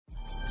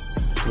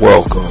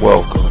Welcome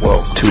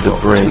to the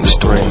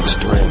Brainstorm,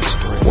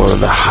 one of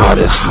the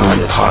hottest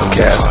new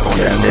podcasts on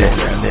the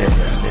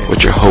net.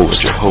 With your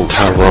host,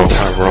 Tyrone.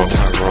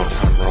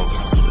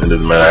 It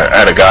doesn't matter. I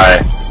had a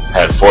guy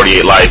had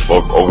 48 life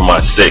over my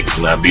 6,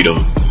 and I beat him.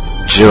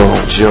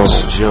 Jones.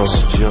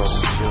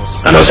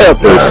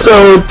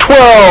 Episode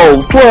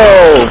 12.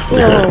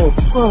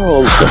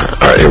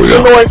 Alright, here we go.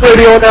 Annoying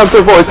radio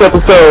announcer voice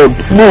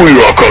episode.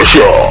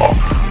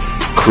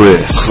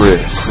 Chris.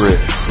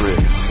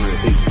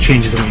 It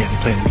changes when you have to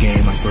play the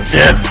game, like versus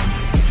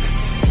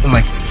and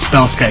like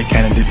Spellskite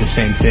kind of did the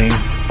same thing,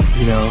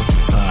 you know.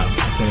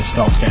 When a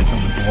Spellskite's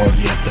on the board,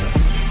 you have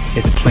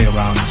to play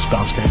around with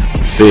Spellskite.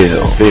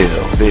 Phil.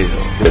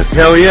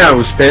 Hell yeah, I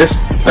was pissed.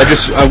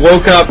 I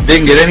woke up,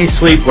 didn't get any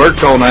sleep,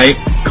 worked all night,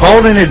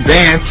 called in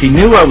advance. He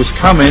knew I was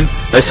coming.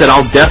 I said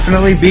I'll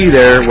definitely be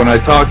there when I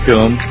talk to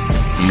him.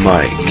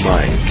 Mike.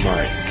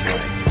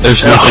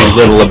 There's nothing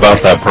little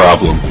about that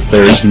problem.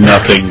 There is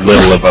nothing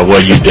little about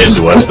what you did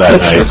to us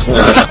that night.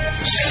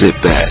 Sit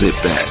back,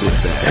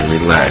 and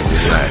relax,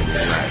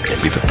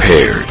 and be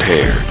prepared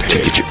to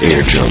get your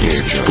eardrums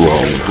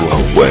blown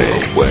away.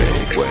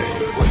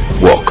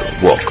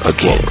 Welcome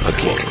again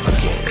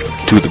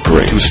to the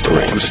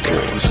Brainstorm.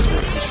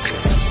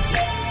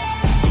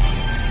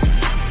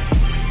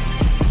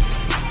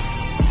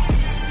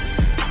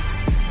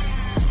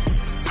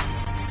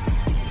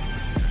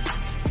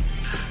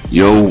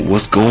 Yo,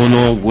 what's going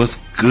on? What's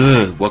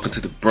good? Welcome to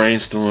the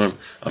Brainstorm.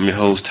 I'm your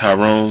host,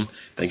 Tyrone.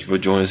 Thank you for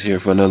joining us here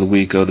for another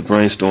week of the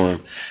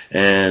Brainstorm.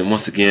 And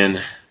once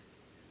again,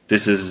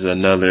 this is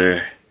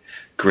another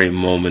great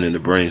moment in the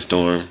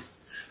Brainstorm.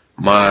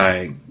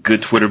 My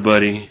good Twitter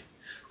buddy,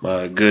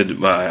 my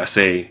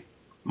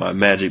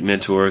magic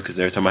mentor, because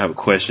every time I have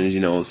questions,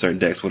 on certain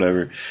decks,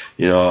 whatever,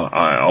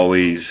 I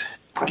always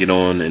get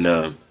on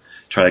and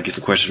try to get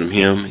the question from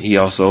him. He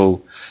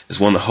also is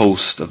one of the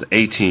hosts of the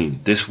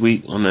A-Team. This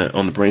week on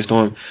the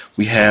Brainstorm,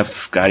 we have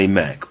Scotty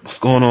Mac. What's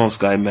going on,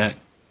 Scotty Mac?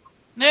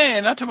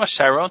 Nah, not too much,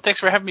 Tyrone. Thanks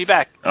for having me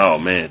back. Oh,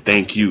 man,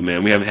 thank you,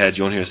 man. We haven't had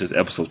you on here since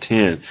episode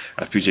 10.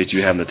 I appreciate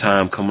you having the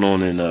time coming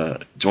on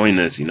and joining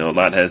us. A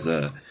lot has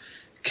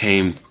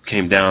came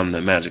down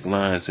the magic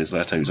line since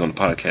last time you was on the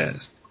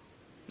podcast.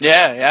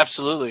 Yeah,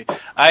 absolutely.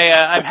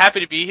 I'm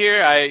happy to be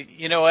here.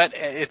 You know what?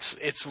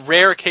 It's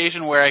rare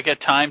occasion where I get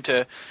time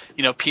to,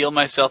 peel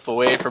myself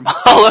away from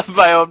all of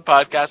my own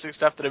podcasting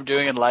stuff that I'm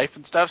doing in life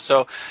and stuff.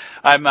 So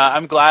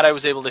I'm glad I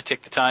was able to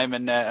take the time,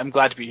 and I'm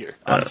glad to be here.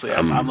 Honestly,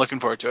 I'm looking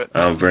forward to it.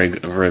 I'm very,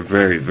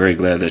 very, very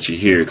glad that you're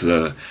here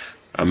because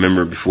I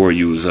remember before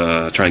you was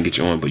trying to get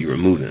you on, but you were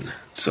moving.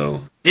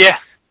 So yeah,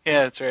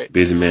 that's right.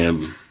 Busy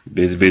man,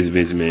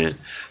 busy man.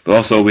 But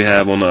also we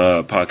have on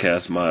the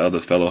podcast my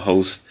other fellow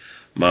host,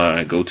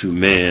 my go-to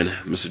man,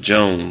 Mr.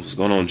 Jones. What's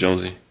going on,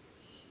 Jonesy?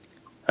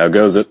 How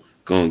goes it?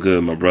 Going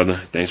good, my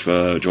brother. Thanks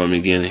for joining me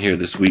again here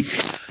this week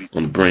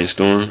on the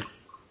Brainstorm.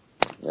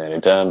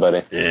 Anytime,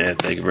 buddy. Yeah,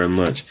 thank you very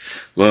much.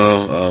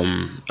 Well,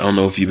 I don't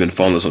know if you've been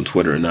following us on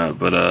Twitter or not,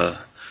 but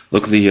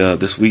luckily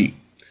this week,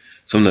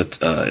 some of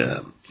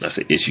the, I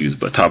say issues,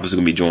 but topics we're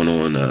going to be joining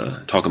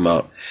on talking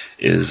about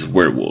is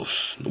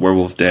werewolves. The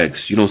werewolf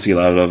decks. You don't see a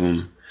lot of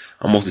them.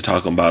 I'm mostly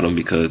talking about them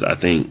because I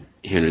think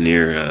here in the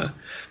near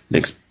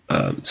next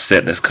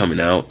set that's coming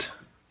out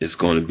is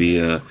going to be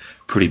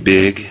pretty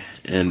big,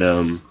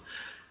 and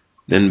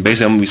then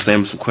basically I'm going to be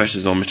slamming some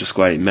questions on Mr.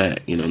 Squatty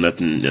Matt.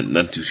 Nothing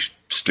too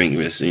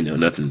strenuous,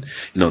 nothing,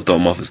 throw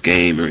him off his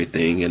game or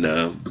anything. And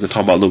we're going to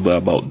talk about a little bit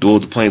about Duel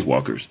of the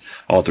Planeswalkers.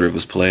 All three of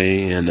us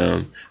play, and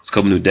there's a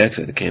couple new decks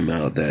that came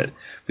out that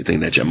we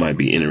think that you might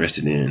be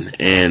interested in.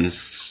 And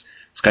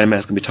Squatty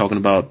Matt's going to be talking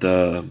about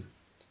the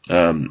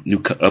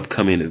new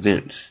upcoming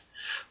events.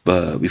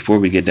 But before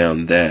we get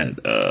down to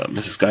that,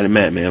 Mr. Scotty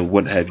Matt, man,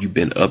 what have you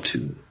been up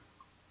to?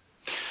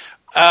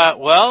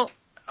 Well,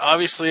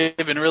 obviously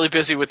I've been really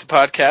busy with the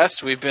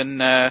podcast. We've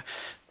been,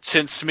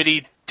 since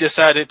Smitty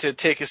decided to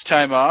take his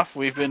time off,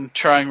 we've been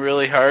trying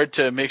really hard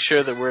to make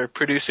sure that we're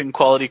producing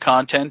quality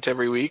content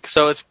every week.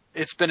 So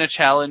it's been a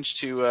challenge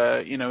to,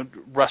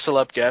 rustle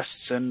up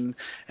guests and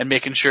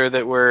making sure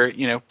that we're,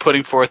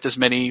 putting forth as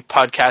many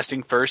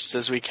podcasting firsts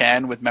as we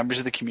can with members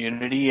of the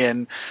community.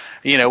 And,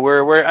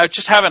 we're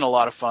just having a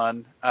lot of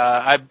fun.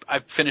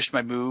 I've finished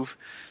my move.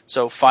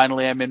 So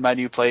finally I'm in my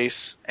new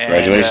place,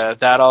 and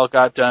that all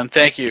got done.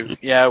 Thank you.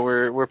 Yeah,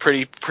 we're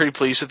pretty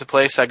pleased with the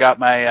place. I got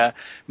my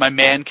my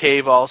man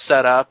cave all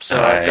set up, so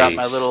nice. I've got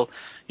my little,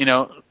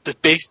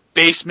 the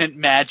basement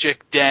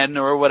magic den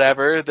or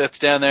whatever that's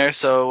down there.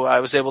 So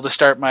I was able to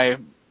start my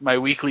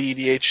weekly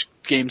EDH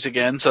games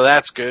again. So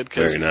that's good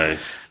because very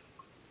nice.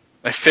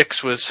 My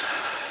fix was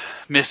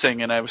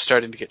missing and I was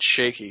starting to get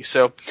shaky.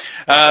 So,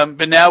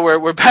 but now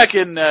we're back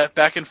in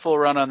full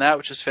run on that,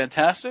 which is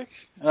fantastic.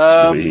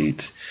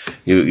 Sweet.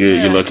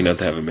 You're lucky enough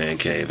to have a man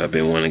cave. I've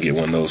been wanting to get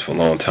one of those for a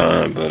long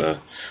time,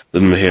 but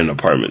living here in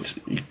apartments,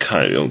 you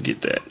kind of don't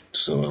get that.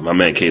 So my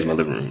man cave is my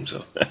living room.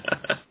 So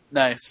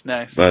nice.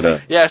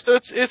 But yeah, so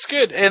it's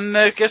good. And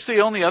I guess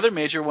the only other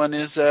major one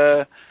is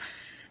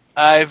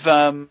I've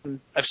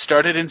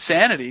started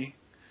Insanity.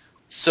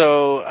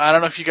 So I don't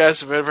know if you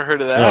guys have ever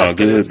heard of that. No,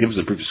 give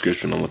us a brief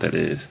description on what that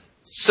is.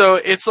 So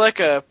it's like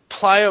a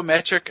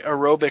plyometric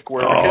aerobic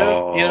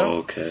workout,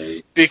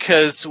 okay.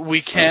 because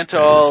we can't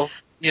all,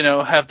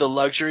 have the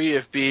luxury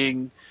of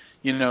being,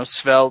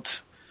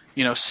 svelte,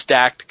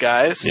 stacked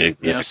guys.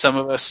 Yeah. Some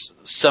of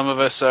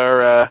us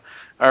are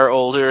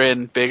older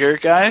and bigger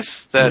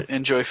guys that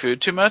enjoy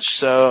food too much.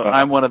 So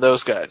I'm one of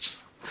those guys.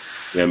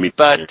 Yeah, me too.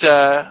 But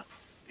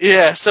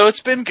so it's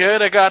been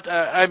good.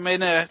 I'm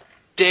in a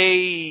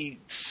day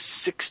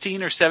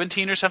 16 or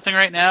 17 or something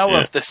right now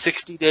of the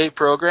 60-day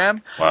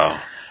program. Wow.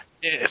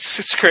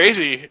 It's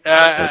crazy.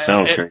 That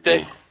sounds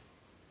crazy.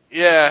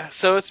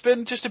 So it's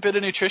been just a bit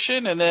of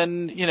nutrition, and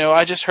then,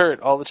 I just hurt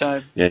all the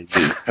time. Yeah,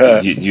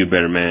 you're a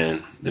better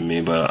man than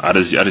me, but I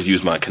just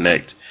use my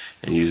Connect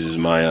and uses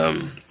my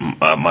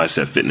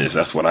Mindset Fitness.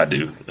 That's what I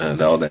do.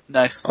 All that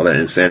nice. All that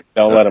insanity.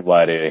 Don't let him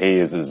lie to you. He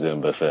uses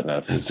Zumba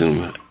Fitness.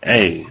 Zumba.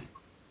 Hey.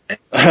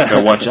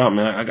 Gotta watch out,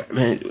 man.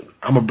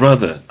 I'm a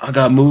brother. I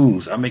got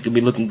moves. I make it be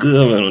looking good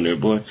on there,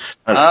 boy.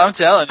 I'm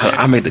telling you.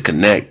 I made the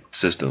Connect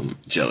system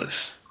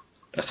jealous.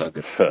 That's how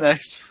good.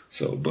 Nice.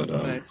 So, but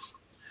nice.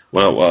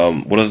 Well,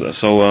 what's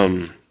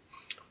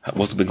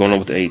been going on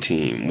with the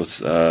A-team?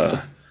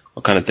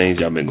 What kind of things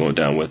y'all been going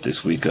down with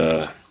this week?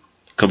 A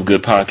couple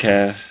good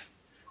podcasts,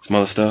 some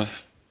other stuff.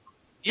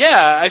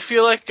 Yeah, I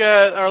feel like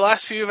our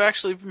last few have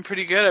actually been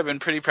pretty good. I've been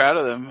pretty proud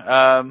of them.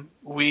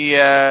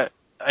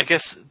 I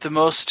guess the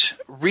most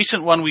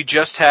recent one we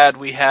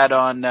had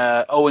on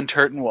Owen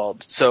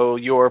Turtenwald, so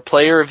your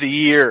Player of the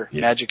Year,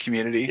 Magic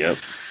Community. Yep.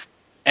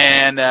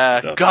 And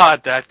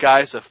God, that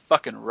guy's a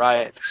fucking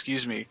riot.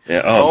 Excuse me.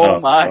 Yeah.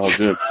 My all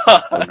good.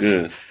 God. All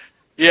good.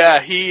 Yeah,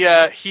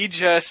 he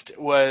just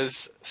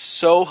was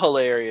so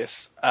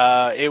hilarious.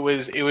 It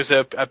was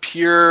a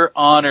pure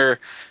honor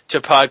to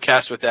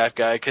podcast with that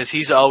guy, because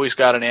he's always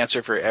got an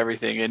answer for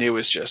everything, and it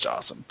was just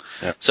awesome.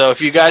 Yeah. So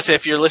if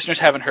your listeners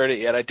haven't heard it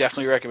yet, I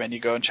definitely recommend you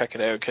go and check it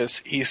out,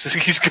 because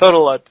he's got a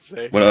lot to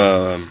say.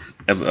 Well,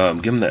 give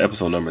him the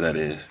episode number that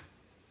is.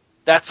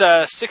 That's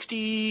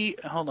 60.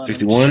 Hold on.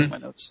 61. Let me check my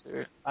notes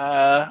here.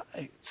 I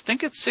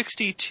think it's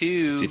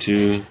 62.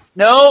 62.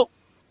 No.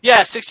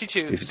 Yeah,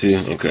 62.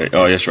 62. Okay.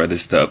 Oh, that's right.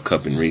 This is the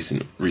upcoming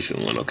recent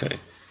one. Okay.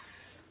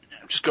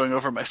 I'm just going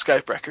over my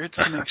Skype records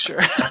to make sure.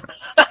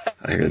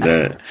 I hear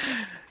that.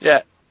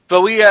 Yeah.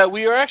 But we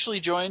are actually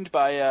joined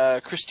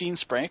by Christine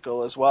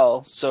Sprankle as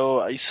well.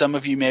 So some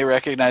of you may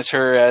recognize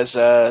her as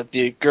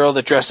the girl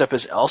that dressed up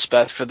as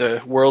Elspeth for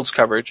the World's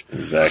coverage.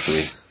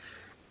 Exactly.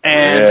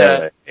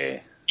 And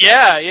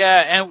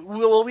and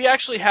we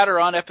actually had her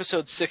on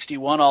episode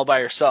 61 all by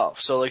herself.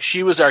 So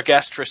she was our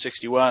guest for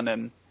 61,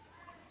 and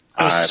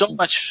there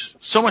was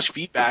so much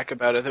feedback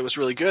about it that was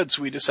really good.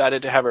 So we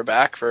decided to have her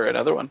back for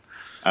another one.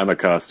 I'm a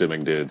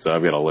costuming dude, so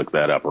I'm gonna look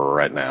that up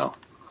right now.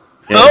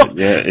 You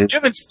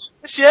haven't seen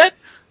this yet?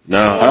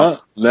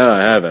 No. No,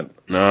 I haven't.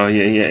 No,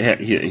 he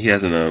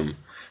hasn't.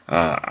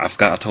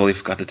 I totally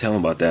forgot to tell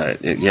him about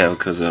that.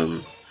 Because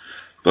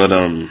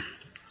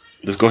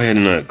let's go ahead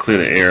and clear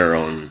the air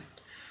on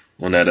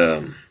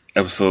that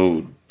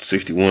episode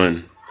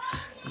 61.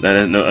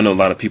 I know a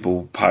lot of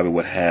people probably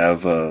would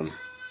have.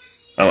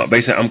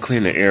 Basically, I'm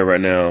clearing the air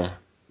right now,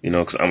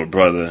 because I'm a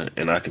brother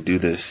and I can do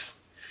this,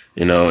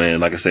 and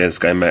like I said,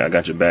 Sky Mac, I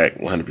got your back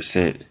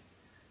 100%.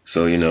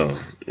 So,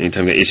 anytime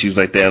you got issues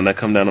like that and I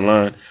come down the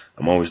line,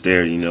 I'm always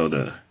there,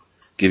 to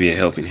give you a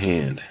helping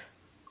hand.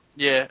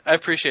 Yeah, I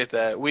appreciate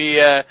that.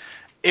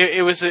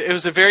 It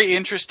was a very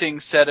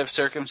interesting set of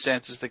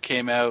circumstances that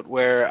came out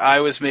where I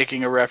was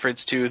making a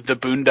reference to the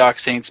Boondock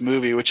Saints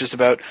movie, which is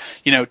about,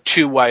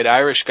 two white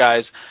Irish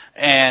guys,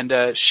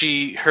 and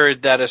she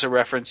heard that as a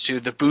reference to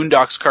the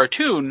Boondocks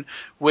cartoon,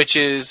 which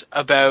is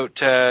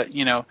about, a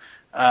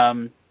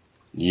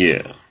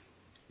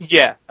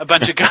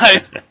bunch of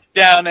guys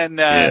down in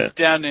the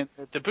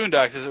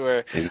Boondocks, as it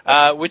were,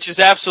 which is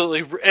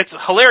it's a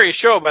hilarious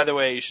show, by the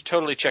way. You should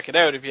totally check it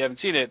out if you haven't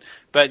seen it,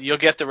 but you'll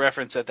get the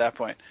reference at that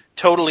point.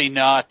 Totally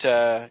not,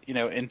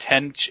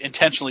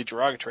 intentionally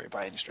derogatory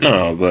by any stretch.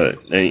 No, but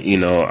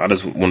I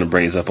just want to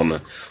bring this up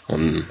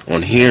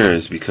on here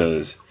is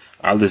because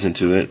I listened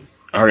to it.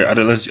 I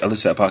listened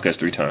to that podcast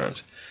 3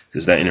 times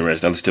because that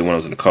interesting. I listened to it when I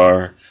was in the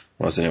car,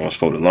 when I was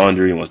folding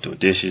laundry, when I was doing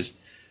dishes.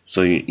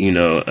 So,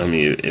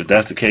 if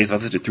that's the case, I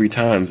listened to it 3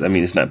 times.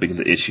 It's not big of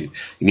an issue.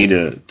 You need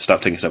to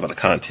stop taking stuff out of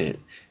content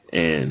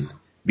and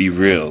be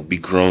real, be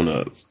grown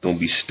up. Don't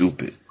be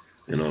stupid.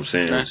 You know what I'm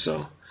saying? Nice.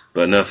 So,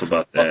 but enough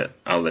about that.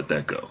 I'll let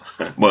that go.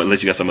 Well,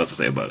 unless you got something else to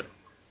say about it.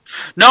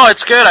 No,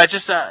 it's good.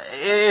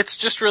 It's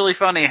just really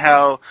funny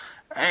how,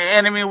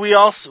 and we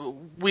all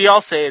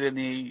say it in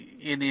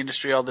the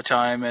industry all the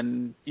time,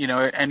 and,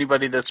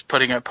 anybody that's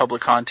putting out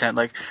public content,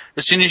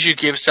 as soon as you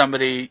give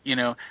somebody,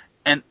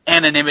 an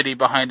anonymity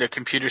behind a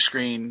computer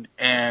screen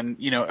and,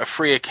 a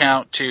free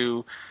account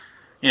to,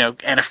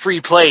 and a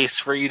free place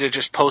for you to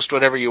just post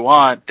whatever you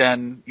want,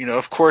 then,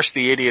 of course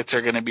the idiots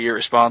are going to be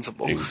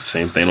irresponsible.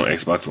 Same thing on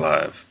Xbox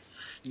Live.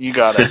 You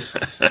got it.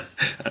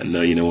 I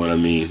know you know what I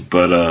mean.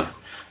 But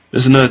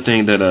there's another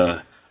thing that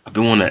I've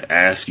been wanting to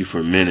ask you for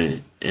a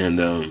minute,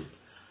 and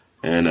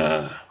and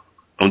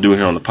I'm doing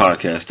here on the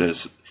podcast.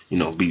 That's be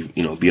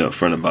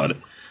upfront about it.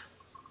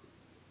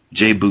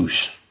 Jay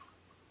Bush.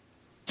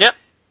 Yep.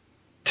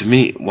 To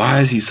me,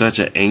 why is he such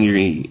an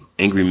angry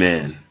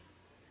man?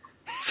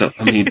 So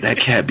I mean, that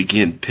cat be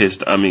getting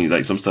pissed. I mean,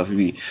 like some stuff he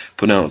be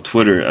putting out on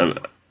Twitter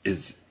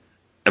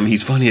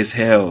he's funny as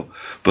hell,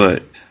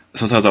 but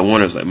sometimes I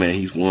wonder, it's like, man,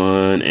 he's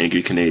one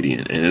angry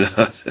Canadian, and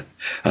I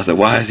was like,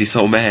 why is he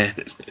so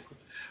mad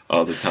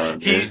all the time?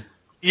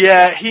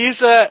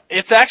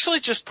 It's actually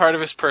just part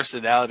of his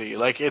personality.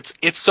 Like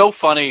it's so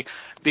funny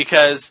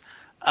because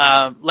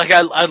I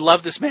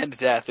love this man to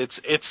death.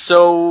 It's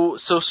so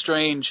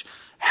strange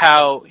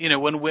how,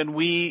 when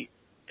we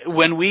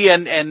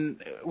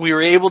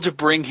were able to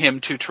bring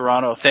him to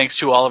Toronto thanks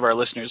to all of our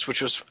listeners,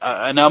 which was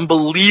an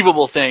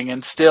unbelievable thing,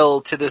 and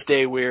still to this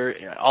day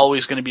we're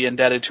always going to be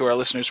indebted to our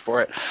listeners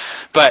for it.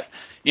 But,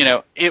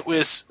 it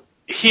was,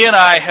 he and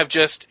I have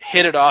just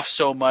hit it off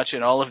so much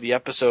in all of the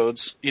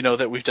episodes,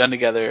 that we've done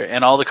together,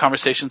 and all the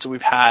conversations that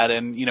we've had,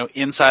 and,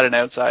 inside and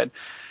outside,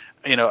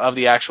 of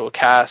the actual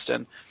cast.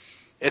 And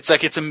it's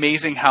like, it's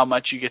amazing how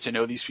much you get to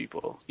know these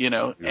people,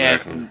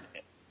 Exactly. And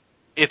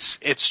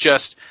it's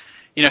just,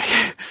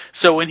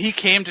 so when he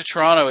came to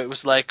Toronto, it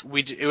was like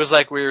we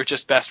were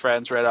just best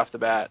friends right off the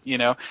bat,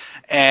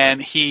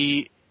 and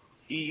the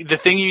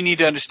thing you need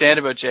to understand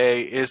about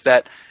Jay is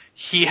that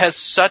he has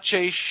such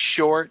a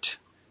short,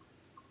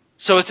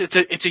 so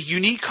it's a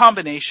unique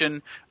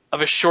combination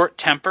of a short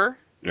temper,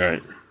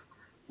 right,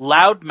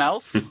 loud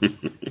mouth,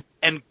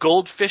 and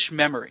goldfish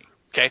memory.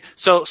 Okay,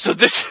 so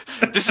this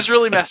is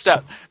really messed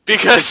up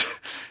because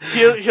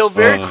he'll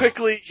very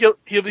quickly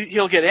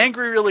he'll get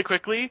angry really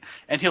quickly,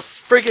 and he'll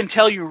friggin'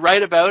 tell you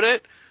right about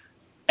it,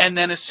 and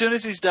then as soon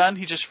as he's done,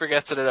 he just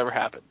forgets that it ever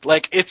happened.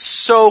 Like, it's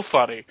so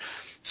funny.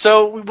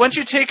 So once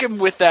you take him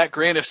with that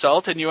grain of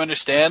salt and you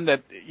understand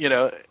that,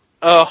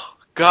 oh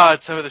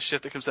God, some of the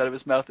shit that comes out of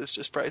his mouth is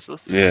just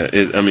priceless. Yeah,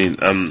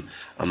 I'm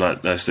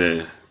not. I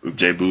said,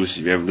 Jay Boosh,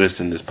 if you ever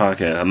listen to this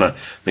podcast, I'm not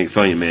making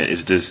fun of you, man.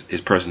 It's just his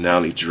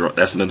personality.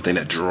 That's another thing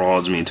that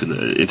draws me into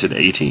the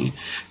A-team.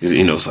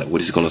 It's like,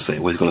 what is he gonna say?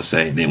 What is he gonna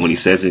say? Then when he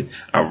says it,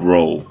 I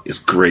roll. It's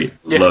great.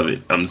 Yeah. Love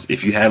it.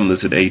 If you haven't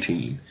listened to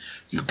A-team,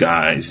 you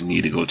guys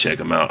need to go check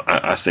him out.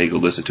 I say go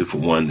listen to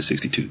from 1 to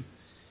 62.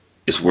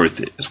 It's worth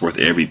it. It's worth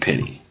every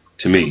penny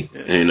to me.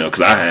 Yeah.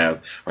 Because I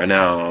have right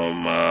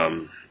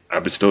now.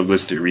 I've been still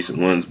listening to your recent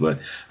ones, but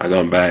I've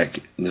gone back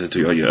and listened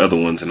to all your other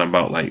ones, and I'm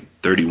about like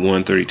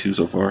 31, 32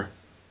 so far.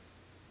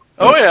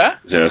 So, oh yeah.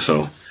 Yeah.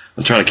 So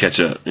I'm trying to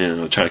catch up.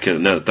 Trying to get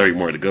another 30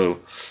 more to go.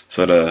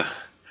 So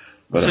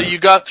you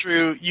got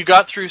through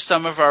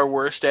some of our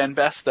worst and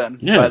best then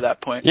by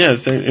that point. Yeah.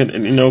 So,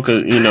 and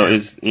because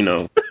it's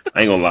I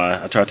ain't gonna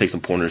lie. I try to take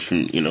some pointers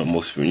from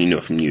most from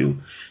you,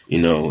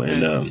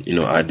 and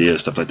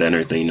ideas, stuff like that, and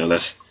everything.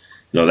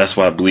 That's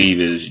what I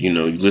believe is you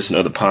listen to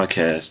other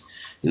podcasts.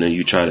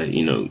 You try to,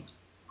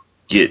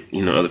 get,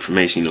 other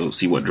information,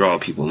 see what draw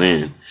people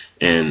in.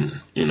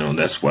 And,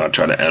 that's why I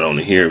try to add on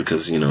to here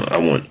because, I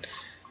want,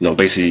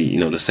 basically,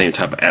 the same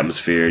type of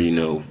atmosphere,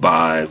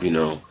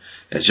 vibe,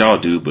 as y'all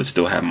do, but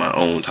still have my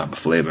own type of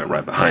flavor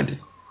right behind it.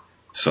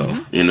 So,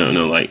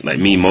 like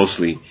me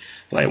mostly,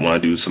 like when I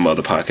do some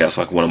other podcasts,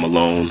 like when I'm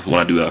alone, when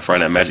I do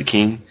Friday Night Magic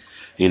King,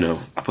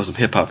 I put some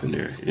hip hop in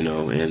there,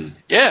 and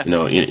yeah,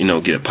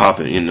 get it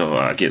popping.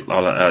 I get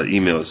all the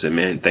emails that say,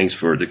 man, thanks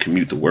for the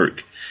commute to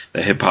work,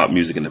 that hip hop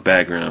music in the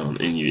background,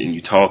 and you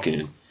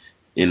talking,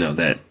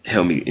 that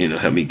help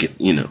me get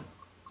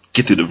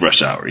through the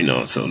rush hour,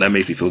 so that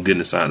makes me feel good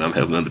inside. I'm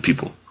helping other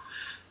people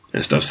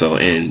and stuff. So,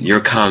 and your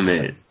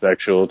comment,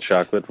 sexual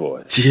chocolate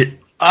voice. Shit.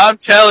 I'm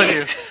telling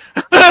you.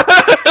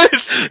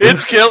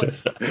 It's killing.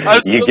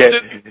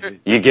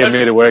 You get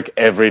me to work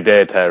every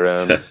day,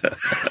 Tyrone.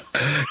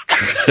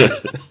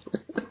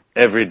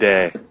 Every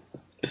day.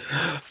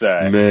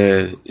 Sorry.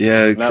 Man,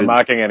 yeah. Not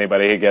mocking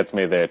anybody, he gets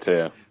me there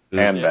too.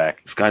 And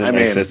back.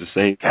 Scotty says the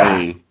same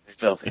thing.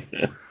 Filthy.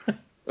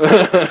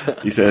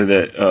 You said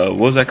that, what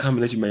was that comment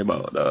that you made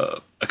about,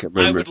 I can't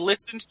remember. I would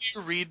listen to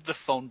you read the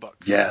phone book.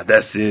 Yeah,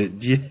 that's it.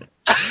 Yeah.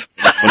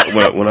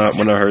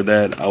 when I heard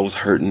that, I was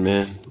hurting,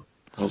 man.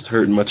 I was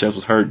hurting. My chest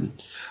was hurting.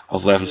 I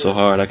was laughing so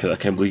hard. I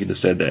can't believe you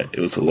just said that.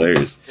 It was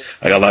hilarious.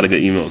 I got a lot of good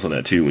emails on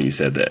that too when you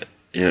said that.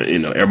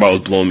 Everybody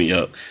was blowing me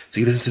up. So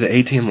you listen to the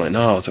A-Team? I'm like,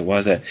 no. So why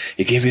is that?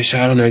 It gave me a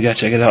shot on there. You gotta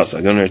check it out. So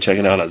I go in there and check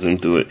it out. I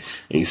zoomed through it,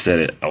 and you said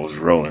it. I was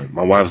rolling.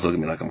 My wife was looking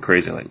at me like I'm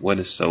crazy. Like, what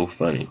is so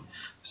funny?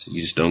 So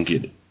you just don't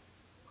get it.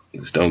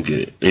 You just don't get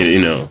it.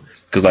 And,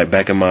 because like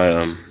back in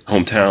my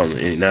hometown in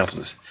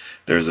Indianapolis,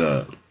 there's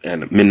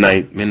at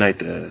midnight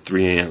to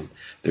 3 a.m.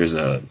 There's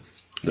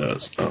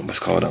what's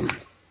called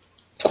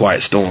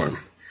Quiet Storm,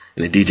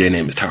 and the DJ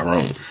name is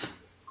Tyrone.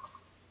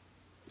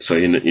 So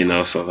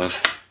so that's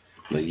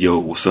like, yo,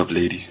 what's up,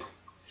 ladies?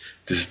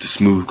 This is the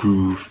Smooth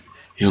Groove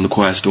here on the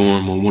Quiet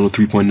Storm on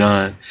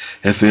 103.9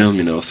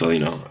 FM. So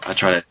I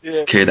try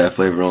to carry that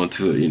flavor on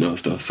to it,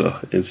 stuff.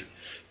 So it's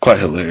quite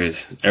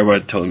hilarious.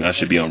 Everybody told me I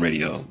should be on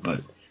radio,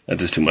 but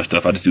that's just too much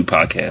stuff. I just do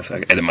podcasts.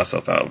 I edit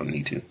myself out if I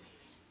need to.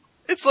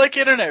 It's like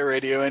internet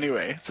radio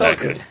anyway. It's all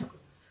good.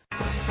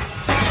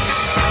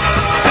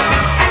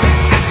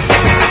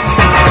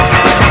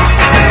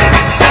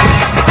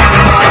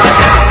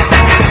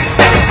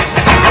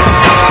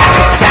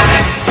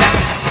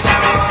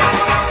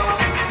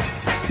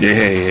 Yeah,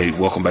 hey,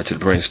 welcome back to the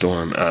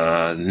Brainstorm.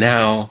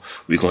 Now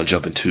we're going to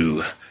jump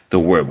into the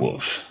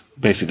werewolves.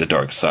 Basically the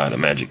dark side of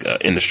Magic.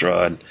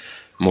 Innistrad,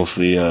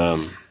 mostly,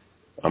 I'm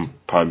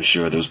probably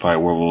sure there was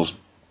probably werewolves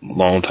a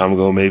long time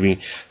ago, maybe.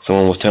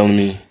 Someone was telling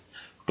me.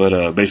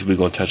 But basically we're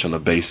going to touch on the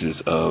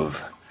basis of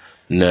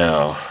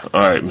now.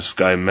 Alright, Mr.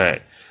 Sky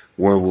Matt,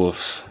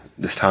 werewolves,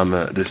 this time,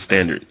 this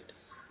standard.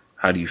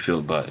 How do you feel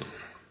about it?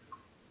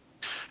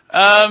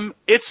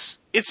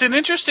 It's an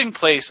interesting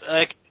place.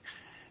 Like,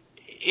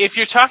 if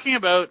you're talking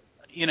about,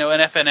 an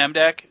FNM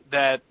deck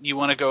that you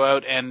want to go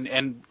out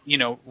and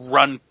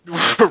run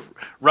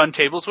run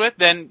tables with,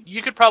 then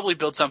you could probably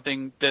build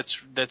something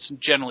that's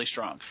generally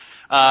strong.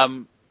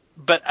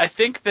 But I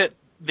think that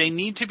they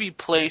need to be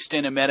placed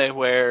in a meta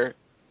where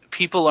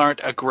people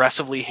aren't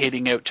aggressively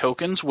hitting out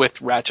tokens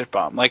with Ratchet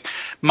Bomb. Like,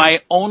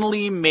 my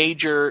only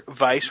major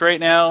vice right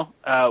now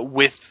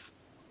with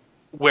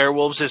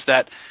werewolves is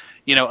that,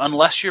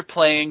 unless you're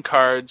playing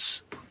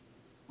cards,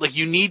 like,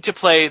 you need to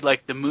play,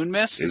 like, the Moon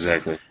Mists.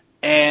 Exactly.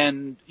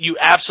 And you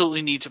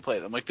absolutely need to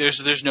play them. Like,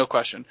 there's no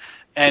question.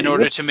 In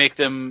order to make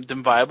them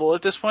viable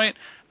at this point.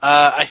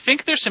 I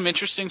think there's some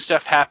interesting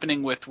stuff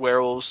happening with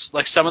werewolves,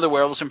 like some of the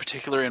werewolves in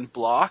particular in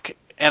block.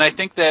 And I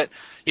think that,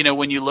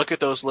 when you look at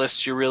those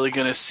lists, you're really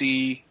going to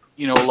see,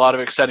 a lot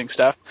of exciting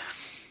stuff.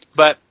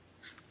 But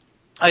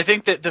I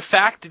think that the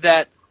fact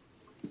that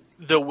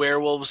the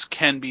werewolves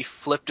can be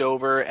flipped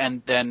over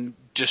and then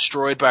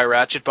destroyed by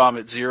Ratchet Bomb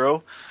at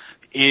 0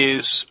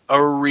 is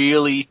a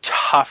really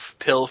tough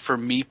pill for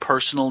me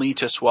personally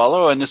to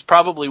swallow, and it's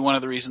probably one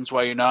of the reasons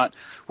why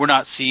we're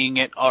not seeing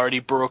it already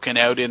broken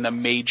out in the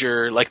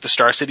major, like the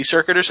Star City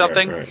circuit or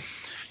something. Right.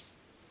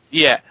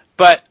 Yeah,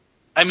 but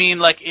I mean,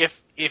 like,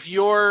 if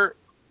your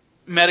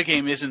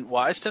metagame isn't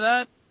wise to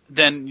that,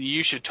 then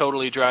you should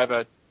totally drive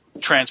a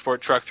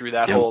transport truck through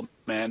that hole,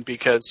 man,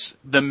 because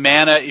the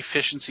mana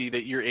efficiency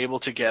that you're able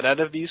to get out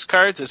of these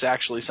cards is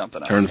actually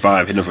something else. Turn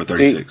 5, hitting for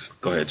 36.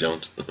 Go ahead,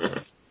 Jones.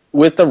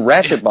 With the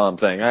Ratchet Bomb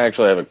thing, I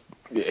actually have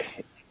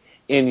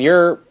in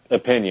your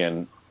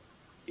opinion,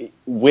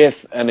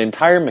 with an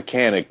entire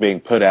mechanic being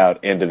put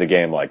out into the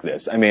game like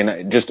this, I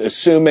mean, just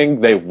assuming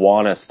they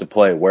want us to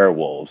play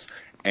werewolves,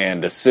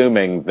 and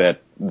assuming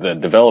that the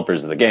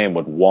developers of the game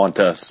would want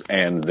us,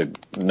 and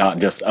not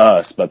just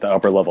us, but the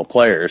upper level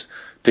players,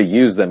 to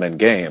use them in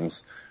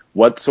games,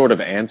 what sort of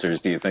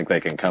answers do you think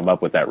they can come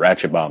up with that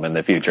Ratchet Bomb in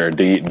the future?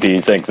 Do you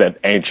think that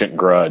Ancient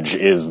Grudge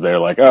is there,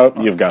 like, oh,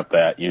 you've got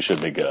that, you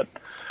should be good?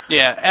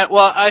 Yeah,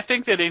 well, I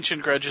think that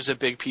Ancient Grudge is a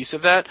big piece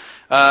of that.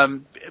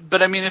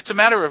 But I mean, it's a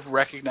matter of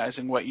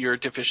recognizing what your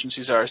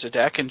deficiencies are as a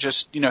deck and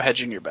just,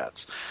 hedging your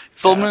bets.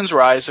 Full Moon's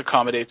Rise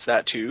accommodates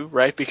that too,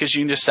 right? Because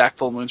you can just sack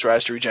Full Moon's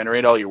Rise to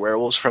regenerate all your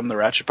werewolves from the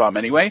Ratchet Bomb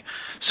anyway.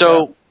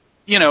 So,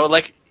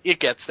 like, it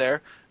gets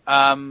there.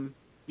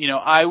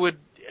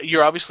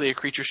 You're obviously a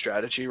creature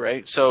strategy,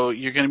 right? So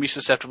you're going to be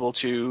susceptible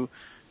to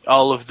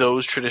all of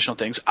those traditional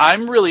things.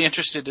 I'm really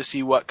interested to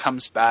see what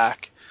comes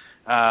back.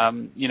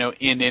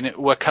 In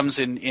what comes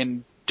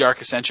in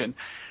Dark Ascension.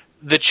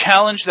 The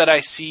challenge that I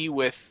see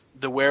with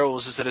the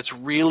werewolves is that it's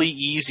really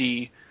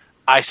easy,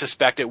 I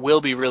suspect it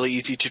will be really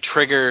easy to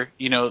trigger,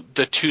 the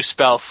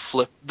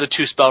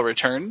 2-spell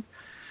return,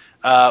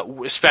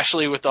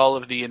 especially with all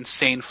of the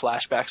insane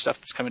flashback stuff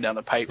that's coming down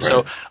the pipe. Right.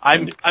 So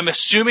I'm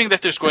assuming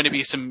that there's going to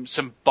be some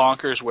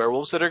bonkers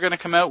werewolves that are going to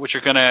come out, which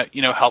are going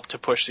to, help to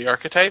push the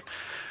archetype.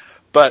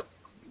 But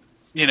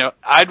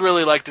I'd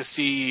really like to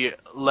see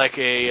like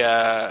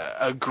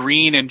a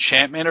green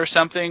enchantment or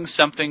something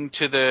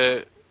to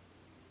the,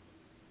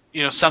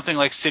 something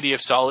like City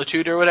of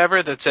Solitude or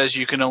whatever that says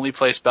you can only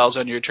play spells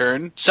on your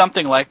turn,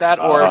 something like that,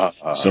 or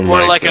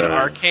like an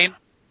arcane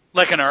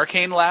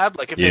lab,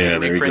 like if they can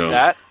reprint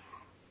that.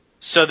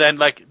 So then,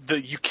 like,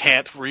 you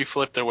can't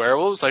reflip the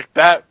werewolves. Like,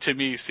 that, to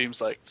me,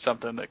 seems like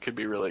something that could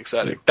be really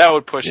exciting. That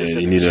would push us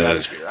into the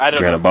stratosphere. I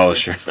don't know. Grand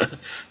Abolisher.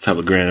 Type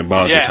of Grand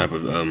Abolisher type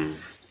of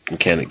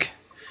mechanic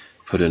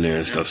put in there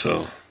and stuff,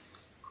 so.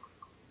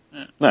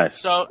 Yeah. Nice.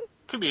 So,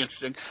 could be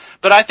interesting.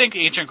 But I think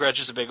Ancient Grudge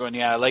is a big one,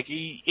 yeah. Like,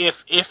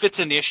 if it's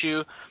an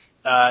issue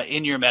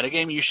in your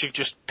metagame, you should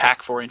just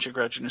pack 4 Ancient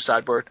Grudge in your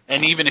sideboard.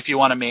 And even if you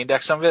want to main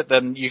deck some of it,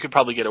 then you could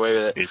probably get away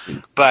with it.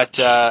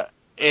 But,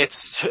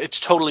 it's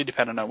totally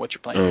dependent on what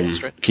you're playing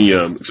against, right? Can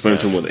you explain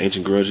to them what the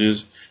Ancient Grudge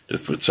is,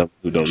 for some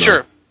who don't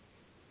know?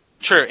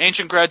 Sure.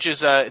 Ancient Grudge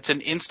is it's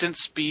an instant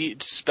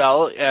speed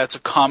spell. It's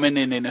a common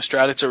in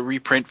Innistrad. It's a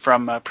reprint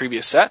from a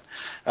previous set,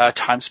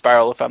 Time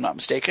Spiral, if I'm not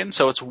mistaken.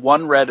 So it's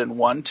 1 red and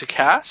 1 to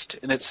cast,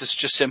 and it's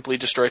just simply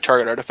destroy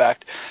target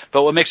artifact.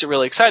 But what makes it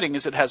really exciting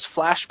is it has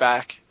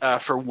flashback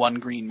for 1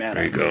 green mana.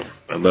 There you go.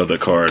 I love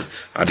that card.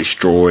 I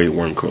destroy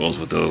worm coils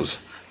with those.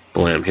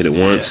 Blam, hit it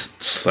once,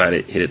 slide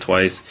it, hit it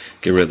twice,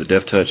 get rid of the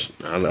death touch.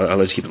 I'll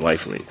let you keep the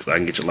life link, so I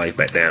can get your life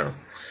back down.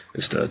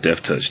 It's the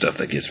death touch stuff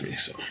that gets me,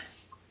 so.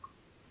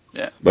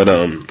 Yeah. But,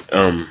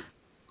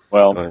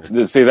 well,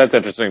 see, that's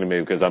interesting to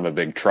me because I'm a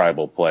big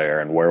tribal player,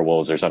 and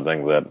werewolves are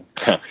something that,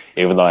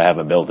 even though I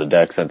haven't built a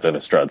deck since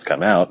Innistrad's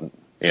come out,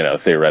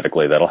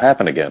 theoretically that'll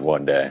happen again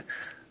one day.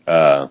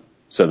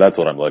 So that's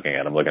what I'm looking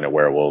at. I'm looking at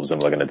werewolves, I'm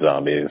looking at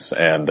zombies,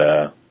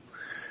 and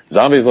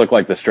zombies look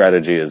like the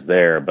strategy is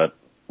there, but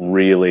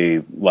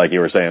really, like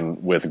you were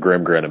saying with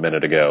Grimgrin a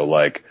minute ago,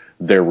 like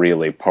they're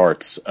really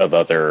parts of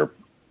other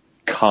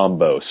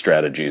combo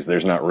strategies.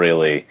 There's not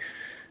really,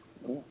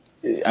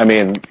 I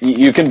mean,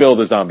 you can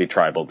build a zombie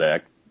tribal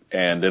deck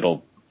and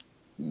it'll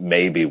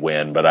maybe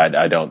win, but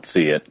I don't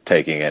see it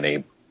taking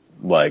any,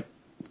 like,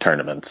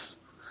 tournaments.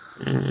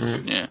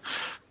 Mm-hmm. Yeah.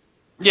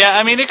 Yeah,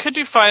 I mean, it could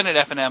do fine at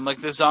F&M. Like,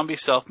 the zombie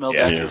self-mill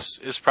deck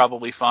is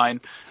probably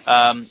fine.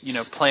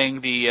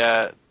 Playing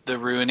the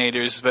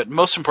Ruinators, but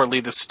most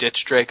importantly, the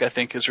Stitch Drake, I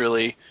think, is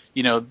really,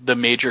 the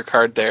major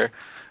card there.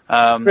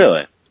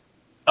 Really?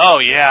 Oh,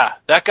 yeah.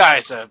 That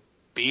guy's a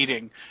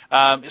beating.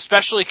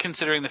 Especially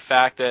considering the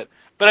fact that,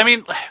 but I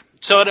mean,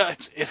 so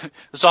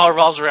this all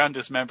revolves around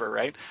Dismember,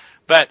 right?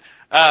 But,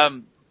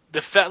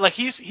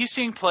 he's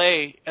seeing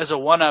play as a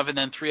 1-of and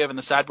then 3-of in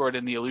the sideboard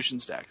in the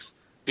Illusions decks.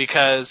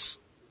 Because,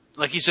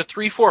 he's a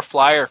 3/4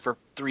 flyer for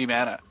 3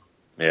 mana.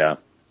 Yeah.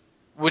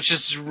 Which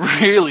is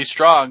really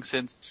strong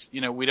since,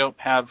 we don't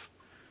have,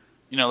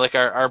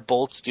 our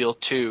Bolt Steel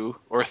 2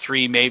 or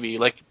 3 maybe.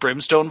 Like,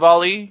 Brimstone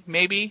Volley,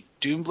 maybe?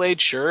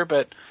 Doomblade, sure,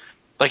 but,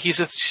 he's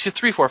a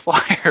 3/4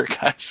 flyer,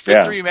 guys,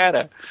 for 3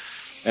 mana.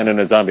 And in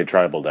a zombie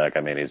tribal deck,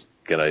 I mean, he's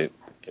gonna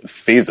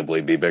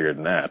feasibly be bigger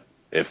than that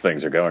if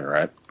things are going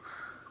right.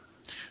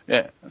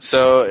 Yeah,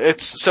 so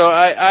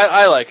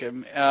I like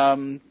him.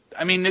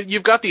 I mean,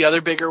 you've got the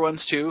other bigger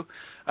ones too.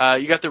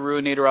 You got the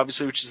Ruinator,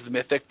 obviously, which is the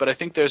Mythic, but I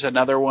think there's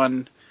another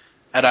one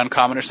at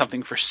Uncommon or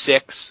something for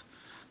 6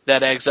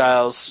 that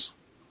exiles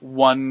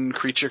 1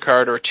 creature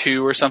card or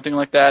 2 or something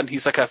like that, and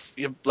he's like a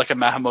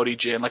Mahamoti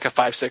Jin, like a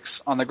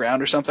 5/6 on the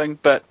ground or something.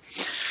 But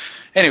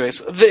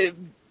anyways,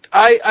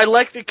 I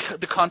like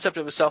the concept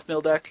of a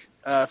self-mill deck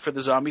for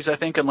the zombies, I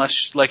think,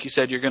 unless, like you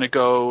said, you're going to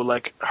go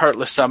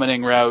Heartless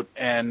Summoning route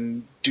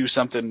and do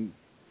something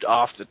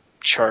off the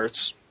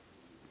charts.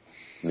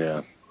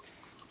 Yeah.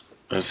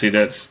 See,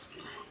 that's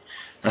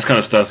kind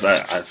of stuff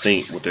I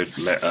think what they're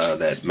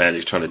that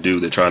Magic's trying to do.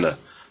 They're trying to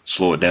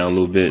slow it down a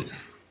little bit.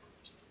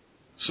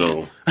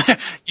 So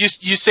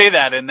you say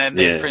that, and then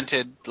they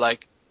printed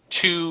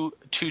 2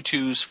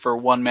 2/2s for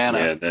 1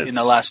 mana in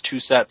the last 2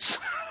 sets.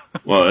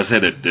 Well, I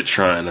said that they're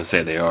trying to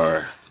say they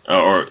are,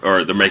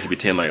 or they're making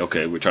pretend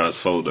okay, we're trying to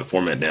slow the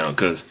format down.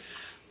 Because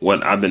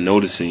what I've been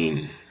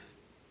noticing,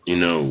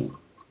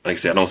 like I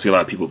said, I don't see a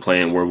lot of people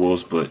playing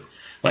werewolves, but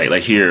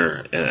like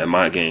here at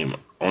my game,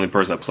 only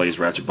person that plays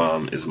Ratchet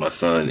Bomb is my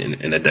son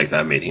in the deck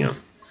that I made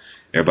him.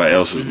 Everybody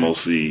else is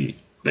mostly,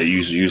 they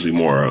usually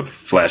more of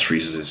flash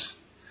freezes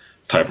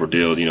type of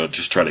deal,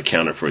 just try to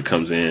counter before it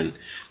comes in.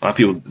 A lot of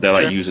people, they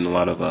like using a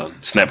lot of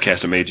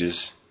Snapcaster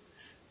Mages,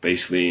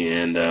 basically,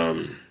 and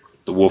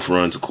the Wolf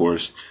Runs, of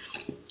course.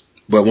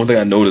 But one thing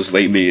I noticed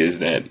lately is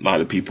that a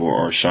lot of people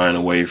are shying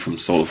away from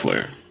Solar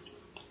Flare.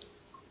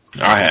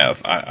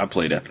 I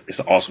played that. It's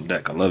an awesome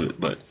deck. I love it,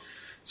 but for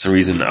some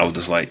reason I was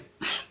just like,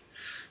 I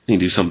need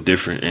to do something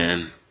different,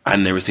 and I'd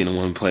never seen a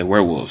woman play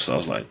werewolves, so I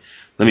was like,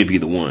 let me be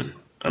the one.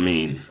 I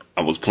mean,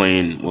 I was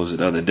playing, what was it,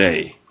 the other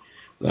day?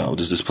 I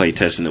was just play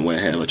testing the way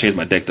I had. I changed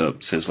my deck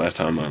up since last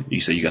time you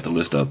said you got the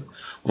list up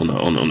on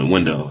the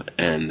window,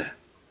 and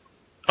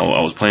I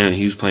was playing.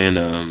 He was playing.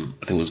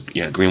 I think it was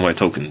green white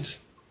tokens,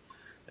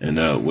 and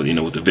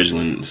with the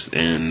vigilance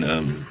and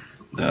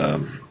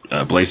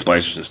the blaze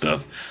splicers and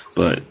stuff.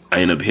 But I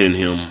ended up hitting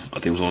him. I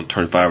think it was on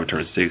turn 5 or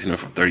turn 6. Hitting him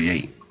for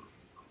 38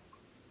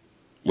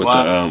 with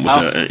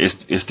the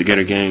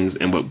instigator gangs,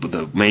 but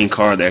the main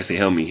card that actually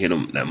helped me hit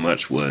him that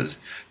much was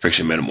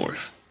Friction Metamorph.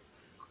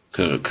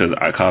 Because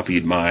I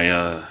copied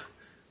my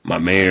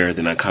mayor,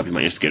 then I copied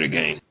my instigator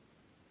gang.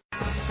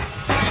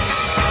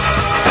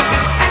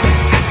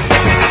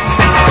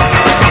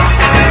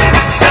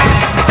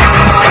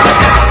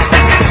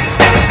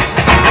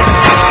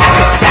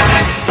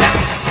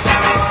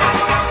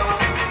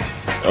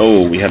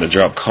 Oh, we had a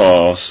drop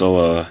call,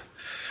 so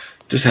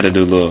just had to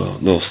do a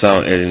little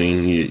sound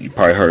editing. You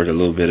probably heard a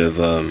little bit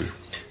of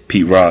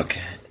Pete Rock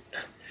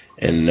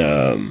and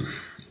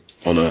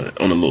on a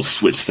little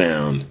switch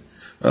sound.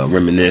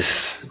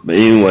 Reminisce. But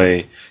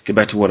anyway, get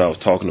back to what I was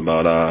talking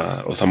about.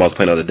 I was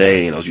playing the other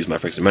day, and I was using my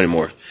Friction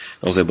Metamorph.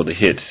 I was able to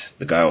hit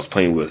the guy I was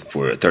playing with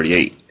for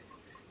 38.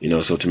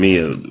 So to me,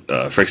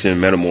 Friction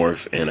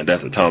Metamorph and a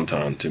Death of Tom,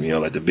 to me, are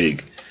like the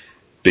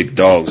big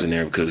dogs in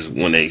there, because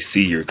when they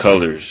see your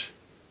colors,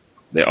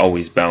 they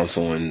always bounce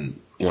on,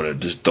 want to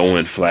just throw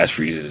in flash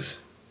freezes.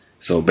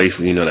 So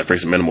basically, that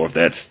Friction Metamorph,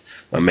 that's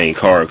my main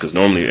card, because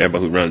normally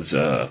everybody who runs,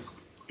 if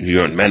you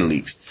run Mana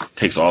Leaks,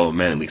 takes all of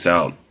Mana Leaks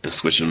out and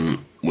switch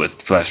them with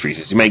flash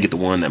freezes. You may get the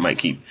one that might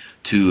keep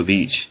 2 of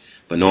each,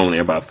 but normally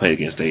everybody play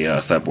against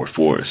a sideboard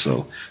 4,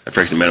 so a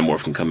Friction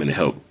Metamorph can come in and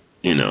help,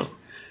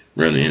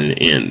 really in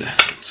the end.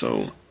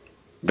 So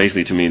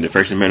basically, to me, the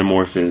Friction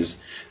Metamorph is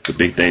the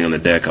big thing on the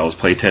deck. I was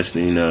play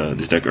testing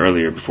this deck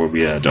earlier before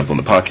we jumped on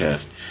the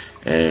podcast,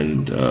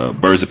 and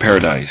Birds of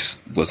Paradise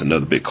was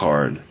another big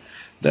card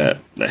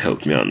that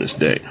helped me out in this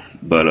deck.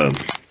 But I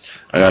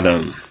got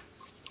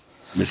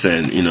been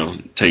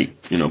saying,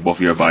 take, both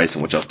of your advice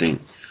and what y'all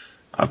think.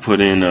 I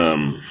put in,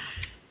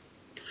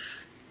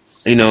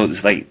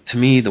 it's like, to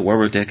me, the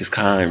werewolf deck is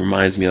kind of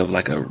reminds me of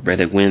like a Red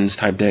Dead Wins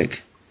type deck.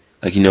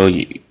 Like,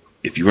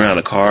 if you run out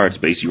of cards,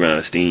 basically you run out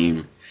of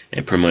steam,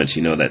 and pretty much,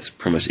 that's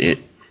pretty much it.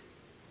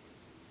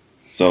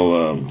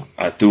 So,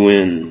 I threw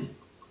in,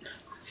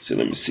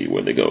 let me see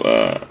where they go.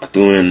 I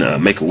threw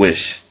in Make a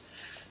Wish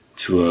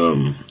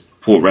to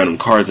pull random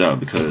cards out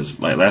because,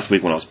 like, last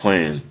week when I was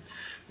playing,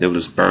 they were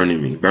just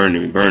burning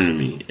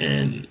me,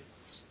 and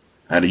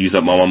I had to use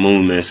up all my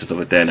moon mist and stuff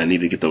like that, and I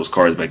needed to get those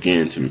cards back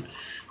in,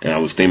 and I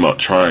was thinking about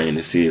trying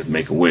to see if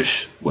Make a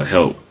Wish would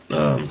help.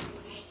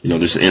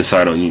 There's an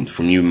insight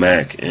from you,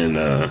 Mac, and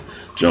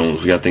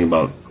Jones. We got to think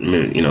about,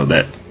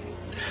 that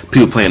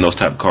people playing those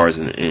type of cards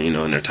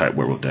in their type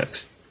werewolf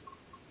decks.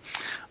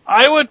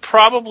 I would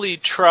probably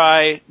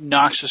try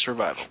Noxious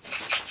Revival.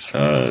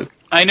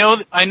 I know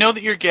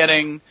that you're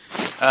getting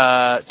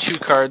 2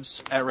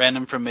 cards at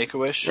random from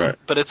Make-A-Wish, right.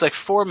 But it's like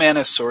 4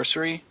 mana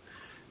sorcery.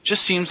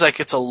 Just seems like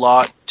it's a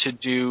lot to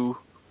do.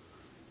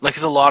 Like,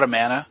 it's a lot of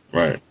mana.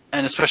 Right.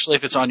 And especially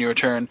if it's on your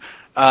turn.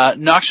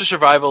 Noxious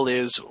Revival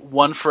is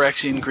 1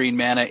 Phyrexian green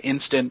mana,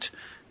 instant,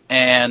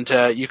 and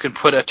you can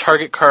put a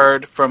target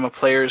card from a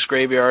player's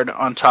graveyard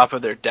on top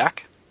of their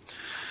deck.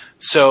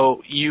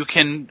 So you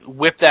can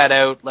whip that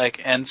out, like,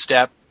 end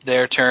step,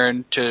 their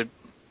turn, to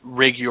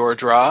rig your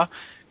draw.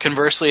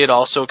 Conversely, it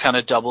also kind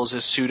of doubles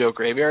as pseudo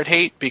graveyard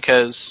hate,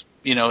 because,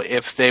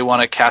 if they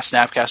want to cast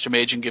Snapcaster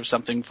Mage and give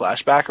something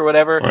flashback or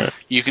whatever, right.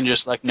 You can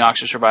just, like,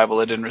 Noxious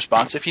Revival it in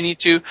response if you need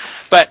to.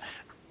 But,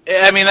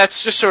 I mean,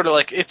 that's just sort of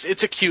like,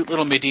 it's a cute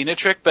little Medina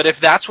trick, but if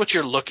that's what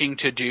you're looking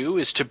to do,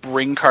 is to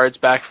bring cards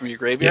back from your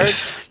graveyard,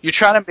 yes. You're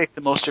trying to make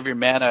the most of your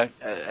mana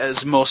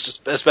as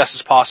best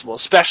as possible,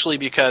 especially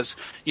because,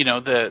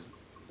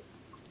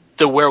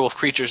 the werewolf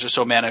creatures are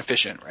so mana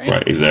efficient, right?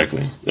 Right,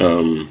 exactly.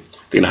 I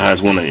think the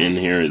highest one in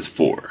here is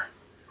 4.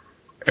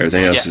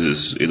 Everything else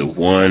is either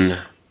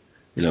 1,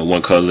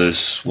 1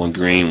 colorless, 1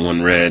 green,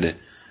 1 red.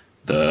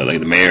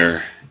 The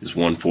mayor is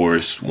 1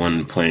 forest,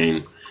 1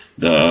 plain.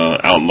 The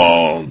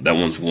outlaw, that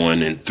one's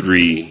 1 and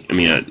 3.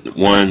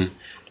 1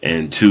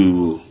 and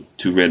 2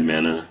 red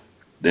mana.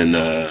 Then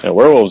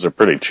werewolves are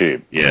pretty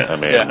cheap. Yeah, I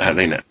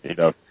think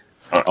that.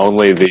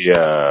 Only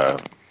the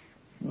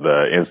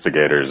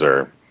instigators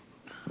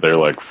they're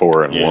like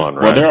 4 and 1,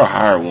 right? Well, there are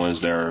higher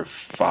ones. There are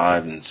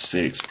 5 and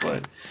 6,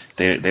 but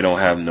they don't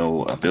have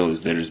no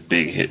abilities. They're just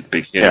big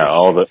hitters. Yeah,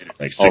 all the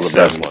best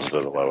sevens. ones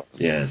are the lowest.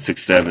 Yeah,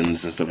 6 7s and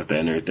stuff like that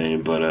and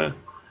everything. But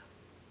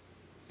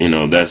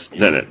that's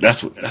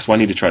what I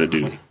need to try to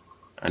do.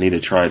 I need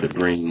to try to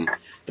bring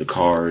the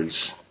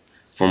cards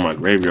from my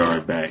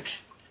graveyard back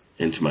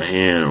into my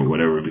hand or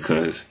whatever,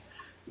 because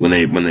when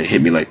they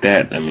hit me like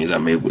that means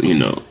I'm able,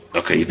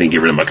 okay, you think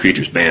get rid of my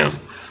creatures, bam,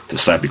 to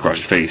slap you across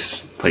your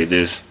face, play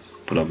this,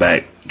 put it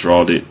back,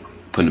 drawed it,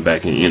 putting it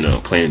back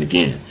in, playing it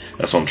again.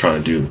 That's what I'm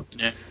trying to do.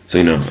 Yeah. So,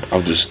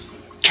 I'm just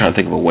trying to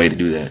think of a way to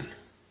do that.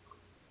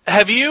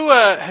 Have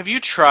you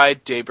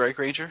tried Daybreak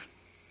Ranger?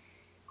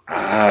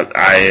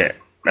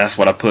 That's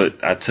what I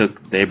put. I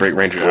took Daybreak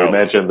Ranger out. We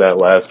mentioned that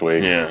last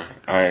week. Yeah.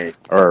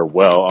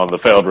 On the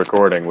failed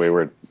recording, we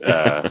were,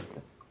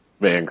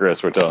 me and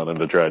Chris were telling him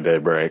to try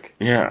Daybreak.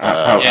 Yeah,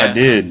 I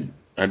did.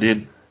 I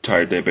did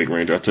try Daybreak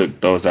Ranger. I took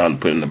those out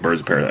and put in the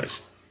Birds of Paradise.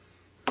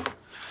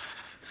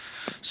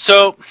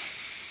 So,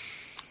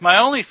 my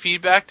only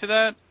feedback to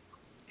that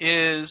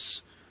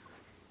is,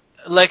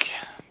 like,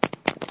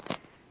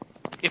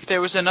 if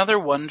there was another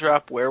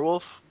 1-drop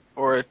werewolf,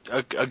 or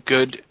a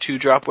good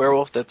 2-drop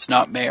werewolf that's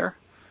not Mare,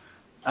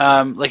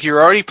 like,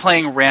 you're already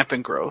playing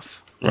Rampant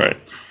Growth. Right.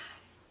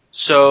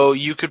 So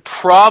you could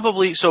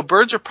probably,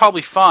 birds are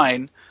probably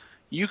fine.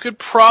 You could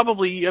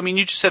probably,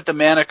 you just said the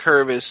mana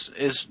curve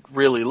is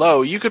really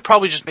low. You could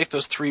probably just make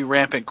those 3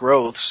 Rampant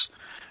Growths,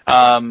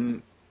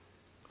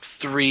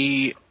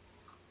 3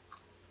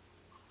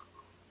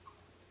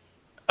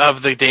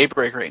 of the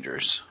Daybreak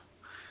Rangers.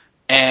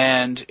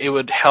 And it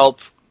would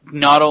help,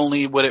 not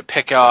only would it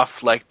pick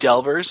off, like,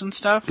 Delvers and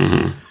stuff,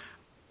 mm-hmm.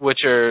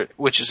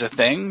 which is a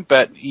thing,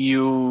 but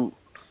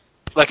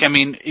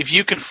if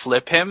you can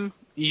flip him,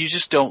 you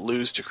just don't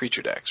lose to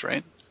creature decks,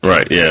 right?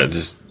 Right, yeah,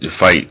 just you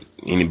fight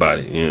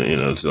anybody,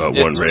 it's 1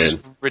 red. It's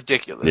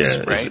ridiculous,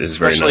 yeah, right? It's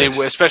especially very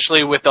nice.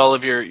 Especially with all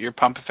of your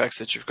pump effects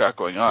that you've got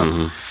going on.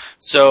 Mm-hmm.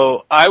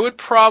 So I would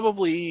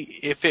probably,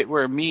 if it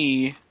were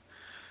me,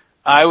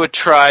 I would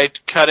try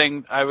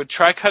cutting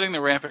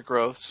the Rampant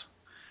Growths,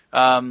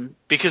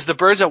 because the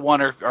birds at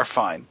 1 are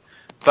fine,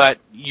 but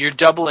you're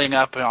doubling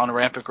up on a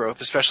Rampant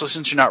Growth, especially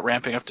since you're not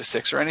ramping up to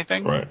 6 or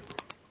anything. Right.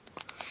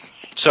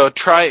 So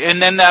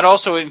and then that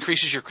also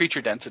increases your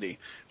creature density,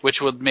 which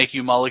would make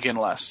you mulligan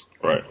less.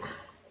 Right.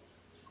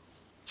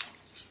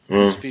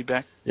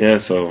 Feedback. Yeah,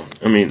 so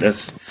I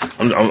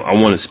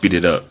want to speed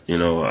it up.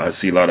 I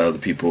see a lot of other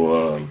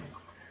people.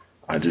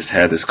 I just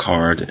had this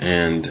card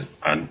and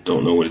I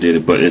don't know what it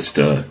did, but it's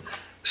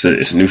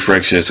a new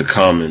fraction. It's a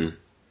common.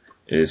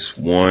 It's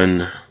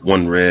one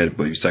red,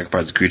 but you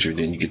sacrifice the creature,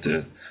 then you get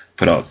to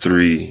put out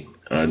 3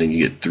 then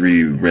you get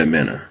 3 red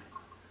mana.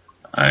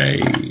 I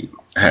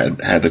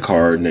had the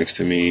card next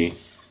to me.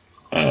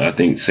 I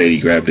think Sadie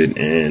grabbed it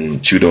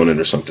and chewed on it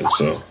or something.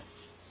 So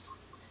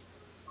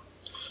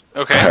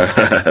Okay.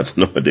 I have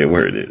no idea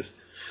where it is.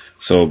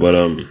 So, but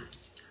I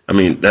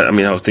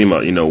was thinking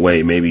about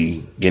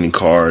maybe getting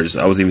cards.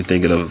 I was even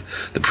thinking of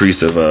the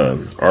priest of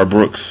R.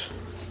 Brooks.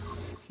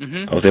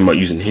 Mm-hmm. I was thinking about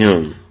using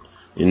him,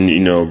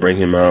 and bring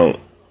him out,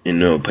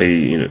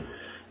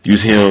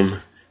 use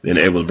him, then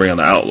able to bring out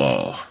the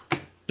outlaw.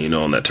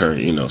 On that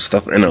turn,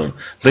 stuff. I'm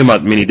thinking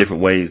about many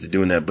different ways of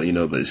doing that, but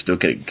it still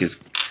kind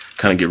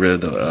of get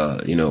rid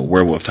of the,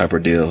 werewolf type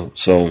of deal.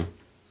 So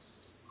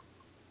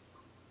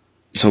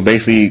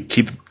basically,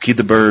 keep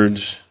the birds,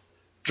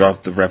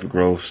 drop the rapid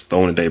growth,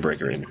 throw in the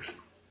Daybreaker Enders.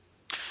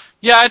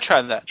 Yeah, I'd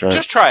try that.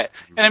 Just try it.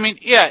 And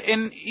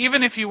and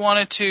even if you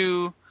wanted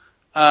to,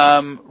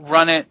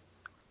 run it,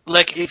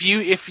 like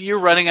if you're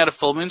running out of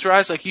Full Moon's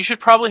Rise, like you should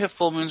probably have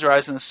Full Moon's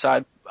Rise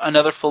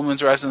another Full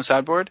Moon's Rise on the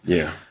sideboard.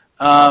 Yeah.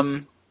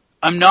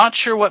 I'm not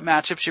sure what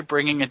matchups you're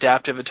bringing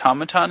Adaptive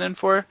Automaton in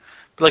for,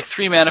 but like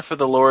 3 mana for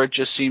the Lord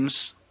just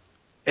seems,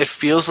 it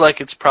feels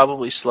like it's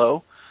probably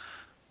slow.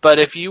 But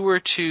if you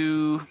were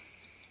to,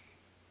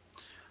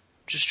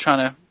 just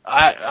trying to,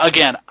 I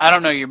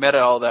don't know your meta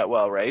all that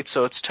well, right?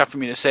 So it's tough for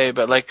me to say,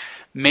 but like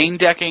main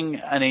decking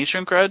an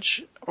Ancient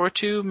Grudge or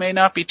 2 may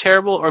not be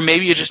terrible, or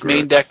maybe you just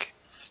main deck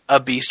a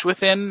Beast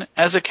Within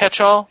as a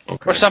catch-all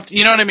or something.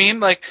 You know what I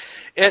mean? Like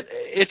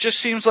it just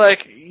seems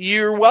like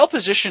you're well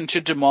positioned to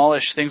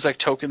demolish things like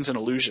tokens and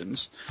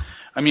illusions.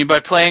 I mean, by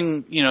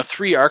playing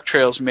 3 Arc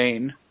Trails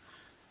main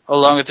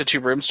along with the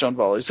 2 Brimstone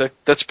Volleys,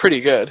 that's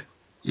pretty good.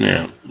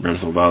 Yeah,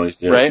 Brimstone Volleys.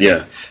 Yeah, right?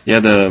 Yeah.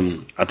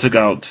 I took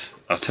out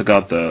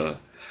the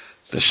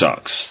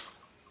shocks.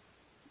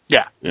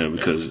 Yeah. Yeah,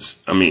 because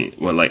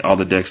like all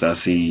the decks I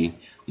see,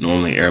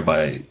 normally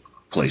everybody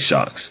plays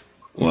shocks.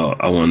 Well,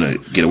 I want to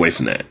get away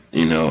from that.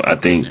 I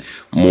think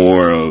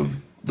more of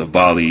the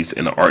volleys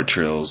and the art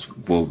trails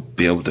will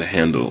be able to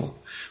handle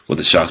what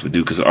the shocks would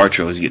do, because the art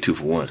trails you get 2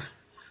 for 1.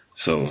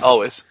 So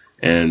always.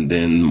 And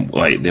then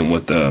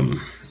with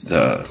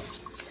the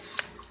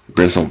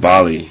Brimstone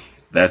Volley,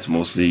 that's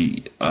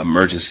mostly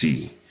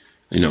emergency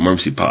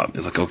pop.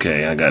 It's like,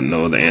 okay, I got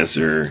no other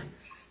answer.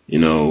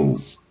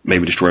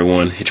 Maybe destroy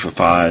 1, hit you for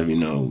 5.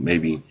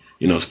 Maybe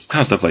kind of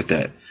stuff like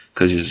that.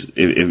 Because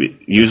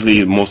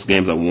usually most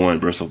games I won,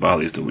 Brimstone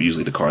Volley is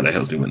usually the card that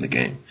helps me win the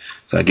game.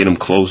 So I get them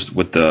close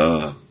with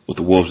the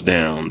wolves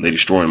down. They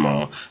destroy them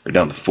all. They're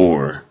down to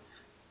 4.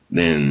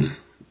 Then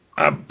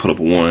I put up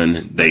a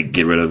 1. They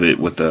get rid of it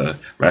with the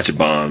Ratchet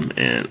Bomb,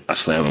 and I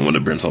slam them with a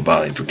Brimstone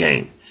Volley for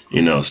game.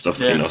 Stuff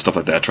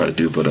like that I try to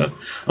do. But I'm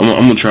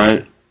gonna try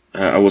it.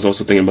 I was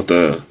also thinking about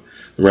the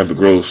rapid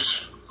growth.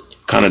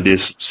 Kind of did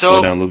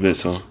slow down a little bit.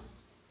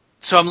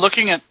 So I'm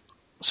looking at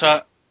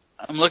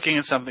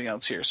something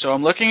else here. So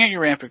I'm looking at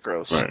your rampant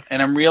growths, right,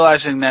 and I'm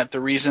realizing that the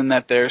reason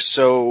that they're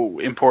so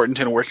important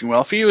and working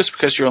well for you is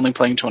because you're only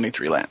playing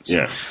 23 lands.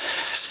 Yeah.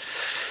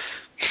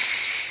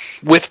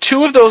 With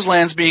 2 of those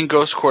lands being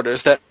Ghost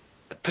Quarters that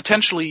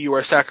potentially you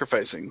are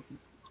sacrificing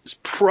is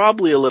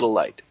probably a little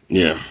light.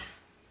 Yeah.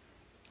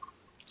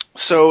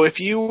 So if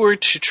you were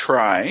to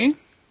try,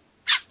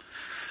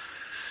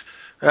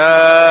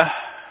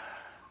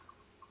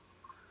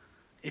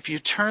 if you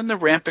turn the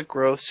rampant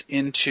growths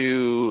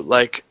into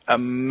like a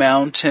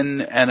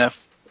mountain and a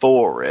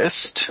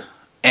forest,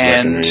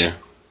 and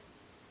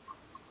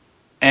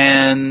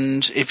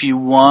if you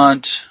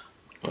want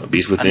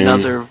Beast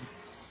Within,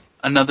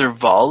 another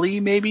volley,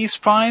 maybe is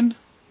fine.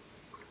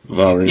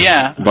 Volley,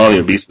 yeah, volley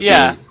or Beast Within,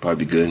 yeah,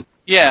 probably good.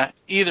 Yeah,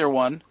 either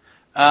one.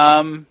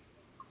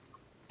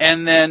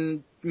 And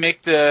then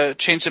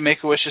change the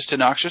Make-A-Wishes to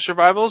Noxious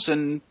Revivals,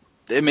 and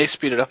it may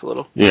speed it up a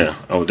little.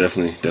 Yeah, I would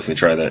definitely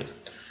try that.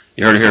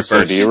 You heard it here so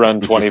first. Do you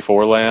run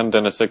 24 land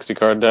in a 60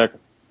 card deck?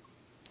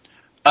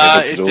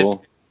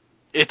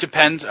 It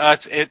depends.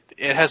 It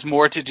has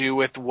more to do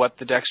with what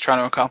the deck's trying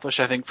to accomplish,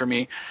 I think, for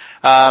me.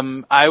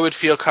 I would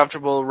feel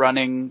comfortable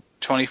running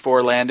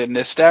 24 land in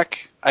this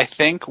deck, I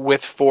think,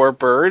 with 4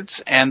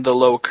 birds and the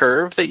low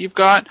curve that you've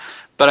got,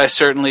 but I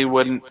certainly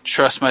wouldn't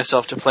trust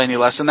myself to play any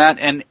less than that,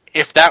 and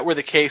if that were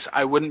the case,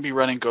 I wouldn't be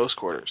running Ghost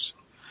Quarters.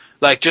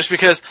 Just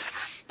because,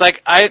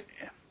 I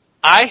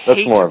hate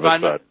That's more of to a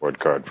sideboard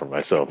card for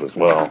myself as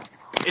well.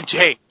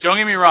 Hey, don't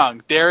get me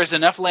wrong. There is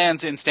enough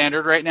lands in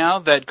Standard right now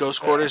that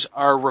Ghost Quarters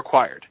are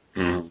required.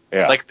 Mm-hmm.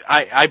 Yeah.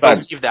 I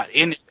believe that.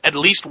 In at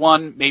least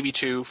 1, maybe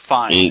 2,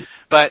 fine.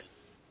 But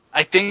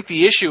I think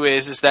the issue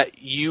is that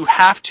you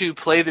have to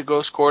play the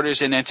Ghost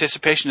Quarters in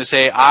anticipation to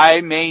say,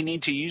 I may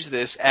need to use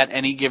this at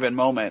any given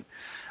moment.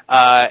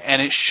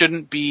 And it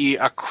shouldn't be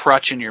a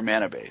crutch in your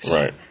mana base.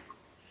 Right.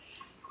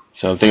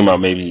 So I'm thinking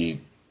about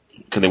maybe,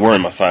 because they were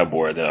in my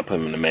sideboard, then I put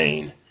them in the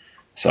main.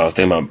 So I was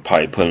thinking about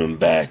probably putting them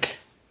back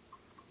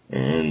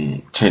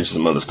and change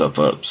some other stuff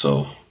up.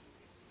 So,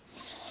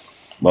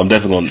 but I'm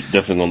definitely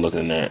gonna look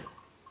at that.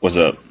 What's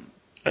up?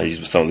 I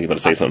was telling you about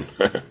to say something.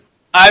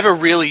 I have a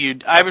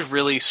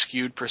really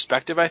skewed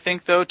perspective, I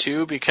think, though,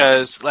 too,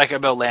 because like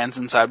about lands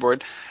and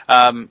sideboard,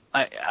 I'm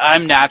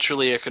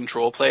naturally a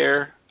control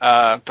player,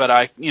 but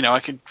I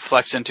could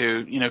flex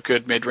into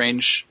good mid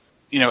range,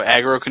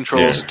 aggro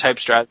controls type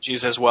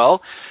strategies as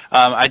well.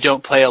 I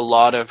don't play a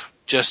lot of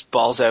just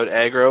balls out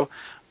aggro,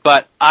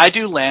 but I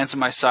do lands in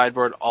my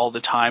sideboard all the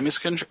time as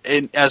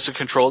a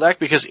control deck,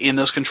 because in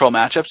those control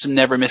matchups,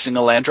 never missing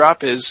a land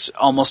drop is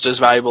almost as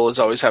valuable as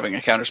always having a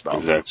counterspell.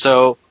 Exactly.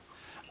 So.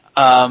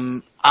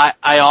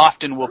 I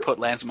often will put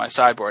lands in my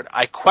sideboard.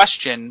 I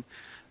question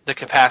the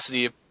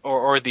capacity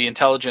or the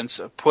intelligence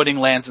of putting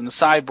lands in the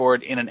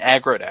sideboard in an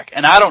aggro deck.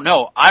 And I don't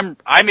know.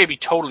 I may be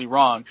totally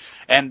wrong.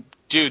 And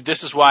dude,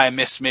 this is why I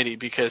miss Smitty,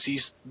 because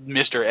he's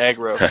Mr.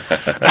 Aggro.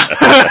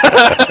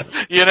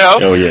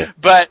 Oh yeah.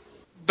 But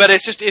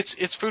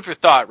it's food for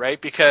thought, right?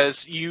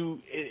 Because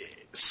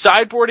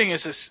sideboarding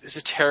is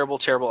a terrible,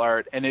 terrible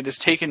art, and it has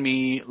taken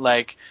me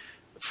like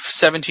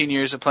 17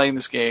 years of playing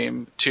this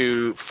game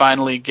to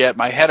finally get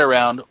my head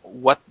around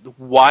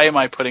why am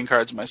I putting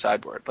cards in my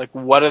sideboard? Like,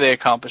 what are they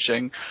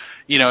accomplishing?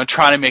 And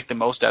trying to make the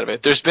most out of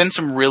it. There's been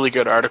some really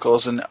good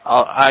articles, and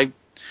I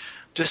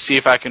just see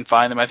if I can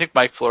find them. I think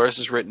Mike Flores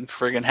has written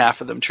friggin'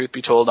 half of them, truth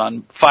be told,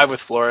 on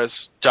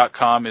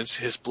 5withflores.com is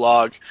his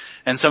blog.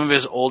 And some of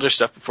his older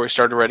stuff before he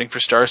started writing for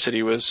Star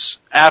City was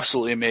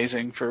absolutely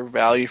amazing for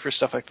value for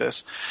stuff like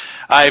this.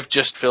 I've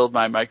just filled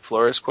my Mike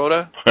Flores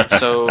quota,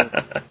 so...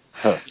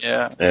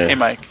 Yeah. Hey,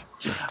 Mike.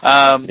 But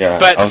I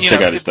was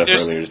checking out his stuff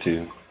earlier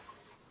too.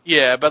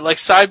 Yeah, but like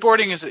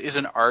sideboarding is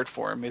an art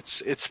form.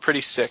 It's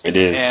pretty sick. It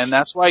is. And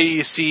that's why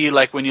you see,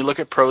 like, when you look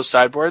at pro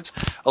sideboards,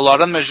 a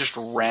lot of them are just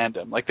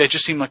random. Like, they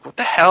just seem like, what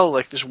the hell?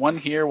 Like, there's one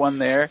here, one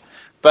there.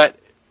 But,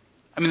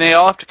 I mean, they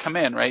all have to come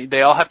in, right?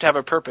 They all have to have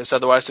a purpose,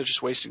 otherwise they're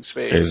just wasting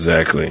space.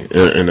 Exactly.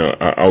 And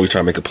I always try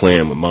to make a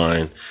plan with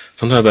mine.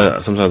 Sometimes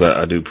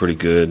I do pretty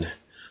good.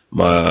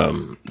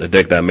 The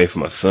deck that I made for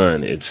my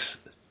son, it's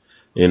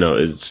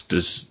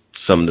just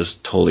something that's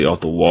totally off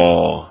the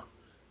wall,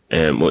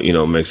 and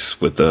mixed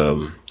with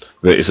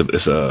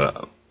it's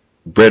a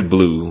red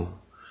blue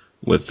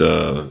with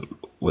Shauna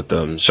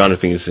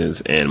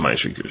Fingersons and Mind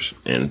Shriekers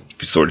and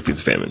Sword of Feast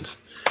of Famines.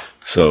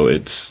 So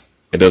it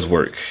does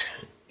work.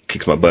 It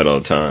kicks my butt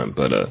all the time.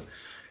 But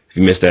if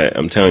you miss that,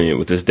 I'm telling you,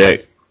 with this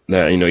deck,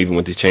 that even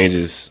with these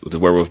changes with the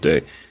werewolf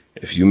deck,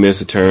 if you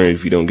miss a turn,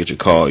 if you don't get your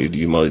call,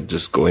 you might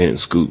just go ahead and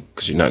scoop,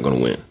 because you're not going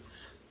to win.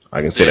 I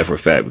can say that for a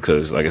fact,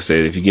 because, like I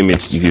said, if you give me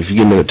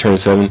the turn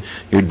 7,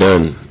 you're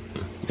done.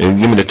 If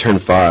you give me the turn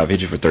 5, hit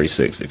you for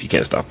 36 if you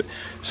can't stop it.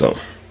 So,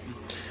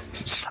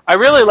 I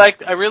really like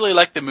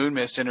the Moon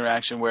Mist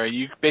interaction, where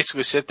you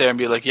basically sit there and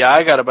be like, yeah,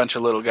 I got a bunch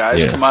of little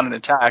guys, come on and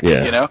attack.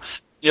 Yeah.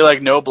 You're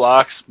like, no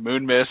blocks,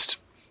 Moon Mist,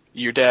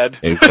 you're dead.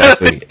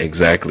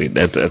 Exactly.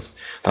 That's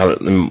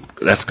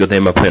a good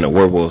thing about playing a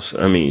werewolves.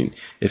 I mean,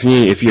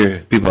 if you're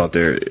people out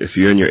there, if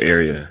you're in your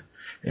area,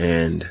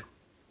 and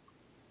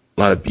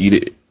a lot of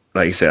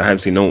like you said, I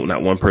haven't seen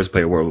not one person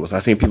play a werewolves.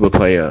 I've seen people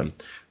play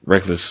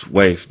Reckless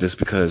Waif just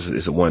because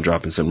it's a one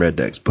drop in some red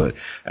decks, but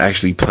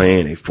actually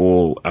playing a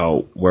full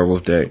out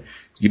werewolf deck,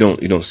 you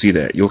don't see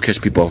that. You'll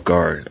catch people off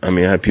guard. I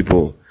mean, I had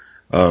people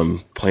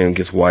playing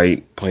against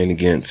white, playing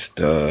against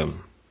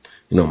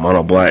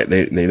mono black.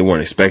 They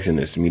weren't expecting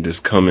this. I mean,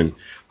 just coming,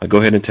 like, go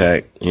ahead and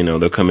attack.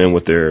 They'll come in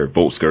with their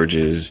Volt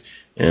Scourges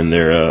and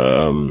their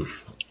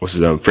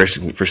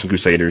Freshman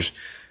Crusaders.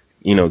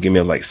 Give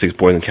me like 6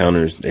 poison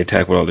counters. They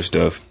attack with all their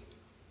stuff.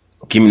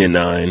 Give me the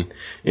 9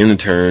 in the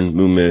turn.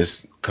 Moon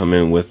Mist come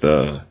in with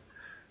an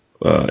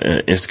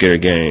Instigator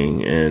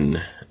Gang and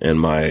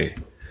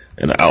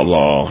an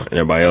Outlaw and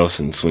everybody else,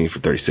 and swing for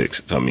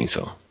 36. So I mean,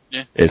 so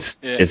yeah, it's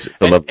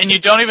and you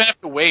don't even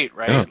have to wait,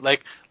 right? Yeah.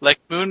 Like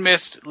Moon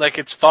Mist, like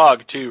it's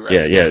fog too,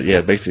 right?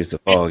 Yeah. Basically, it's a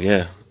fog.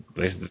 Yeah,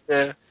 basically,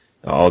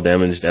 all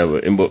damage that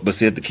would. But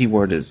see, the key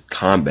word is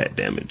combat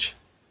damage.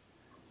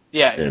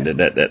 Yeah, and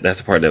that's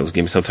the part that was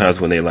getting me. Sometimes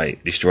when they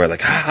like destroy,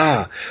 like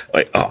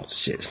like, oh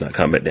shit, it's not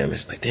combat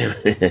damage. Like, damn,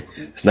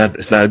 it's not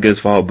as good as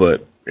fall,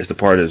 but it's the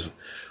part is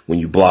when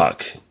you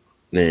block,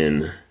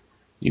 then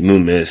you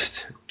Moon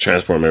Mist,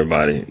 transform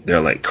everybody.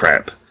 They're like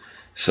crap.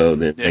 So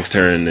then next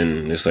turn,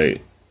 then it's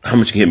like, how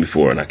much you hit me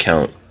for? And I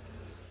count.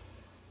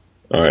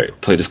 All right,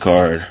 play this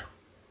card.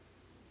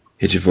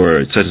 Hit you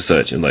for such and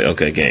such, and like,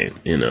 okay, game.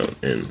 And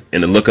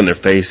the look on their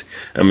face.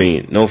 I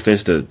mean, no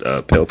offense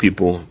to pale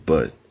people,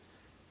 but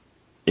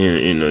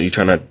you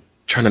try not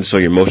to show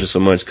your emotions so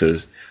much,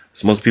 because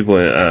most people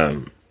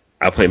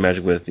I play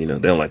Magic with, they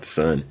don't like the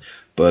sun.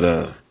 But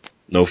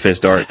no offense,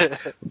 Dark.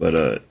 But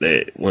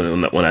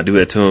when I do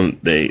that to them,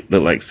 they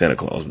look like Santa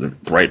Claus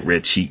with bright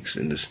red cheeks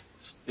and just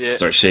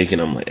start shaking.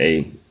 I'm like,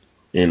 hey,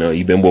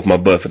 you've been whooping my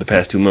butt for the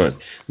past 2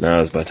 months.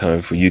 Now it's about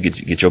time for you to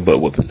get your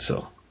butt whooping.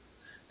 So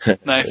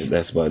nice.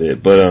 That's about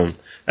it. But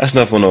that's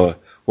enough on the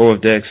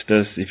Werewolf decks.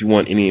 If you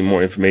want any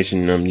more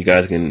information, you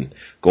guys can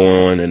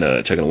go on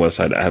and check on the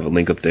website. I have a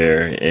link up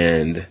there,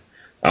 and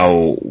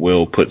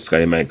will put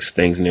Scotty Mac's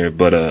things in there.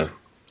 But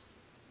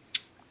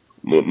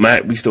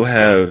Matt, we still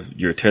have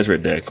your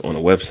Tezzeret deck on the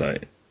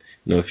website,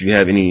 if you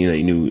have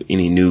any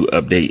new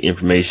update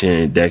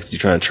information, decks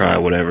you're trying to try,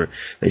 whatever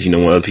that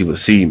want other people to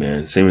see,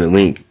 man, send me the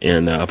link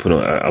and I'll put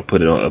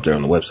it up there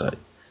on the website.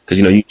 Because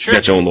you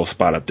got your own little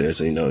spot up there,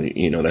 so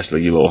that's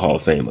like your little Hall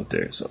of Fame up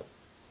there. So.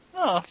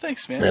 Oh,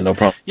 thanks, man. Yeah, no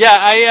problem.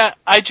 Yeah,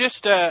 I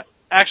just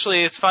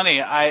actually, it's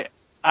funny.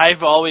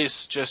 I've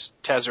always just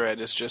Tezzeret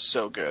is just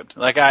so good.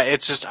 Like I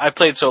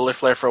played Solar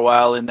Flare for a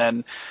while, and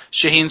then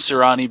Shaheen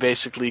Surani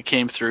basically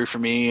came through for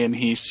me, and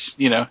he's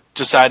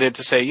decided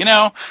to say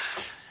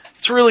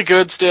it's really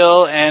good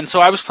still, and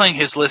so I was playing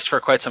his list for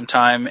quite some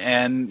time,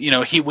 and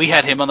we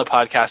had him on the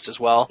podcast as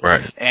well,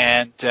 right?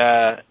 And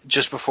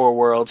just before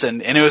Worlds,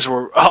 and it was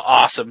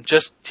awesome.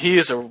 Just he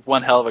is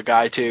one hell of a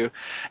guy too,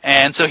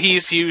 and so he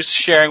was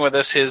sharing with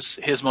us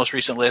his most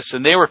recent lists,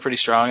 and they were pretty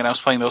strong, and I was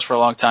playing those for a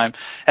long time.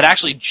 And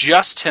actually,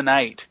 just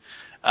tonight,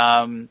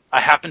 I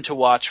happened to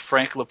watch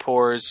Frank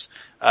Lepore's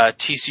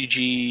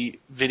TCG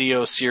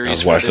video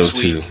series for this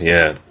week. Too.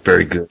 Yeah,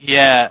 very good.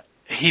 Yeah.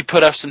 He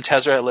put up some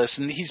Tezzeret lists,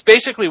 and he's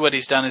basically what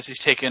he's done is he's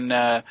taken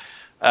Shouta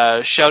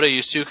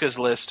Yusuka's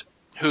list,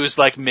 who's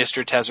like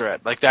Mr.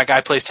 Tezzeret. Like that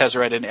guy plays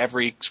Tezzeret in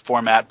every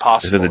format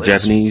possible. Is it the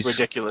Japanese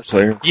ridiculous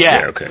player?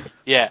 Yeah. Okay.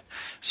 Yeah.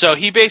 So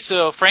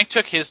Frank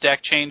took his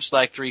deck, changed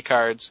like 3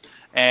 cards,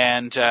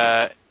 and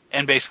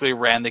basically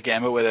ran the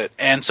gamut with it.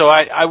 And so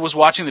I was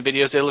watching the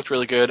videos; they looked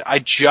really good. I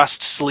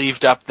just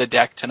sleeved up the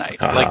deck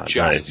tonight,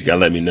 Nice. You gotta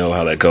let me know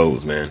how that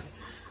goes, man.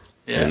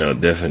 Yeah.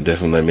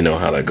 Definitely let me know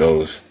how that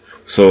goes.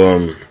 So,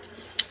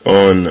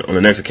 on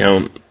the next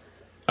account,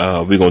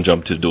 we're gonna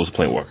jump to Duels of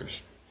Planewalkers.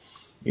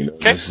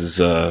 Okay. This is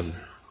a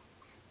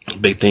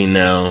big thing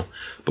now.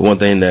 But one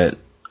thing that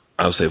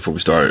I would say before we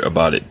start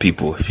about it,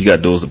 people, if you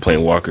got Duels of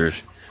Planewalkers,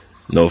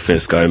 no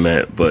offense, Sky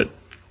Matt, but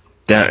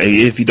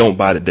if you don't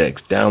buy the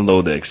decks,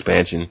 download the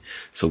expansion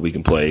so we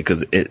can play,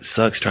 because it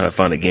sucks trying to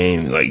find a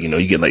game. Like,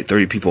 you get like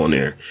 30 people on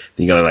there,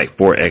 then you got like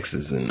 4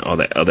 X's, and all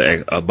the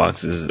other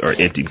boxes are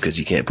empty because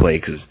you can't play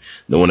because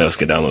no one else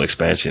can download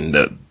expansion.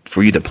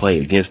 For you to play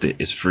against it,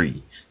 it's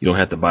free. You don't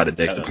have to buy the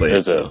decks to play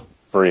There's it. There's a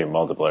free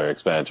multiplayer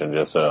expansion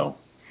just so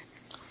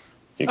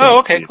you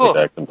can see cool.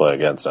 the decks and play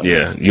against them.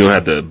 Yeah, you don't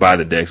have to buy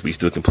the decks, but you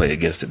still can play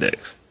against the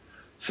decks.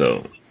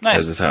 So nice.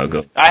 This is how it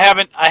goes. I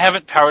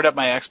haven't powered up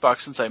my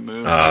Xbox since I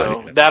moved,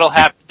 so yeah.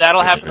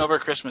 that'll happen over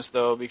Christmas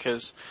though,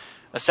 because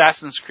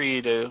Assassin's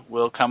Creed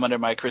will come under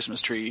my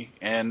Christmas tree,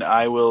 and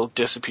I will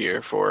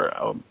disappear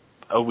for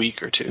a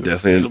week or two.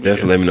 Definitely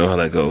let me know how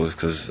that goes,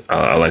 because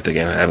I like the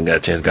game. I haven't got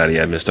a chance.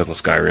 I've been stuck on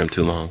Skyrim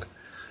too long.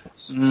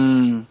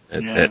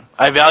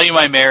 I value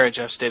my marriage.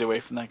 I've stayed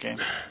away from that game.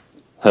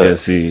 Yeah,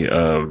 see,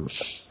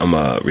 I'm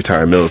a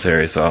retired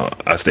military, so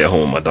I stay at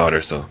home with my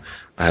daughter, so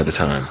I have the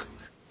time.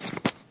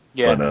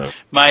 Yeah, but,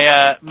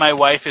 my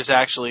wife is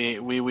actually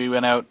we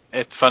went out.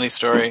 It's funny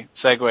story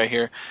segue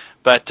here,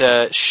 but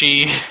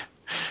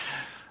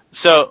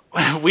so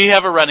we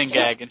have a running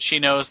gag, and she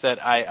knows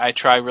that I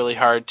try really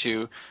hard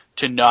to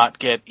not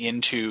get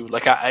into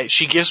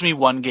she gives me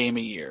 1 game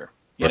a year.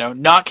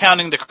 Not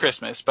counting the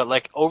Christmas, but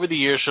like over the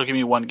years she'll give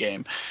me 1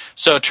 game.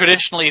 So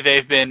traditionally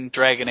they've been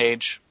Dragon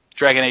Age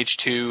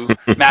 2,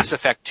 Mass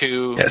Effect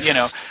 2,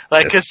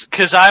 yes.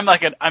 cause I'm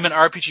I'm an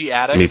RPG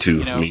addict. Me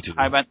too.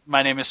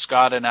 My name is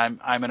Scott, and I'm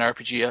an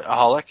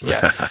RPG-aholic.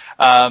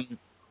 Yeah.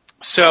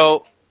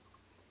 So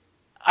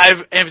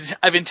I've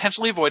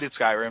intentionally avoided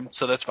Skyrim,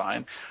 so that's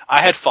fine.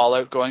 I had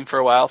Fallout going for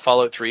a while,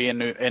 Fallout 3 in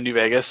New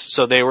Vegas,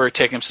 so they were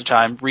taking some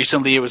time.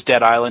 Recently it was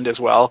Dead Island as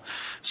well.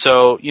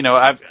 So,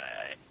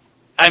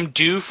 I'm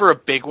due for a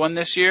big one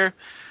this year.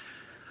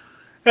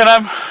 And I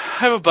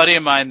have a buddy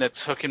of mine that's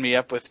hooking me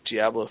up with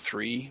Diablo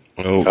 3.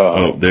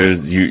 Oh,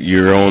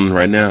 you're on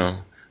right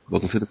now.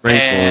 Welcome to the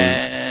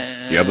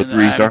Brainstorm. Diablo 3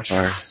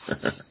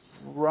 Starfire.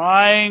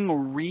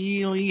 Trying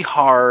really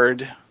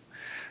hard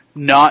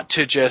not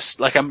to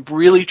just, I'm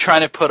really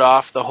trying to put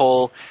off the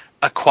whole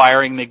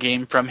acquiring the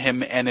game from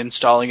him and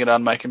installing it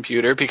on my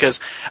computer, because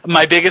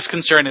my biggest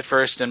concern at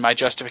first and my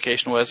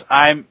justification was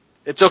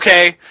it's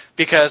okay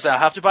because I'll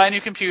have to buy a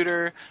new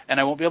computer and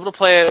I won't be able to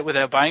play it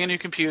without buying a new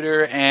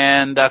computer,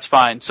 and that's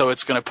fine. So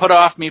it's going to put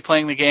off me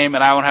playing the game,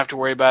 and I won't have to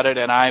worry about it,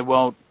 and I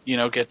won't,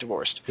 get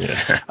divorced.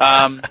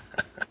 Yeah.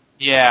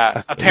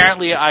 Yeah.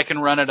 Apparently I can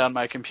run it on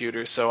my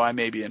computer, so I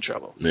may be in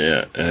trouble.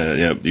 Yeah.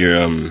 Yeah.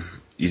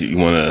 You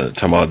want to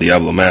talk about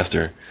Diablo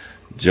Master?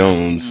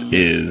 Jones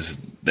is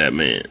that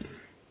man.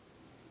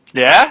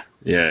 Yeah?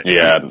 Yeah.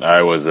 Yeah,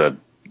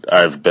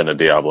 I've been a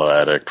Diablo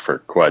addict for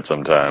quite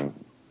some time.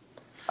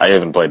 I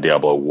even played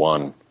Diablo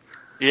 1.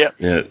 Yep.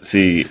 Yeah.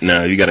 See,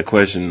 now you got a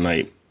question.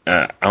 I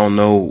don't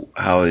know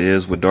how it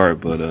is with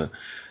Dart, but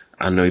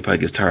I know he probably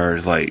gets tired.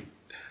 It's like,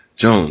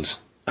 Jones,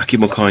 I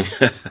keep on calling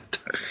you.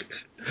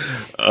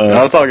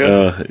 No, it's all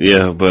good.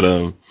 Yeah, but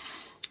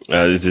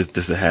it's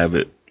just a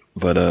habit.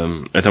 But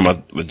I'm talking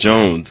about with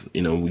Jones.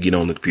 We get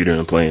on the computer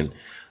and playing.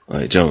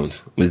 Like,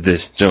 Jones, what's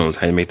this? Jones,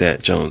 how you make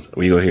that? Jones,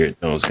 we go here.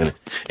 Jones,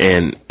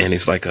 and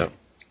it's like a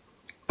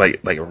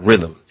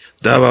rhythm.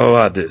 Da blah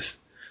blah this.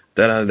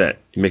 That.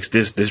 You mix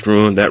this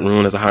rune, that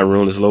rune, that's a high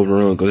rune, this low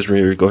rune, go this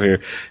rune, go here.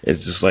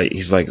 It's just like,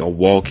 he's like a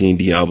walking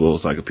Diablo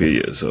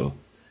encyclopedia, so.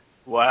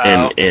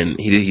 Wow. And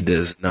he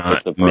does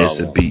not miss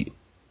a beat.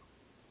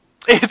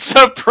 It's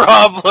a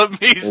problem,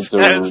 he It's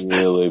says. a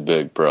really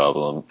big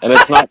problem. And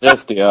it's not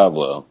just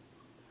Diablo.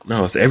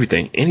 No, it's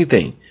everything.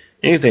 Anything.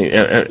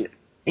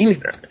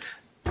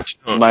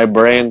 My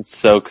brain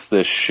soaks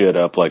this shit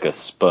up like a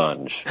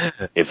sponge.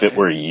 If it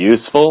were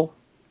useful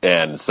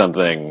and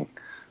something,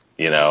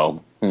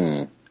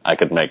 I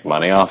could make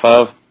money off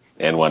of,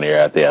 in one ear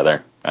out the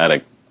other,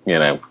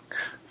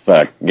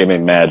 give me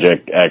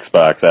Magic,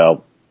 Xbox,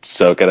 I'll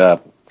soak it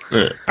up.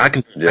 I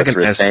can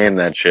retain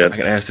that shit. I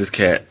can ask this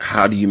cat,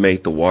 how do you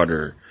make the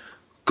water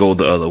go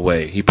the other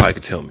way? He probably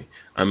could tell me.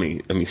 I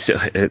mean, shit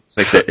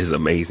like that is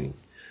amazing.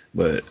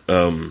 But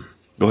go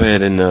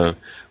ahead and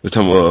we're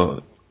talking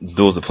about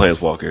Duels of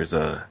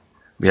Planeswalkers.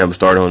 We haven't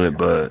started on it,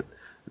 but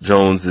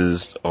Jones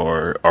is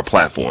our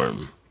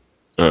platform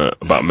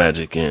about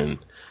Magic, and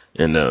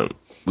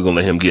we're gonna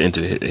let him get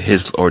into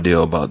his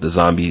ordeal about the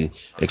zombie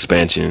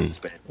expansion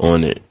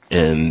on it,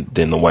 and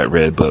then the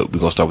white-red. But we're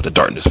gonna start with the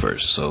darkness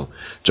first. So,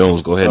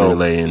 Jones, go ahead and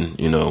relay in,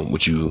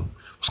 what's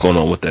going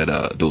on with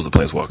that Duels of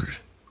Planeswalkers.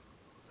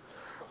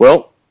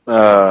 Well,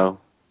 a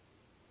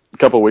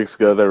couple of weeks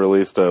ago they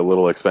released a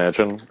little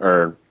expansion,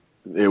 or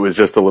it was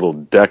just a little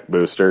deck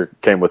booster.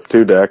 Came with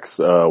 2 decks,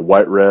 a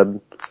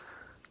white-red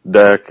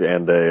deck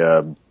and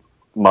a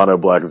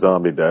mono-black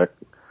zombie deck.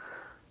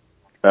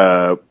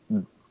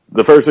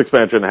 The first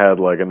expansion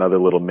had like another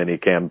little mini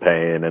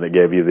campaign, and it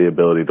gave you the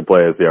ability to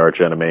play as the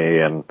archenemy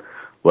and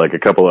like a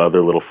couple of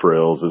other little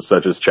frills,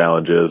 such as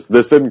challenges.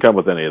 This didn't come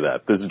with any of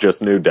that. This is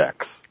just new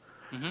decks.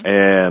 Mm-hmm.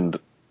 And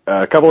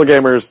a couple of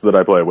gamers that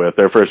I play with,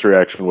 their first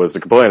reaction was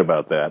to complain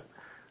about that.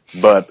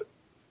 But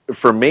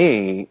for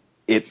me,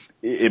 it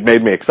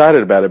made me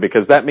excited about it,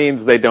 because that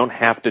means they don't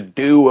have to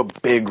do a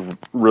big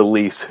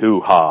release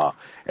hoo-ha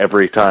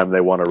every time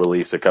they want to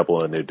release a couple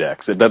of new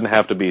decks. It doesn't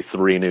have to be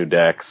 3 new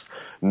decks,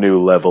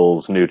 new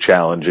levels, new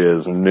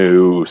challenges,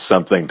 new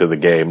something to the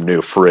game,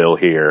 new frill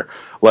here.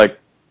 Like,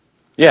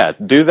 yeah,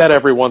 do that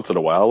every once in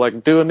a while.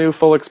 Like, do a new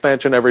full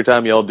expansion every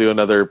time y'all do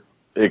another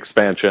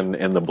expansion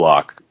in the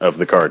block of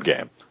the card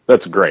game.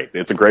 That's great.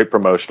 It's a great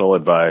promotional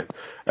advice.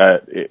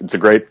 It's a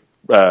great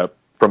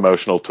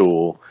promotional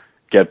tool.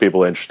 Get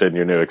people interested in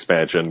your new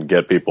expansion.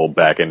 Get people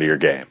back into your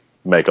game.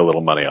 Make a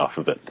little money off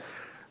of it.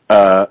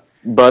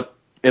 But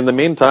in the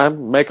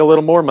meantime, make a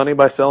little more money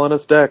by selling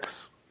us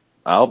decks.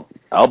 I'll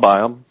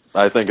buy them.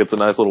 I think it's a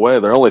nice little way.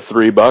 They're only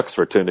 $3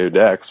 for 2 new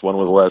decks. When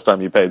was the last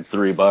time you paid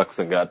 $3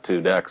 and got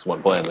 2 decks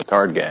when playing the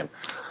card game?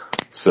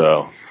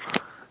 So,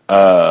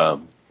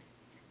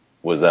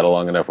 was that a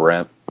long enough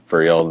rant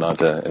for y'all not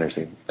to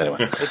intercede?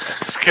 Anyway.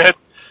 It's good.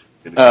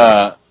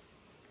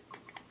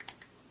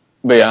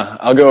 But yeah,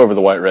 I'll go over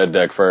the white-red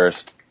deck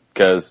first,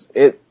 because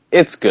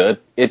it's good.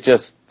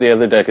 The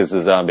other deck is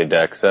a zombie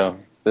deck, so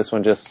this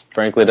one just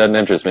frankly doesn't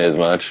interest me as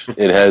much.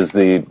 It has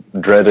the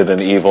dreaded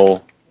and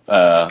evil,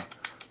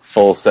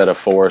 full set of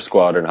 4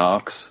 Squadron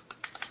Hawks.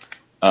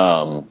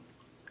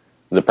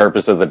 The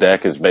purpose of the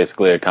deck is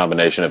basically a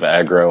combination of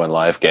aggro and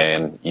life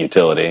gain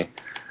utility.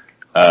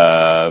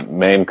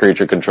 Main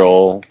creature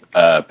control,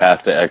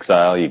 Path to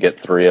Exile, you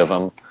get 3 of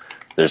them.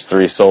 There's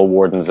 3 Soul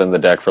Wardens in the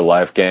deck for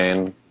life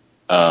gain.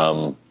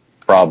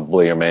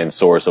 Probably your main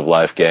source of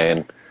life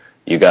gain.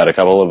 You got a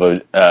couple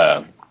of,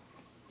 a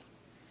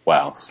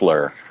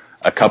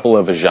couple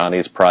of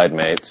Ajani's Pride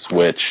Mates,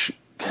 which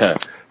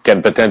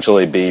can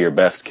potentially be your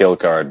best kill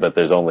card, but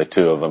there's only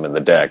 2 of them in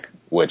the deck,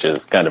 which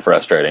is kind of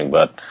frustrating.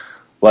 But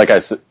like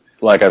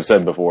I've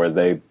said before,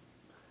 they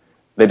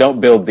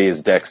don't build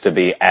these decks to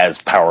be as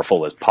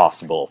powerful as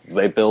possible.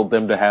 They build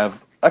them to have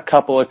a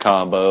couple of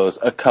combos,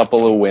 a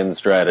couple of win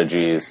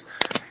strategies,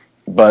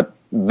 but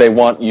they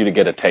want you to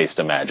get a taste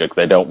of Magic.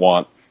 They don't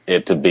want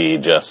it to be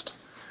just...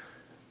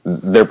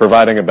 They're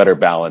providing a better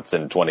balance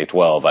in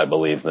 2012, I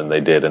believe, than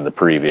they did in the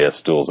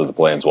previous Duels of the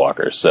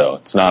Planeswalkers. So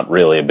it's not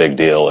really a big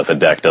deal if a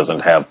deck doesn't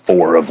have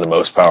 4 of the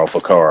most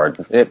powerful cards.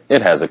 It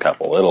has a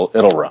couple.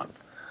 It'll run.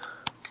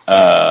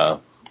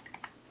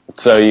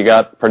 So you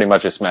got pretty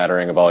much a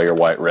smattering of all your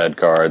white-red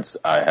cards.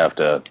 I have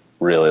to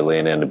really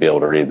lean in to be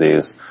able to read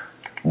these.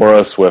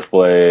 Boros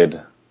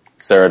Swiftblade,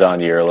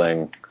 Ceradon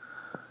Yearling,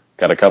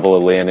 got a couple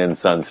of Leonin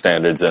Sun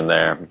standards in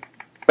there.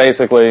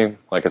 Basically,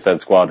 like I said,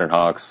 Squadron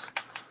Hawks.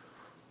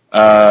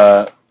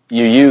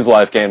 You use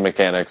life gain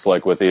mechanics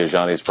like with the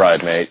Ajani's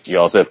Pride Mate. You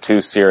also have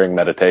 2 Searing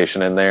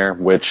Meditation in there,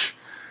 which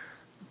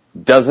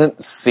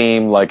doesn't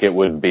seem like it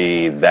would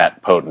be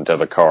that potent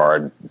of a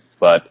card,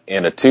 but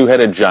in a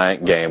 2-headed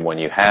giant game, when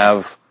you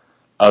have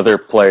other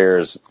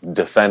players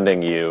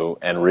defending you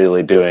and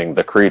really doing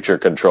the creature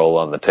control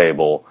on the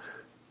table,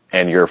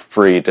 and you're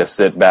free to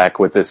sit back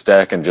with this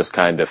deck and just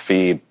kind of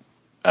feed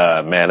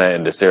mana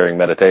into Searing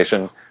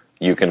Meditation,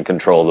 you can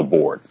control the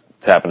board.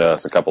 It's happened to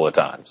us a couple of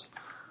times.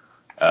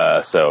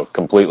 So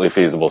completely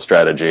feasible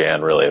strategy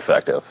and really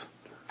effective.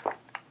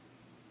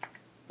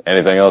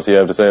 Anything else you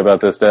have to say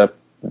about this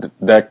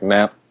deck,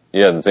 Nap?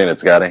 You haven't seen it,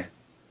 Scotty?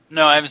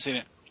 No, I haven't seen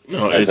it.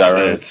 No, it's I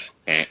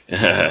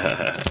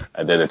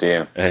did it to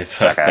you.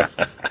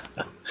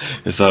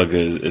 It's all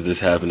good. It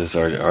just happened. It's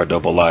our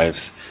double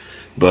lives.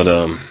 But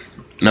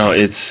no,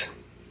 it's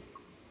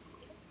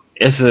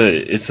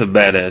a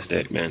badass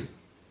deck, man.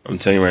 I'm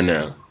telling you right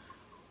now.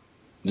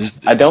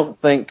 I don't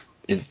think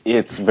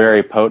it's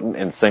very potent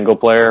in single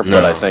player,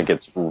 but I think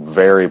it's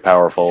very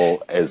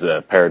powerful as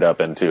a paired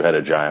up in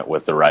two-headed giant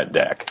with the right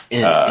deck.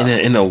 In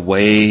a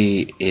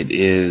way, it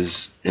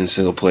is in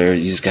single player.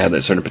 You just got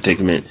that certain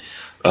predicament.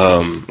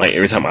 Like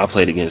every time I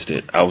played against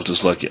it, I was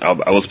just lucky. I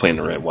was playing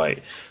the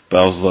red-white,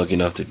 but I was lucky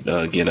enough to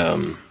get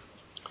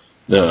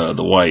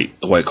the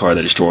white card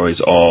that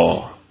destroys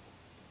all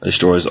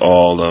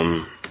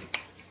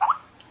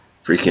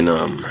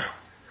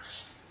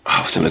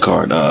what's in the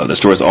card?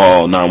 Destroys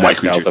all non-white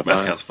creatures.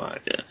 Mass calcified.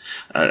 Yeah,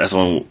 that's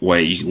one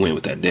way you can win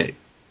with that deck.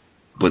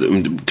 But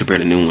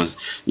compared to new ones,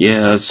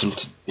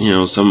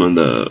 some of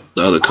the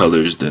other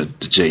colors, the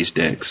Jace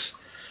decks,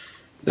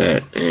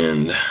 but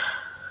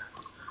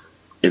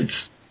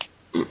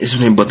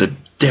the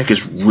deck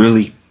is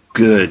really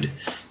good.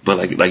 But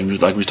like we were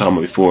talking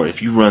about before,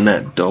 if you run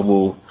that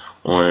double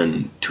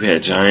on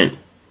two-headed giant,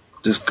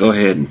 just go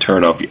ahead and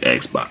turn off your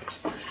Xbox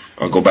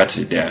or go back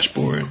to the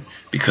dashboard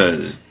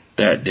because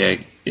that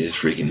deck is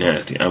freaking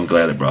nasty. I'm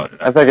glad I brought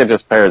it. I think it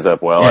just pairs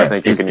up well. Yeah, I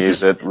think you can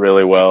use it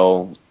really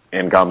well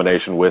in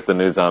combination with the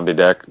new zombie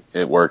deck.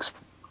 It works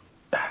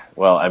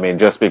well. I mean,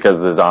 just because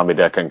the zombie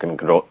deck can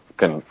control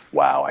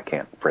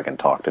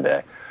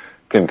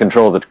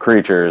the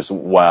creatures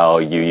while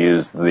you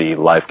use the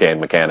life gain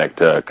mechanic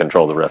to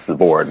control the rest of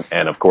the board.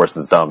 And of course,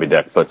 the zombie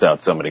deck puts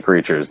out so many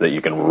creatures that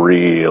you can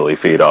really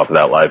feed off of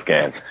that life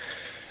gain.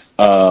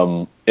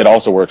 It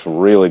also works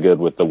really good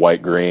with the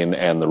white-green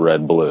and the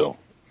red-blue.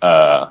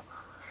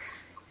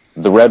 The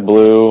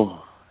red-blue,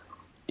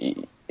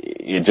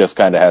 it just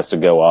kind of has to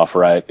go off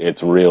right.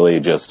 It's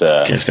really just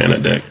can't stand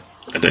that deck.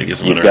 That deck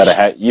is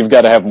you've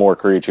got to have more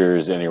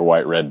creatures in your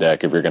white-red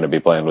deck if you're going to be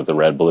playing with the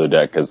red-blue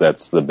deck, because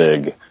that's the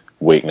big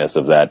weakness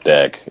of that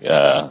deck.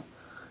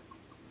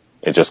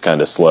 It's just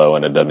kind of slow,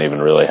 and it doesn't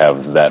even really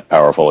have that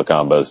powerful of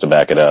combos to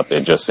back it up.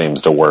 It just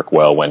seems to work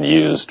well when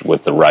used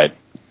with the right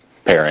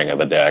pairing of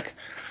a deck.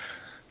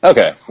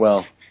 Okay,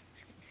 well,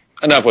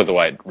 enough with the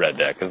white-red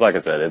deck, because like I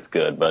said, it's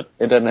good, but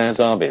it doesn't have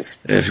zombies.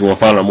 And if you want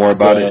to find out more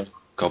about it,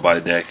 go buy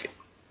the deck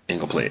and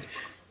go play it.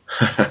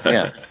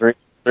 Yeah,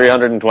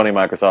 320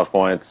 Microsoft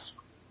points,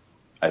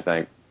 I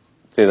think.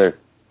 It's either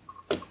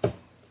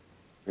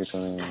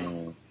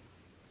 320...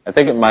 I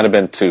think it might have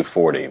been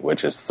 240,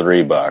 which is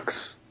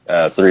 $3.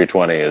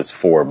 320 is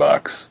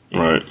 $4.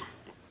 Right.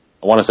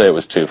 I want to say it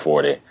was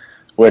 240,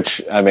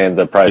 which, I mean,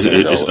 the price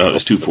is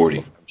 240.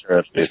 I'm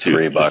sure it's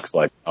 $3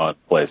 like on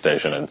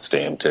PlayStation and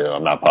Steam too.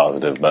 I'm not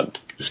positive, but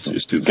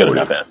it's $240. Good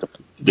enough estimate.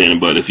 Then,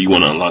 but if you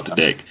want to unlock the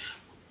deck,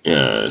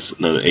 it's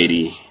another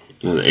 80,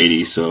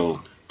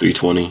 so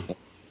 320. If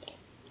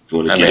you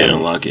want to get it and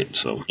unlock it,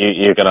 so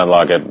you can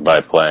unlock it by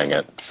playing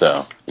it,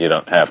 so you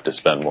don't have to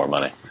spend more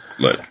money.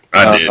 But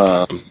I did.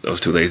 I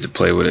was too lazy to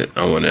play with it.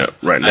 I want it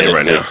right now.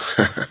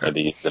 I'd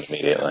be used it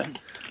immediately.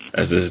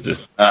 That's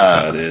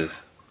how it is.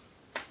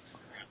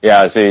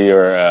 Yeah, I see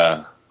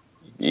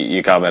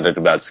you commented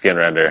about skin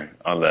render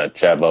on the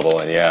chat bubble,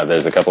 and yeah,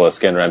 there's a couple of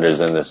skin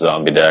renders in this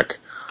zombie deck.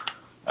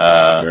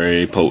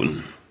 Very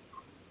potent.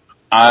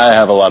 I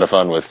have a lot of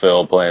fun with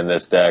Phil playing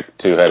this deck,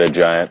 two-headed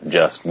giant,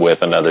 just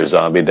with another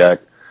zombie deck.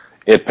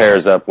 It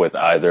pairs up with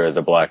either of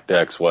the black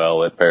decks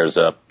well. It pairs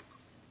up.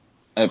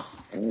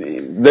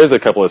 There's a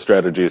couple of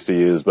strategies to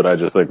use, but I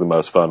just think the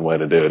most fun way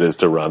to do it is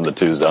to run the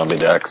two zombie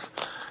decks.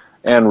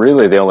 And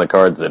really the only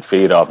cards that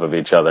feed off of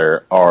each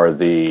other are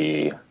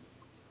the...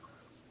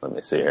 Let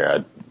me see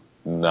here.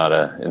 I'm not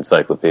an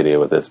encyclopedia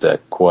with this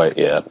deck quite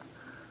yet.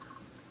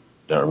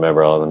 Don't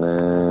remember all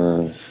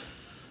the names.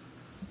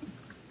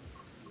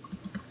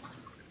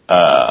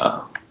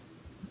 The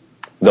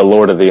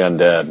Lord of the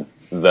Undead.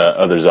 The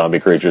other zombie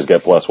creatures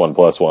get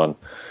 +1/+1.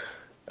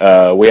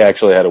 We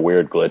actually had a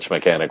weird glitch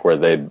mechanic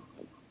where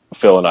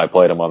Phil and I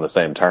played them on the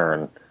same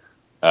turn,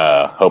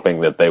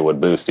 hoping that they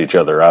would boost each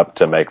other up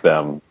to make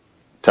them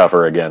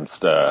tougher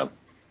against our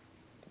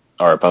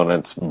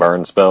opponent's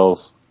burn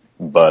spells.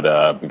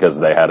 But because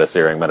they had a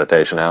Searing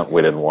Meditation out,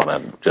 we didn't want to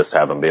just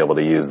have them be able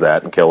to use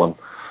that and kill them.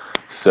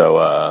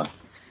 So,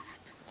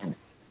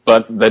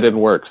 but they didn't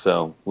work,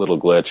 so little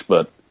glitch,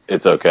 but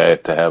it's okay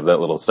to have that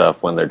little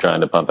stuff when they're trying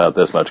to pump out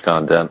this much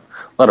content.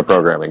 A lot of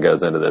programming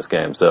goes into this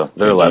game, so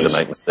they're allowed to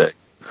make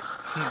mistakes.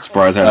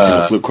 Surprised I haven't seen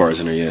the flip cards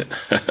in there yet.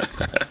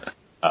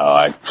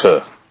 I'm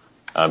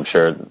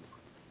sure.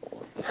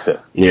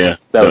 Yeah,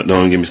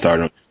 don't get me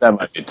started. That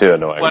might be too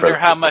annoying.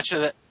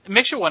 It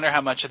makes you wonder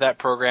how much of that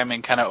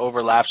programming kind of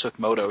overlaps with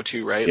Moto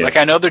too, right? Yeah. Like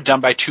I know they're done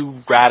by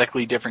two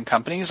radically different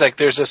companies. Like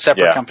there's a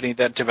separate company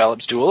that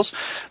develops duels,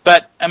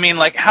 but I mean,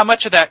 like how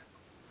much of that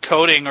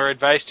coding or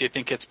advice do you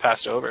think gets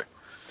passed over?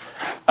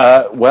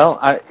 Well,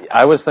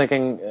 I was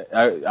thinking,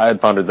 I had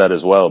pondered that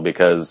as well,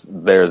 because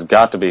there's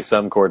got to be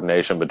some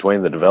coordination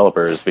between the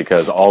developers,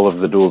 because all of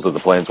the Duels of the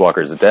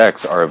Planeswalkers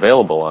decks are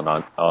available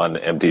on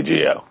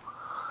MTGO.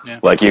 Yeah.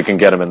 Like you can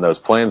get them in those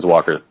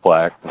Planeswalker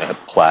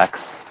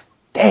plaques.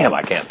 Damn,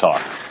 I can't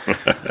talk.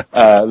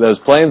 Those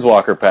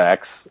Planeswalker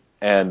packs,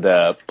 and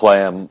play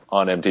them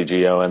on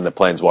MTGO in the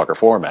Planeswalker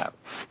format.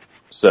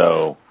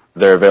 So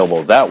they're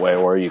available that way,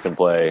 or you can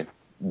play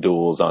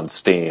duels on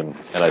Steam,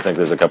 and I think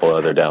there's a couple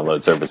other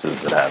download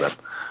services that have it.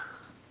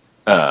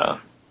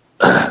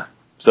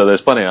 So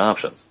there's plenty of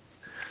options.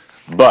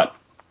 But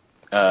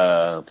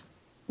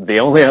the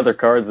only other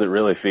cards that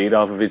really feed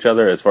off of each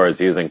other, as far as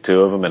using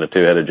two of them in a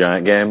two-headed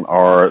giant game,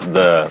 are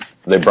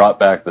they brought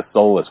back the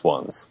soulless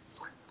ones,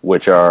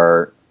 which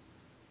are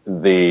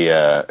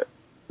the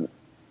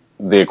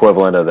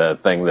equivalent of the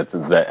thing that's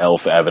the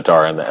elf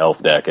avatar in the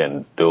elf deck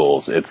in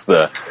duels. It's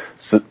the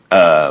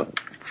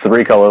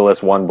 3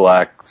 colorless, 1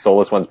 black,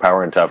 soulless one's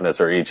power and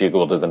toughness are each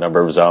equal to the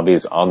number of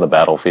zombies on the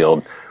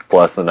battlefield,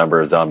 plus the number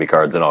of zombie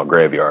cards in all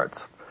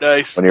graveyards.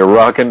 Nice. When you're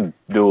rocking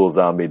dual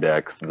zombie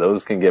decks,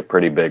 those can get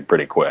pretty big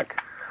pretty quick.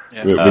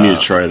 Yeah. We need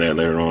to try that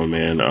later on,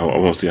 man. I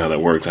want to see how that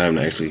works. I haven't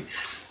actually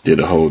did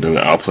the whole thing.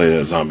 I'll play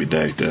that zombie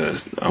deck.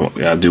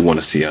 I do want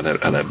to see how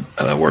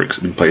that works.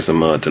 We can play some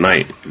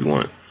tonight if you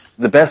want.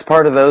 The best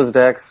part of those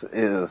decks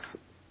is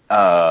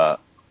that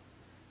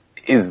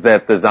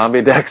the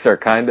zombie decks are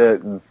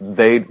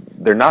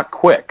they're not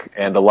quick,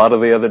 and a lot of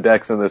the other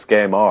decks in this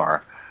game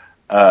are.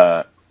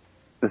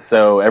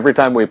 So every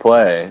time we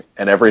play,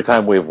 and every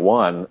time we've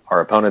won, our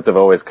opponents have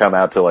always come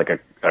out to like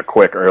a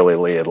quick early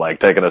lead,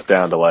 like taking us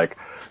down to like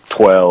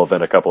 12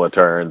 in a couple of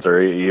turns, or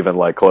even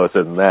like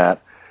closer than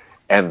that.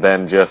 And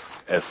then just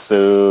as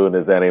soon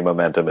as any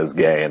momentum is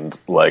gained,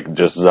 like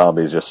just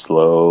zombies just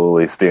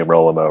slowly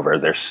steamroll them over.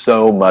 There's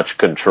so much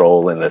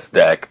control in this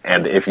deck,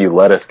 and if you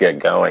let us get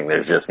going,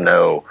 there's just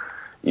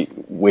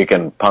we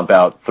can pump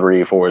out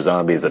 3-4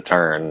 zombies a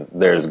turn.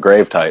 There's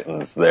Grave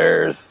Titans,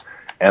 there's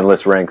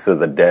Endless Ranks of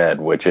the Dead,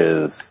 which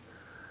is,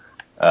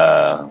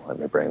 let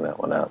me bring that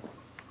one up.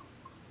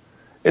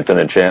 It's an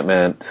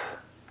enchantment,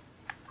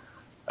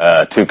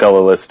 2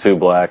 colorless, 2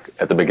 black.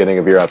 At the beginning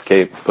of your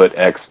upkeep, put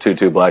X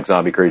 2/2 black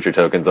zombie creature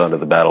tokens onto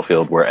the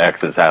battlefield, where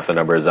X is half the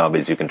number of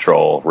zombies you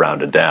control,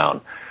 rounded down.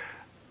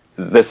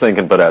 This thing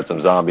can put out some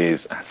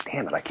zombies.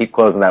 Damn it, I keep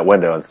closing that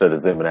window instead of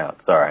zooming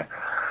out. Sorry.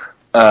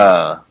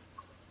 But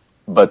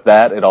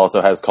it also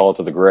has Call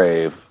to the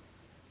Grave,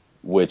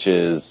 which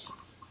is,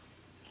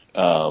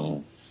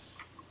 all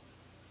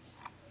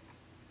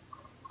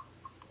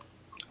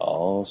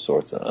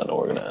sorts of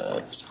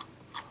unorganized.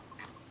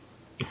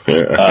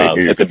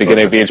 At the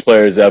beginning of each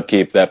player's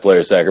upkeep, that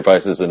player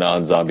sacrifices a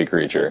non-zombie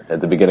creature.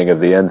 At the beginning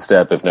of the end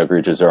step, if no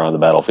creatures are on the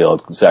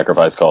battlefield,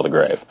 sacrifice Call to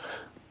Grave.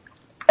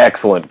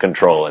 Excellent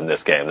control in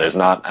this game.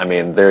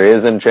 There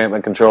is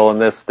enchantment control in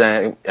this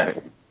thing.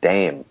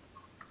 Damn.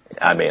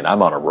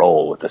 I'm on a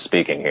roll with the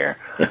speaking here.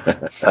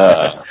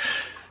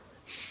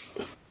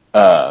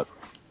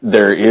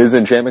 There is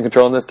enchantment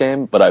control in this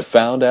game, but I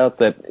found out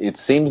that it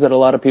seems that a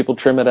lot of people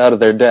trim it out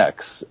of their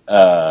decks.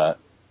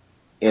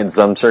 In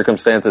some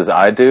circumstances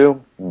I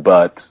do,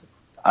 but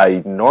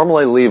I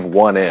normally leave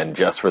one in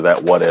just for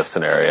that what-if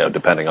scenario,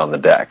 depending on the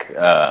deck.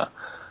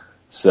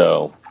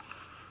 So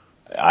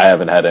I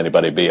haven't had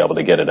anybody be able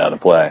to get it out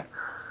of play.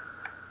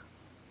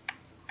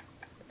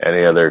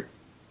 Any other...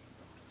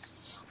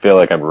 I feel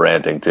like I'm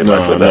ranting too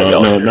much with that.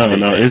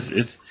 No.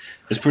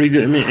 It's pretty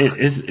good. I mean,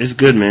 it's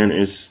good, man.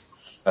 It's...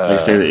 They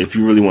say that if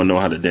you really want to know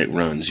how the deck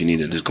runs, you need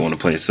to just go into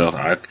play itself.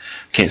 I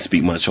can't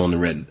speak much on the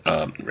red.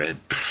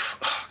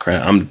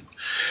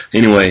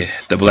 Anyway,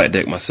 the black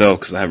deck myself,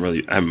 because I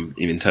haven't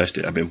even touched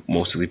it. I've been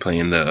mostly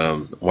playing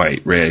the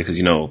white red, because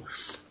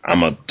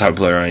I'm a type of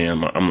player.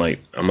 I'm like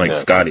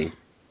Scotty.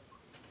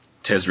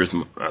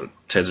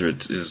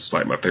 Tezzeret is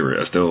like my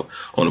favorite. I still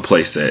own a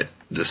play set,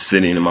 just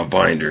sitting in my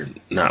binder,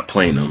 not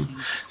playing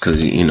them, because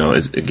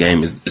the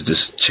game is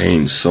just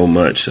changed so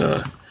much.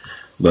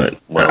 But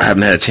I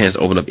haven't had a chance to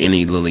open up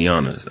any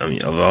Lilianas. I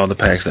mean, of all the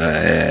packs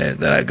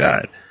that I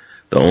got,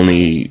 the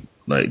only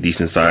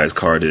decent sized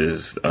card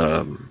is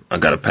I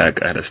got a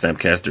pack. I had a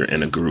Snapcaster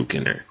and a Garruk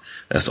in there.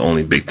 That's the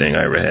only big thing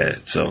I ever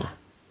had. So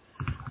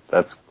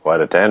that's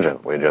quite a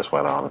tangent we just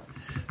went on.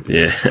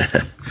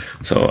 Yeah.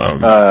 So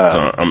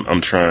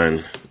I'm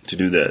trying to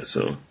do that.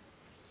 So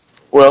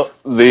well,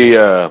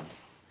 the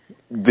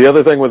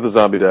other thing with the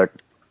zombie deck,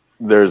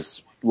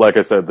 like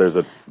I said, there's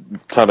a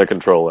ton of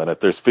control in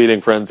it. There's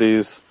feeding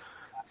frenzies.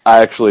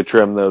 I actually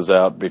trim those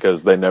out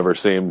because they never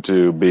seem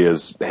to be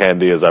as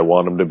handy as I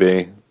want them to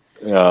be.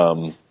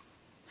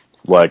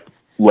 Like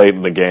late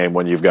in the game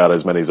when you've got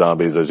as many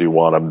zombies as you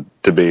want them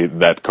to be,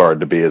 that card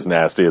to be as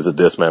nasty as a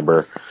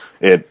dismember,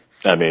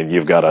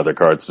 you've got other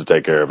cards to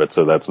take care of it,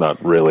 so that's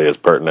not really as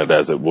pertinent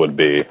as it would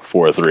be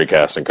for a 3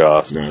 casting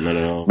cost. No, not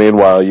at all.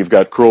 Meanwhile, you've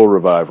got Cruel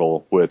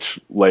Revival, which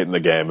late in the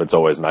game, it's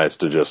always nice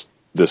to just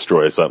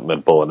destroy something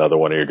and pull another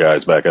one of your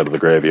guys back out of the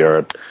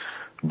graveyard.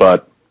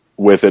 But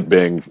with it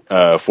being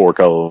 4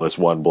 colorless,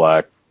 1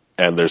 black,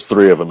 and there's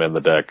 3 of them in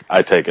the deck,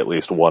 I take at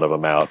least one of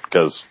them out,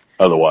 because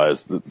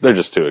otherwise they're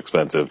just too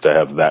expensive to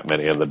have that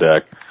many in the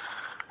deck.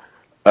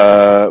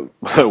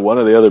 One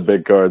of the other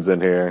big cards in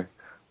here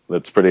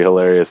that's pretty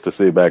hilarious to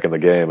see back in the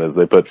game is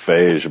they put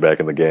Phage back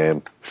in the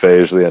game.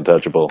 Phage the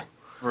Untouchable.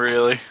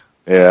 Really?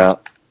 Yeah.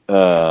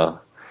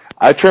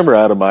 I trim her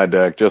out of my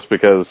deck just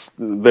because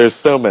there's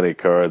so many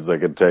cards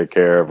that could take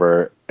care of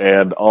her,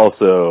 and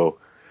also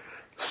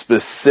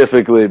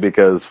specifically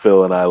because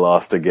Phil and I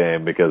lost a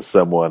game because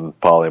someone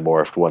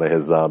polymorphed one of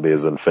his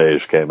zombies and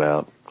Phage came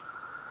out.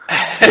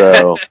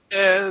 So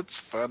it's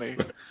funny.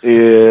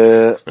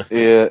 Yeah.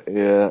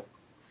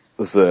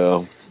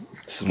 So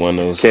It's one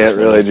of those, can't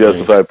really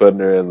justify putting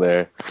her in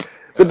there.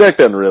 The deck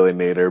doesn't really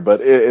need her,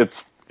 but it's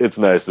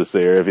nice to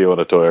see her if you want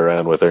to toy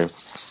around with her.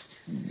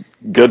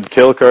 Good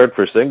kill card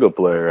for single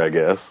player, I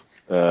guess.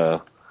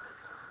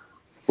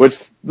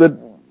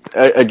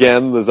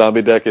 Again, the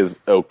zombie deck is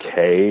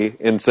okay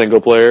in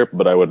single player,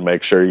 but I would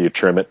make sure you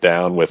trim it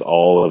down with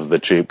all of the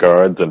cheap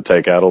cards and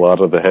take out a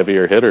lot of the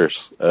heavier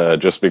hitters.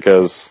 Just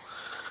because,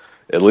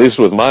 at least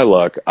with my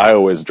luck, I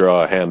always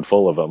draw a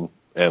handful of them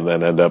and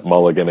then end up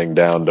mulliganing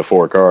down to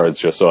 4 cards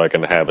just so I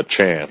can have a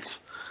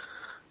chance.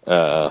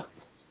 But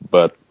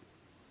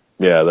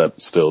yeah, that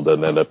still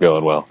doesn't end up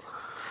going well.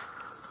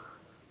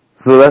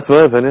 So that's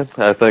my opinion.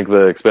 I think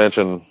the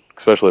expansion,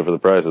 especially for the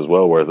price, is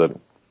well worth it.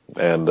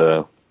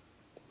 And,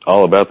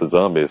 all about the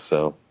zombies,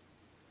 so.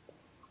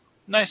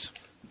 Nice.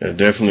 Yeah,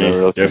 definitely.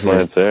 No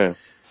definitely.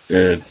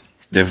 Yeah,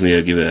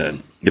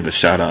 definitely give a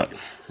shout out,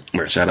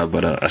 or a shot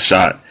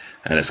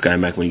at a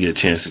SkyMac when you get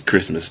a chance at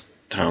Christmas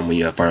time when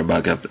you fire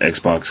back up the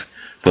Xbox.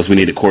 Plus, we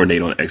need to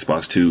coordinate on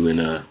Xbox too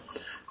and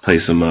play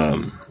some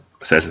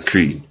Assassin's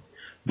Creed.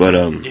 But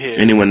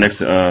anyone next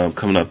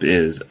coming up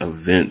is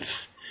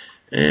events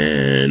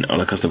and all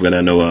that kind of stuff.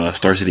 I know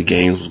Star City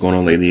Games was going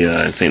on lately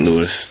in St.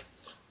 Louis.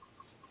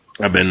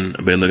 I've been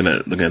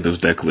looking at those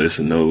deck lists,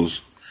 and those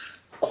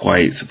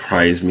quite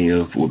surprised me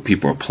of what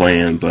people are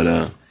playing. But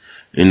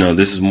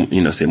this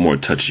is say more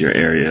touch your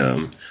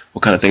area.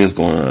 What kind of things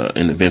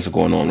and events are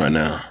going on right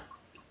now?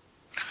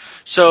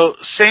 So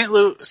St.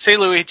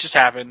 Louis just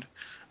happened.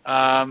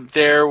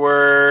 There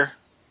were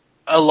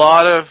a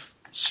lot of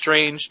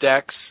strange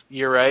decks.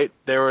 You're right.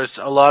 There was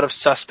a lot of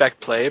suspect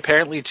play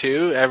apparently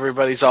too.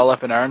 Everybody's all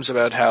up in arms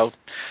about how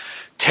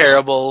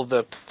terrible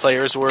the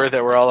players were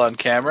that were all on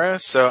camera.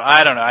 So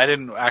I don't know. I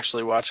didn't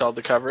actually watch all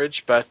the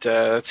coverage, but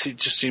it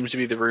just seems to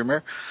be the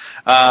rumor.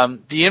 The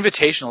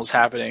Invitational's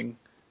happening,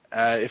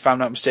 if I'm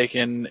not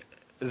mistaken,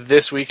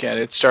 this weekend.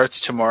 It starts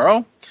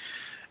tomorrow.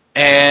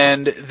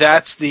 And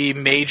that's the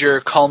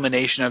major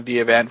culmination of the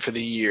event for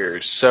the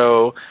year.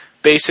 So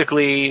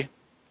basically,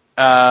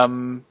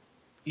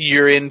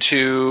 you're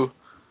into...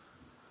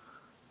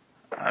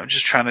 I'm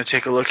just trying to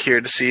take a look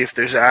here to see if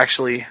there's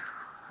actually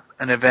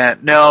an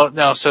event.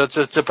 No. So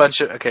it's a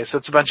bunch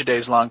of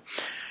days long.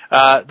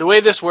 The way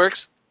this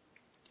works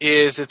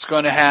is it's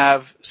going to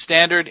have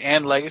standard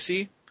and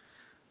legacy,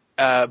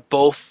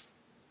 both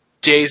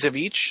days of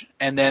each,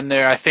 and then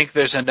I think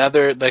there's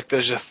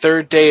there's a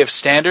third day of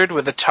standard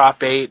with a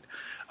top 8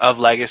 of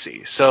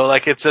legacy. So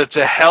it's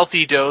a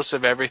healthy dose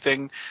of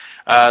everything.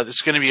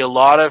 There's going to be a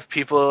lot of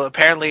people.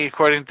 Apparently,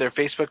 according to their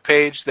Facebook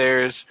page,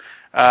 there's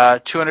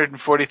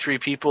 243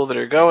 people that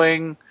are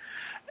going,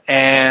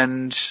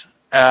 and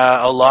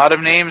a lot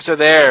of names are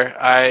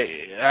there.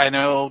 I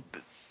know,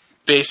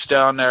 based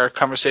on our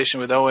conversation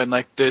with Owen,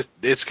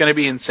 it's going to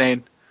be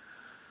insane.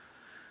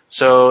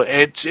 So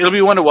it'll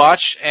be one to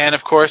watch, and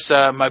of course,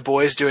 my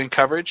boy's doing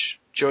coverage,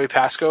 Joey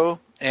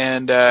Pasco,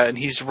 and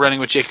he's running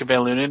with Jacob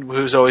Van Lunen,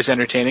 who's always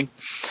entertaining.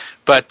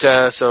 But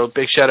so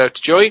big shout out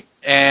to Joey,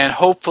 and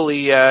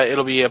hopefully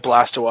it'll be a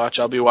blast to watch.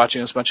 I'll be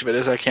watching as much of it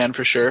as I can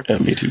for sure. Yeah,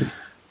 me too.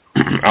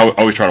 I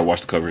always try to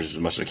watch the coverage as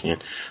much as I can.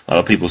 A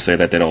lot of people say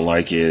that they don't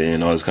like it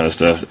and all this kind of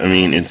stuff. I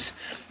mean, it's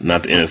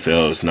not the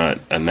NFL, it's not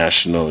a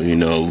national,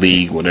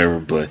 league, whatever,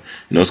 but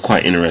it's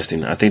quite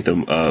interesting. I think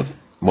the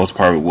most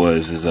part of it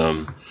is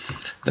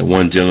that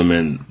one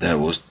gentleman that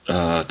was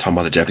talking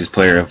about the Japanese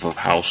player of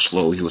how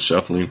slow he was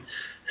shuffling.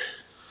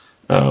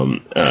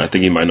 I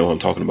think you might know what I'm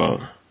talking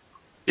about.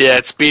 Yeah,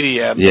 it's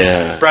BDM.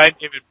 Yeah, Brian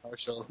David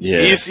Marshall.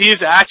 Yeah,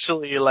 he's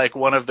actually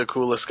one of the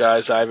coolest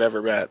guys I've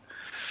ever met.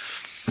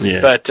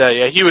 Yeah, but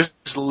he was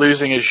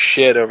losing his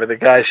shit over the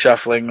guy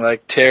shuffling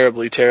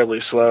terribly, terribly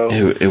slow.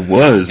 It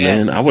was,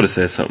 man. I would have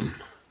said something.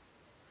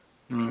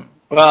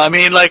 Well, I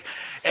mean, and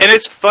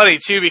it's funny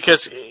too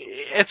because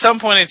at some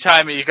point in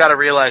time you got to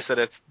realize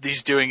that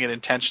he's doing it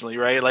intentionally,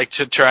 right?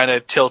 To try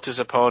to tilt his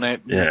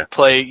opponent,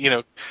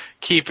 play,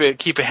 keep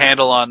a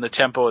handle on the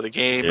tempo of the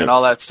game and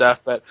all that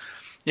stuff. But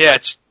yeah,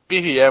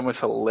 BDM was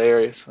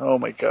hilarious. Oh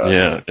my god.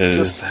 Yeah,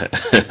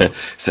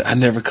 so I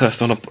never cussed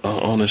on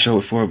a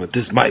show before, but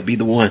this might be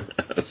the one.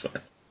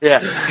 Yeah.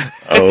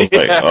 I was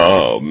like,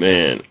 oh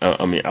man.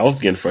 I mean, I was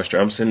getting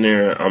frustrated. I'm sitting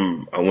there.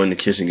 I went in the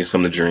kitchen to get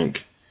something to drink.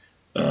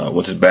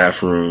 Went to the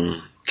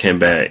bathroom. Came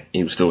back.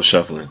 He was still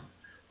shuffling.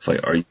 It's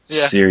like, are you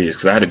serious?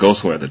 Because I had to go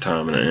somewhere at the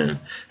time, and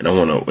I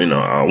want to,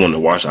 I want to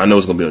watch. I know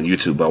it's gonna be on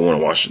YouTube, but I want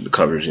to watch the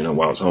coverage,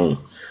 while I was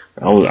home.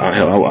 I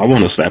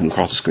want to slap him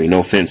across the screen. No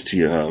offense to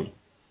your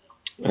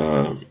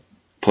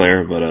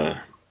player, but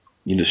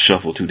you just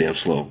shuffle too damn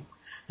slow,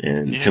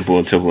 and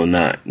tempo or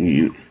not,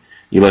 you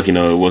lucky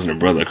it wasn't a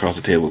brother across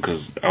the table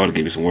because I would have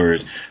given you some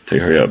words to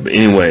hurry up. But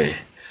anyway,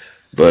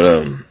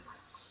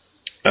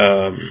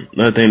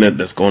 Another thing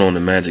that's going on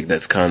in Magic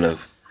that's kind of,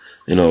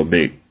 a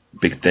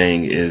big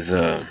thing is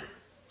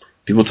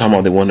people talking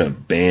about they want to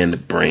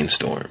ban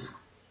Brainstorm.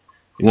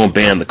 You want to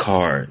ban the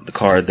card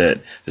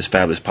that this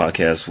fabulous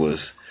podcast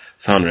was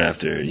founded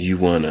after. You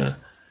want to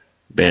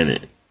ban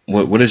it.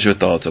 What is your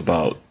thoughts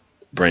about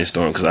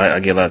Brainstorm? Because I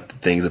get a lot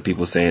of things of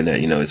people saying that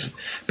it's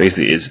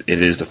basically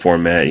it is the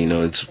format.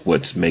 It's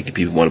what's making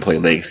people want to play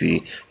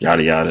Legacy,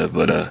 yada yada.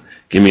 But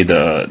give me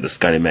the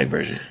Scotty Mac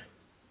version.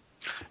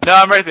 No,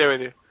 I'm right there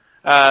with you.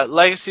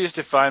 Legacy is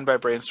defined by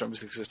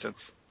Brainstorm's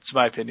existence. It's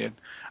my opinion.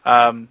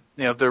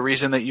 The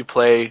reason that you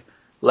play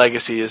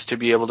Legacy is to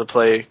be able to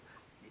play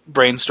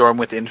Brainstorm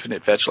with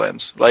infinite fetch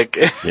lands. Like,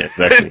 yeah,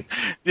 exactly.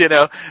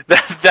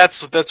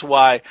 That's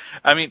why.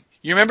 I mean,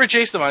 you remember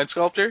Jace the Mind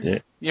Sculptor? Yeah.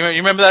 You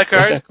remember that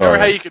card? That card? Remember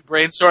how you could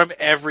brainstorm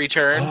every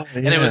turn,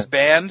 and it was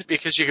banned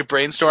because you could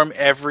brainstorm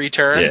every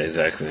turn? Yeah,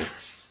 exactly.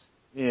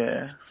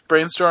 Yeah,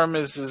 brainstorm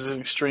is an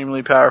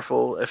extremely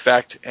powerful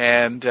effect,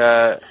 and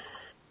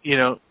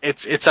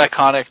it's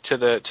iconic to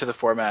the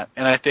format.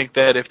 And I think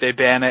that if they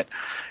ban it,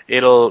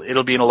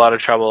 it'll be in a lot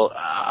of trouble.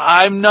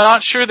 I'm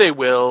not sure they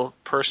will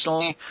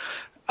personally.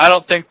 I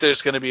don't think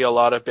there's going to be a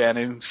lot of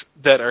bannings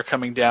that are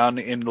coming down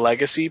in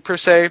Legacy per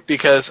se,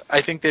 because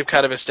I think they've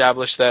kind of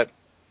established that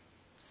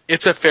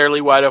it's a fairly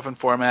wide open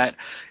format.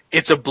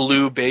 It's a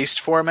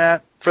blue-based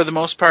format for the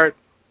most part,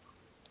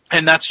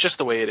 and that's just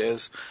the way it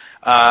is.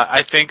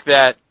 I think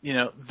that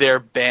their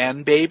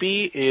ban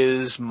baby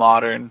is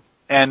modern,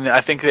 and I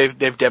think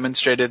they've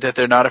demonstrated that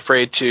they're not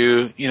afraid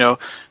to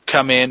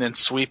come in and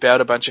sweep out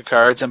a bunch of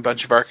cards and a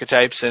bunch of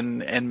archetypes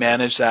and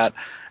manage that,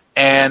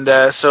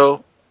 and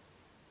so.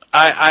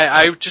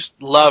 I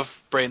just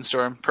love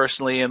Brainstorm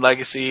personally in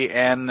Legacy,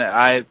 and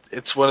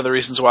it's one of the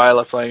reasons why I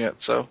love playing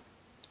it. So,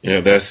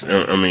 yeah, that's.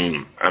 I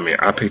mean,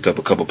 I picked up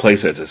a couple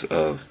playsets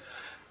of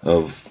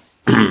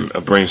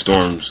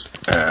Brainstorms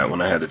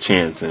when I had the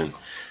chance, and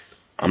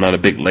I'm not a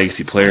big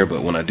Legacy player,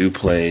 but when I do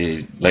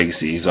play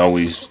Legacy, it's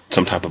always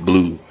some type of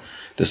blue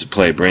just to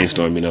play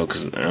Brainstorm,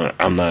 because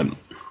I'm not.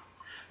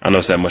 I know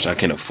it's that much I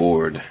can't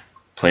afford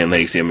playing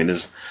Legacy. I mean,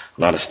 there's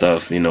a lot of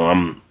stuff.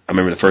 I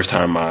remember the first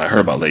time I heard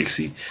about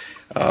Legacy,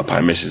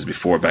 probably mentioned this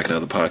before back in the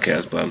other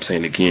podcast, but I'm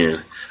saying it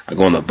again. I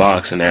go in the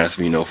box and ask,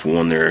 for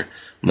one of their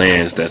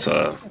lands that's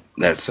I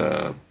guess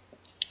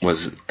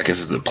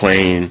it's a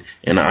plain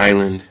and an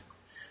island.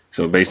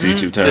 So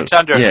basically, the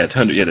Tundra. Yeah,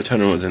 Tundra. Yeah, the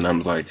Tundra ones, and I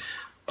was like,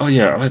 oh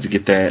yeah, I'd like to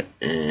get that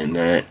and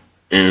that.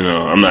 And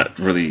I'm not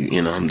really,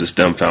 I'm just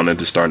dumbfounded,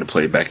 just starting to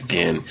play it back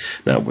again.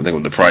 Now with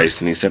the price,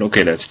 and he said,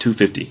 okay, that's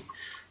 $250.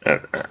 I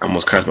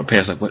almost crashed my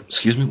pants. Like, what?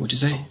 Excuse me, what'd you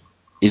say?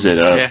 He said,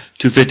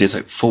 $250. It's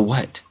like, for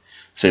what?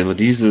 I said, well,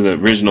 these are the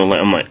original.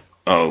 I'm like,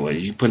 oh, well,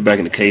 you put it back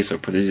in the case or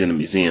put it in a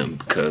museum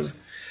because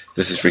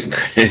this is freaking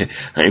crazy.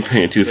 I ain't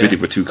paying $250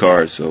 for 2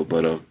 cards. So,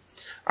 but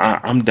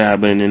I'm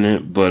dabbling in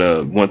it.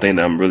 But one thing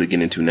that I'm really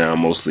getting into now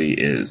mostly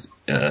is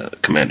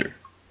Commander.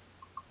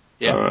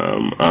 Yeah.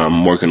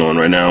 I'm working on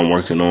a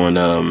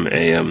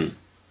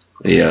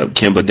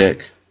Kimba deck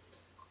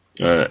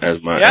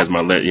as my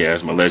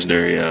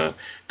legendary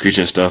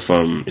creature and stuff.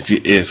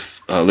 If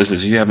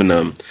listeners, if you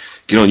haven't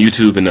get on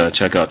YouTube and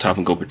check out Top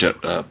and Go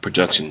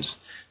Productions.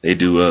 They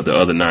do the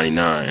other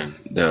 99.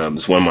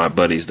 It's one of my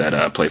buddies that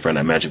I play Friday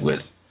Night Magic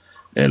with,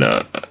 and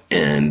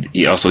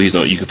he's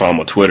on. You can follow him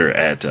on Twitter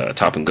at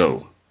Top and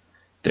Go.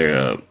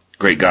 They're a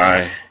great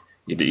guy.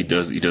 He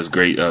does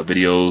great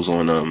videos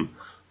on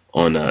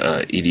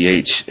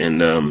EDH,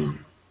 and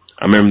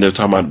I remember they were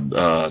talking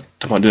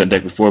about doing that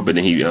deck before, but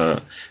then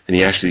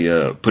he actually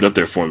put up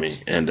there for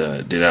me and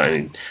did that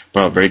and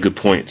brought up very good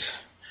points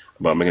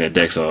about making that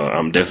deck. So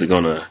I'm definitely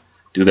gonna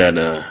do that.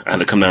 I had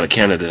to come down to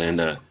Canada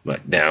and up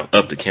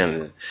to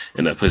Canada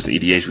and play some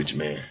EDH with you,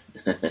 man.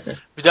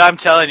 But I'm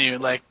telling you,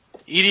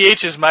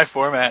 EDH is my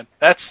format.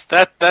 That's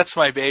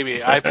my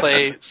baby. I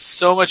play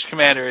so much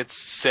Commander, it's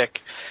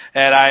sick,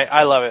 and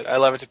I love it. I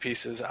love it to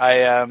pieces.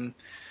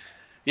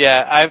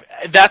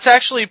 That's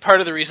actually part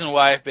of the reason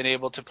why I've been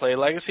able to play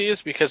Legacy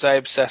is because I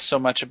obsess so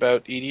much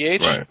about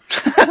EDH. Right.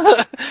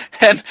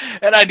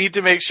 and I need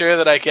to make sure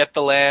that I get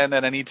the land,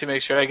 and I need to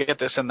make sure I get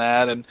this and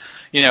that, and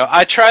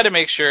I try to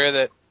make sure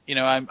that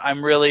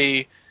I'm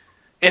really.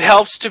 It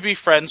helps to be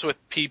friends with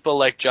people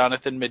like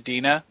Jonathan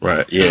Medina,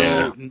 right?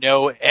 Yeah, who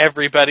know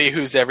everybody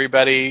who's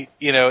everybody,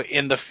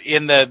 in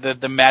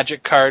the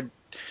Magic card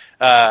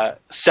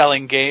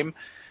selling game.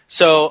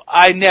 So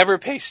I never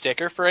pay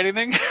sticker for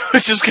anything,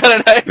 which is kind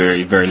of nice.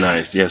 Very, very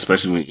nice. Yeah,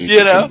 especially when you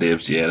get some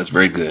dibs. Yeah, that's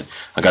very good.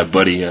 I got a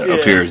buddy up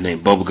here. His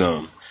name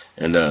Bubblegum,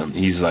 and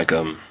he's like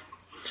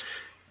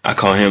I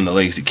call him the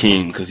Legacy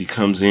King because he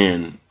comes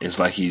in. It's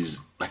like he's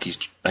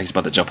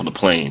about to jump on the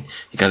plane.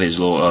 He got his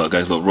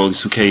little rolly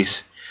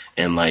suitcase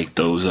and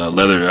those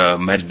leather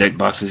Magic deck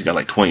boxes. He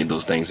got 20 of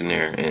those things in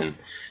there, and.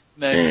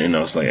 Nice. And I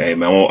was like, hey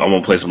man, I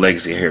want to play some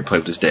Legacy here, play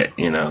with this deck,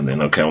 and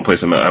then okay, I'm gonna play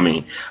some. I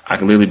mean, I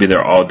can literally be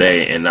there all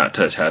day and not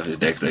touch half his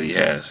decks that he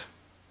has.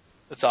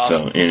 That's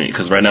awesome. So,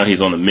 because right now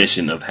he's on the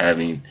mission of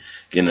getting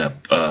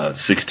up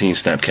 16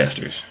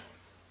 Snapcasters.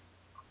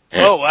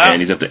 And, oh wow!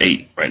 And he's up to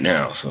 8 right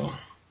now. So.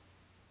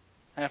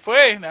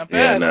 Halfway, not bad.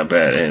 Yeah, not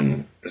bad.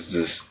 And it's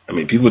just, I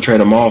mean, people trade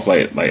them off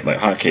like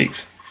hotcakes.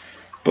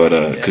 But,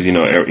 cause,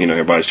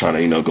 everybody's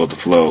trying to, go with the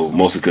flow.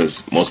 Mostly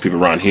cause most people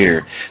around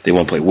here, they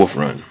want to play Wolf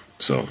Run.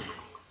 So,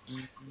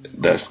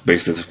 that's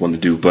basically what I want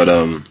to do. But,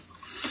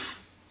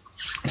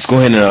 let's go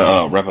ahead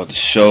and, wrap up the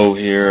show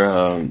here.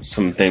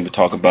 Some things to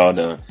talk about.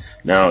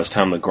 Now it's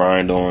time to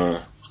grind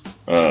on,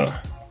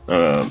 not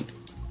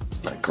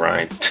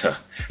grind, a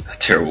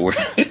terrible word.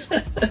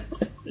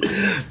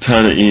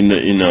 Time to,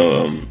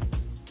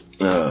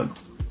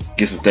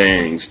 get some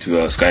things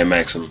to Sky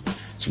Maxim,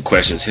 some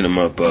questions, hit him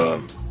up,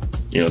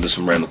 do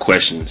some random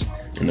questions,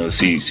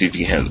 see if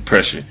you can handle the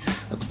pressure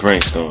of the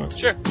brainstorm.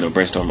 Sure.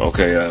 Brainstorm.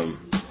 Okay.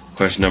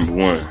 Question number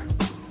 1: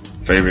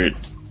 favorite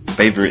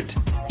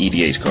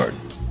EDH card.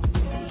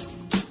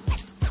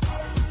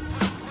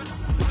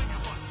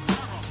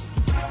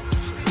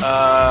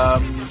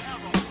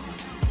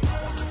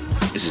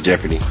 This is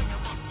Jeopardy.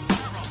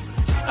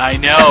 I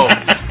know.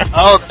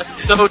 Oh,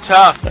 that's so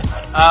tough.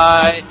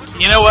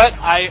 You know what?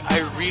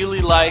 I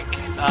really like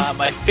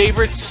my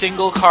favorite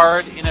single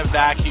card in a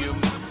vacuum.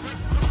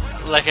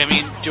 Like, I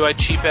mean, do I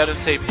cheap out and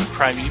say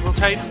Primeval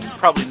Titan?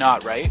 Probably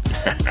not, right?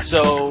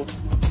 So,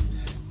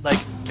 like,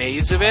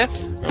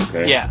 Mazavith?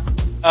 Okay. Yeah.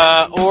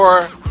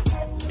 Or,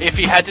 if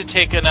you had to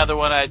take another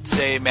one, I'd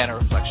say Mana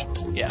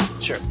Reflection. Yeah,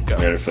 sure, go.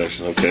 Mana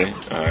Reflection, okay.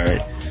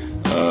 Alright.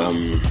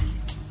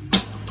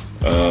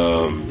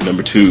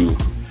 Number 2,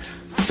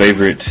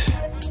 favorite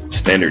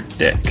standard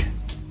deck.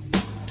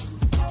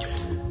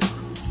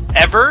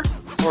 Ever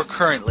or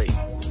currently?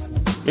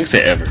 You can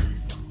say ever.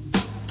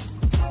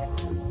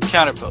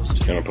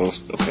 Counterpost.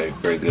 Counterpost, okay,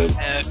 very good.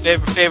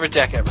 Favorite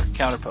deck ever.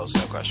 Counterpost,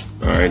 no question.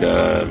 Alright,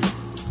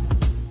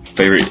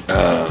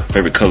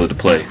 favorite color to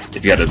play.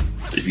 If you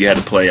had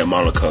to play a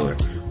monocolor,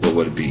 what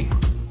would it be?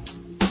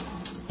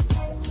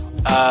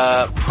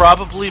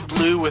 Probably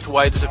blue with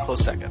white as a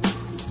close second.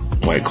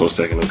 White close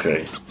second,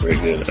 okay. Very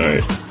good.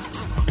 Alright.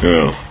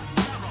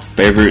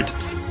 Favorite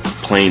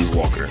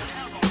planeswalker.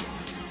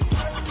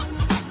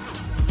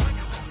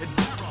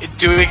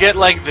 Do we get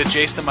like the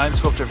Jace the Mind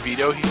Sculptor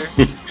veto here?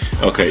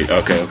 Okay.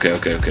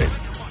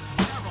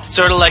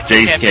 Sort of like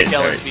Jace you can't pick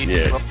right,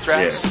 LSV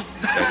traps. Yeah.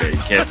 Okay,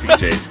 you can't pick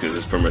Jace because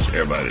it's pretty much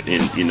everybody.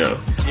 And,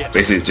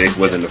 basically if Jace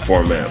wasn't in the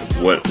format,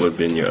 what would have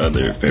been your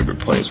other favorite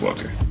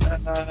planeswalker?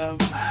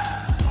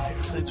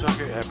 Favorite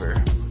planeswalker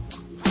ever.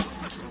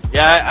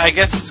 Yeah, I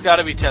guess it's got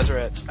to be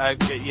Tezzeret.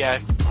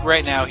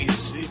 Right now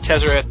he's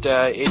Tezzeret,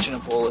 Agent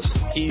of Bolus.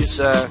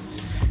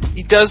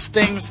 He does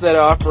things that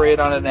operate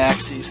on an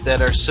axis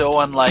that are so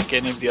unlike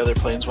any of the other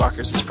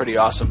planeswalkers. It's pretty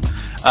awesome.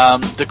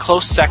 The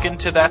close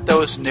second to that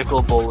though is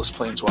Nicol Bolas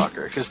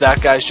Planeswalker, because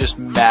that guy's just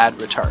mad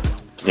retarded.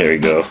 There you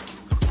go.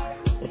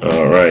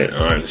 All right.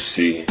 Let's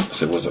see.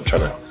 What's I'm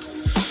trying to.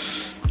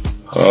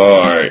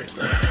 All right.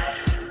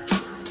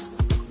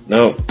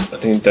 No, I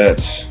think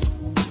that's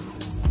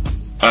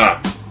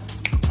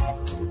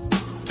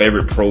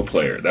favorite pro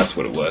player. That's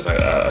what it was.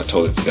 I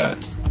totally forgot.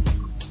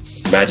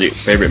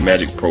 Favorite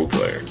Magic pro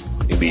player.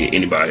 It could be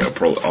anybody or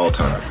pro all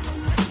time.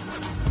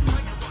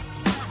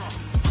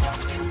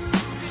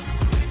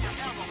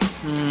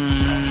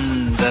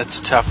 That's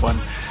a tough one.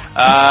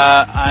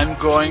 I'm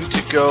going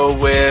to go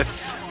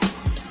with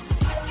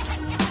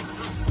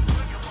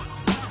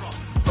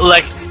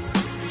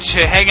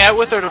to hang out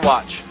with or to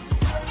watch.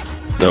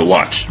 No,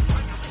 watch.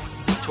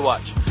 To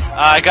watch.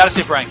 I gotta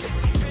say Brian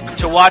Kibler.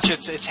 To watch,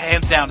 it's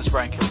hands down is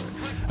Brian Kibler.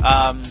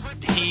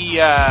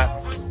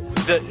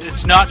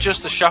 It's not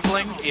just the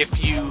shuffling.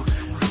 If you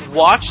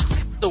watch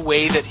the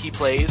way that he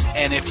plays,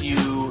 and if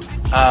you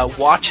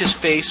watch his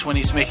face when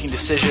he's making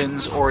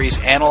decisions or he's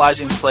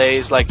analyzing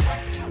plays,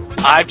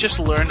 I've just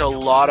learned a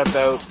lot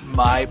about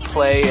my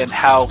play and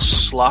how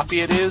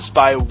sloppy it is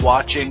by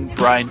watching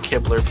Brian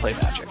Kibler play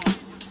Magic.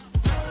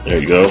 There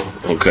you go.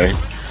 Okay.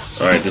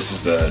 All right. This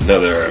is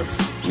another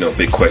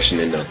big question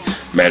in the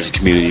Magic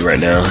community right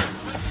now.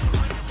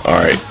 All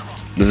right.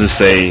 Let's just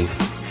say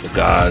the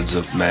gods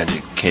of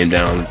Magic came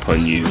down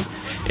upon you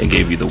and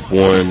gave you the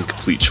one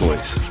complete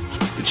choice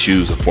to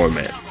choose a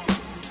format: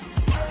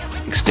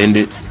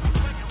 extended,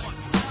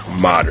 or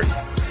modern.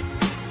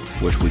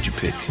 Which would you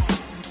pick?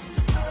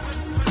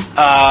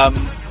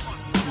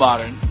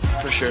 Modern,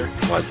 for sure.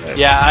 Why's that?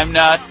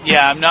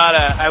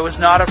 I was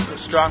not a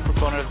strong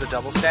proponent of the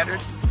double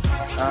standard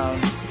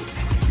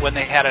when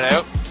they had it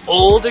out.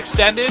 Old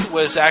extended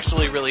was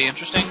actually really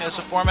interesting as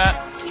a format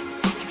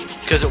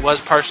because it was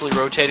partially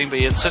rotating, but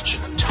you had such a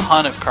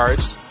ton of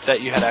cards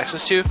that you had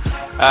access to.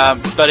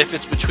 But if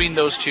it's between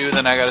those two,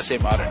 then I gotta say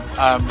modern.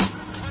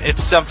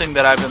 It's something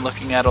that I've been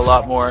looking at a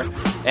lot more,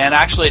 and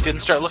actually I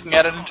didn't start looking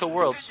at it until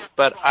Worlds,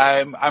 but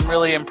I'm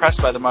really impressed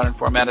by the modern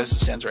format as it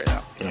stands right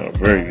now. Oh,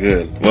 very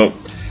good. Well,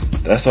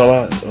 that's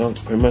all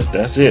pretty much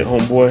that's it,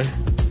 homeboy.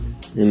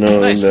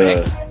 Nice,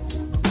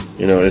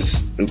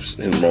 it's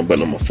hitting the wrong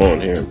button on my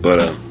phone here, but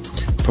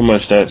pretty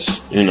much that's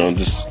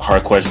just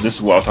hard questions. This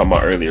is what I was talking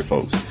about earlier,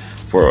 folks.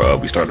 Before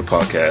we started the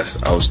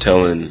podcast, I was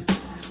telling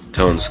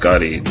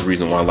Scotty the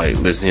reason why I like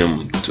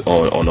listening to him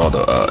on all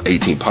the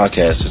 18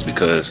 podcasts is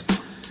because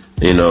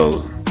you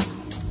know,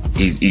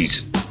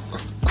 he's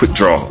quick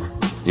draw.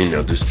 You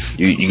know, just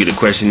you get a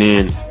question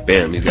in,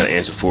 bam, he's got an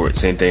answer for it.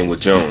 Same thing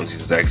with Jones.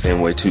 He's the exact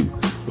same way too.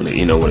 When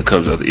it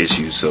comes to other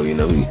issues. So, you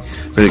know, we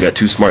really got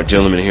two smart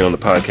gentlemen here on the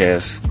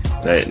podcast.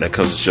 That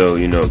comes to show,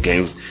 you know,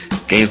 games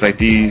like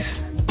these,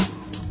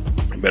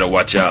 you better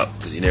watch out,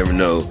 because you never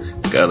know,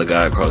 the other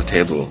guy across the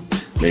table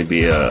may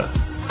be a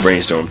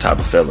Brainstorm type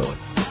of fellow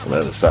on the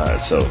other side.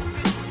 So,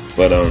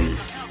 but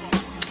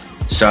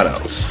shout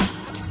outs.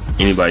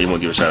 Anybody you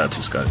want to give a shout out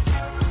to, Scotty?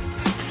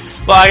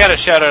 Well, I got to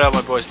shout out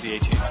my boys to the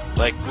A-Team.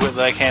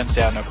 Like hands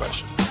down, no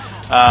question.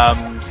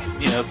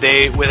 You know,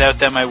 without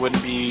them, I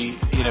wouldn't be,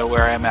 you know,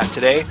 where I am at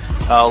today.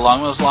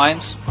 Along those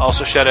lines,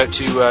 also shout out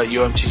to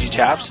MTG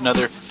Taps,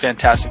 another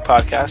fantastic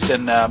podcast,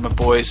 and my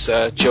boys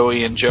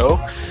Joey and Joe.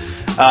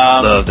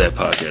 Love that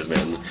podcast,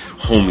 man.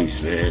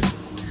 Homies, man.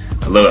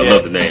 I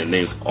love the name. The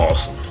name's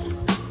awesome.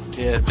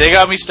 Yeah, they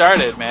got me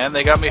started, man.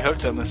 They got me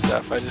hooked on this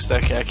stuff. I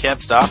can't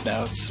stop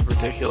now. It's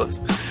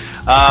ridiculous.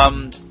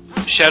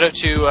 Shout out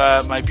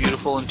to my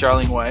beautiful and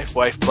darling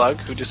wife Plug,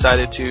 who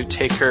decided to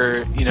take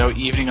her, you know,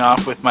 evening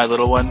off with my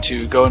little one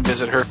to go and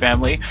visit her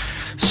family.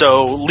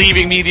 So,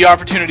 leaving me the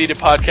opportunity to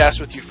podcast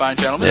with you fine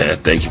gentlemen. Yeah,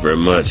 thank you very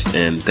much,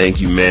 and thank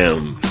you,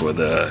 ma'am, for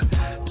the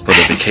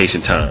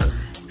vacation time.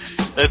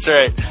 That's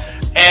right.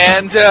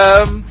 And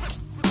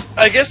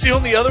I guess the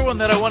only other one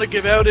that I want to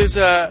give out is,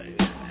 and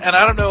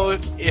I don't know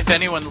if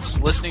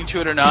anyone's listening to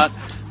it or not,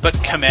 but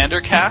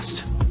Commander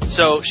Cast.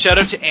 So, shout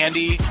out to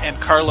Andy and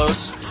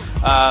Carlos,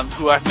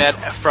 who I've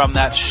met from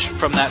that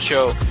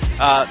show.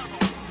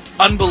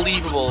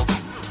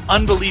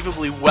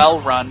 Unbelievably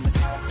well run,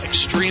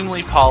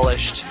 extremely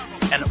polished,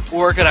 and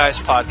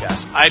organized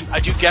podcast. I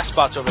do guest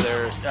spots over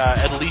there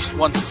at least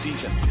once a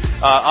season,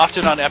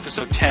 often on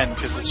episode 10,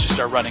 because it's just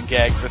our running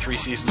gag for 3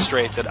 seasons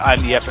straight that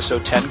I'm the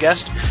episode 10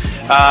 guest.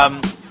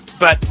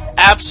 But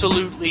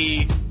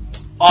absolutely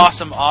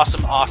awesome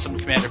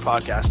Commander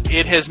podcast.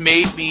 It has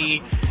made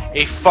me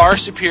a far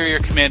superior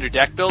Commander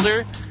deck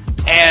builder,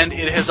 and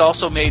it has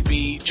also made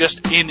me,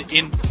 just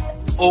in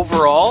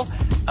overall,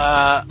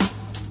 a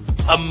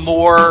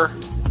more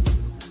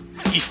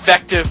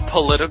effective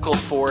political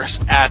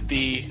force at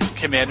the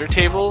Commander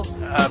table,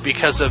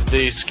 because of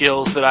the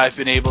skills that I've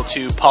been able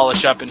to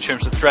polish up in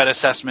terms of threat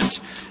assessment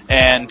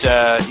and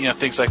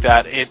things like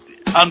that.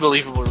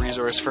 Unbelievable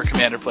resource for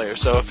Commander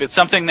players. So if it's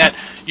something that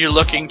you're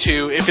looking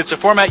to, if it's a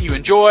format you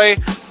enjoy,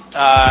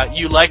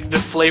 you like the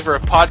flavor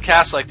of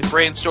podcasts like the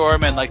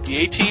Brainstorm and like the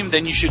A-Team,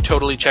 then you should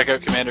totally check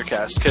out Commander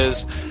Cast,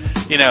 because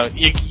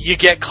you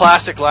get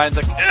classic lines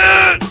like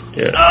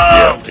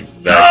exactly.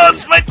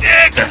 It's my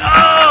dick.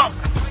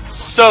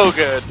 So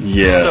good.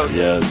 So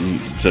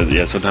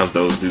sometimes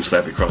those do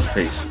slap you across the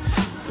face.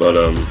 But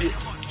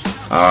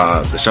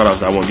the shout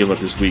outs I want to give up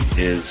this week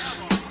is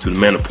to the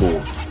Mana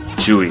Pool,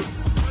 Chewy,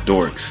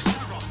 Dorks.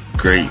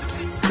 Great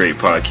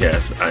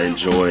podcast. I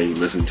enjoy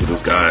listening to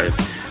those guys.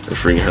 They're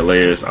freaking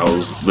hilarious. I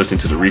was listening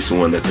to the recent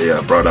one that they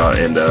brought out,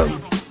 and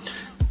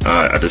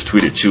I just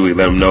tweeted Chewy,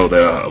 let him know that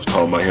I was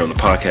talking about here on the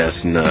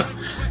podcast, and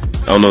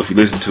I don't know if you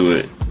listened to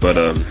it, but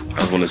I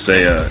just want to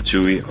say,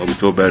 Chewy, hope you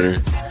feel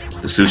better.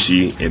 The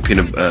sushi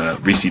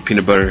and Reese's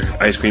peanut butter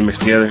ice cream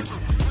mixed together,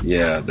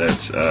 yeah,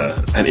 that's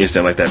an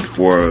instant like that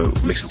before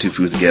mixing two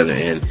foods together,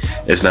 and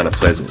it's not a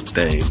pleasant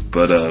thing.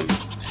 But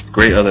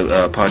great other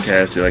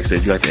podcasts. Like I said,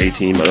 if you like the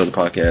A-Team, my other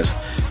podcasts,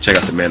 check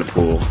out the Mana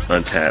Pool,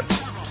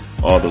 Untapped,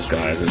 all those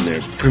guys in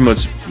there. Pretty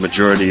much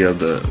majority of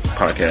the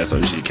podcasts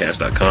on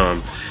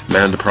mtgcast.com,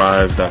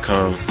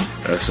 mandeprived.com.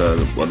 That's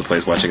one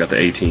place where I check out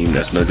the A-Team.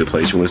 That's another good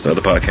place. You listen to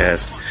other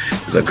podcasts.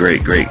 It's a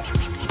great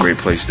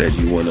place that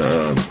you want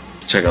to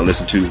check out,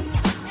 listen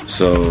to.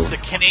 So it's the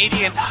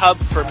Canadian hub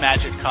for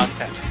Magic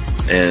content.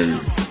 And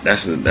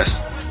that's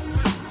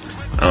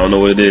I don't know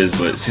what it is,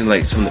 but it seems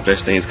like some of the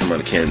best things come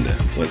out of Canada.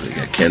 What's it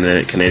got?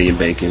 Canadian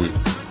bacon,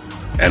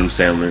 Adam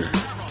Sandler.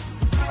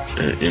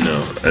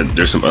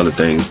 There's some other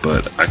things,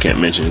 but I can't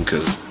mention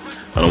because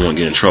I don't want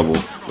to get in trouble.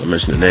 I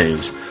mention the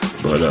names,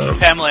 but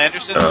Pamela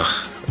Anderson.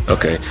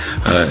 Okay,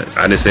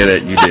 I didn't say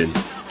that. You did.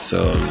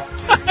 So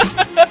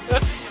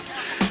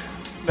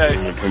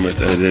nice. Pretty much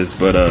that it is.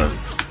 But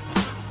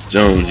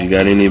Jones, you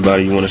got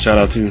anybody you want to shout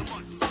out to?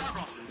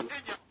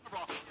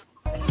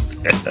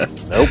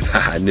 Nope.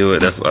 I knew it.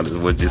 That's why I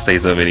would just say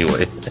something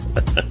anyway.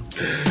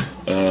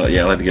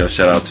 I'd like to give a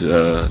shout out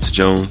to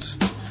Jones.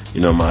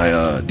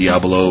 My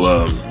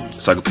Diablo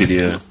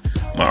encyclopedia,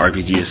 my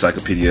RPG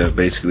encyclopedia,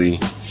 basically.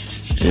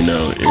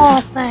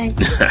 Oh,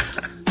 thanks.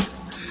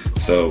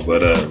 So,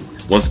 but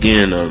once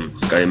again,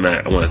 Scotty and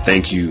Matt, I want to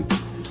thank you,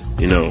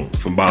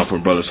 from bottom of my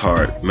brother's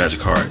heart, Magic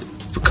Heart,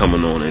 for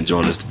coming on and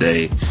joining us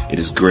today. It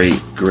is great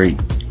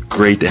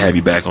to have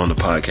you back on the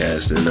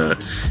podcast, and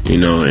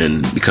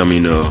and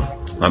becoming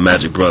my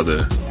magic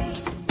brother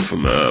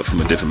from a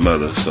different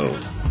mother. So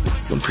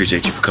I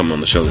appreciate you for coming on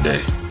the show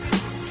today.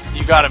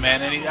 You got it,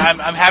 man.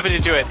 I'm happy to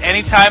do it.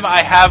 Anytime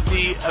I have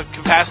the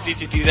capacity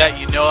to do that,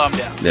 I'm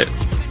down.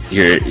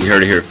 Yeah, you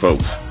heard it here,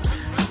 folks.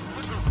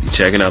 You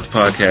checking out the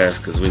podcast,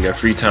 because when you got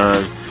free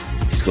time,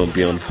 he's going to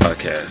be on the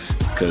podcast.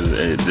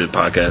 because the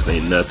podcast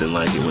ain't nothing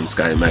like it when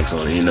Sky and Max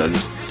on it.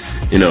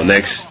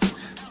 Next,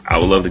 I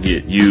would love to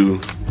get you,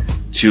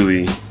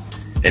 Chewy,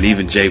 and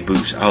even Jay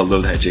Boosh. I would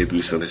love to have Jay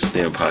Boosh on this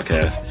damn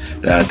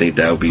podcast. I think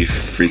that would be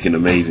freaking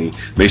amazing.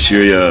 Make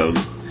sure you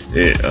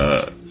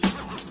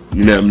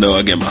never know,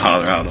 I get my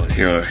holler out on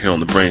here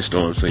on the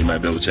Brainstorm, so you might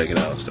be able to check it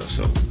out and stuff.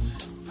 So.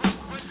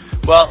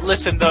 Well,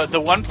 listen, the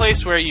one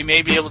place where you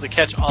may be able to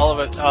catch all of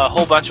it, a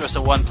whole bunch of us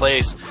in one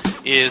place,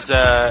 is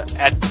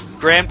at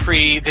Grand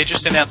Prix. They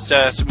just announced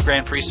some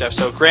Grand Prix stuff.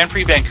 So Grand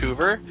Prix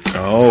Vancouver,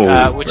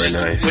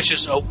 which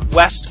is a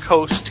West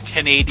Coast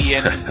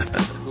Canadian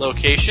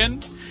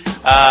location.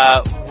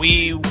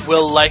 We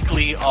will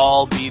likely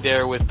all be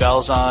there with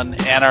bells on,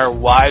 and our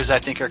wives, I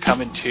think, are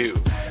coming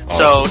too. Awesome.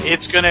 So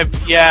it's gonna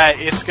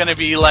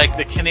be like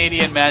the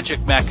Canadian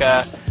Magic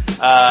Mecca.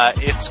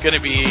 It's gonna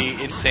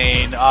be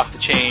insane, off the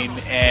chain,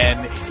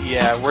 and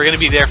yeah, we're gonna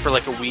be there for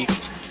like a week.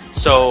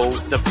 So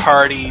the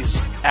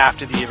parties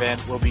after the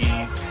event will be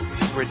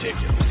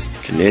ridiculous.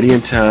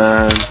 Canadian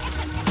time,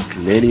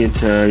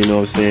 you know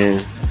what I'm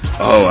saying?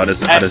 Oh, I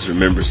just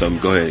remember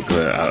something. Go ahead.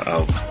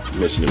 I'll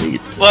mention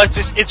it. Well,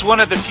 it's one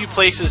of the few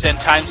places and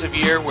times of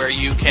year where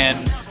you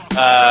can,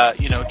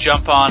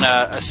 jump on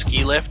a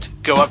ski lift,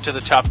 go up to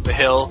the top of the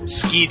hill,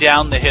 ski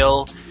down the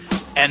hill,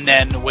 and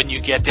then when you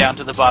get down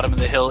to the bottom of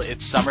the hill,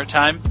 it's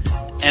summertime,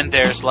 and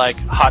there's like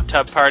hot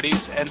tub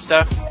parties and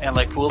stuff, and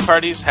like pool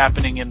parties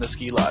happening in the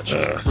ski lodge.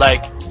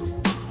 Like,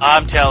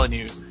 I'm telling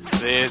you,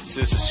 this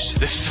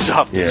is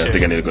off the chain. I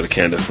think I need to go to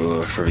Canada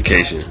for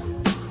vacation.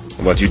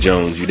 How about you,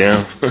 Jones? You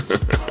down?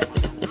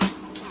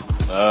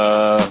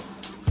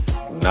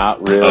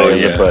 Not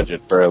really in the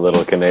budget for a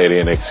little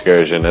Canadian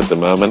excursion at the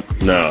moment.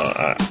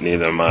 No,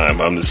 neither am I.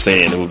 I'm just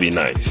saying it would be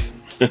nice.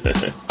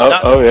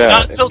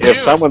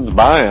 If someone's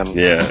buying.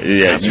 Yeah,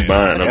 you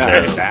buying.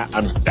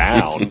 I'm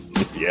down.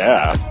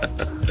 Yeah.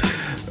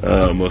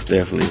 Most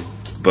definitely.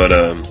 But,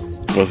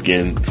 once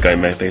again, Sky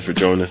Mac, thanks for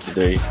joining us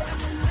today.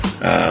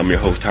 I'm your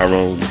host,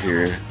 Tyrone.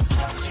 We're here.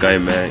 Sky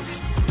Mac,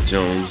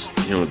 Jones,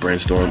 here on the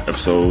Brainstorm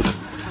episode.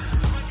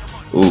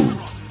 Ooh.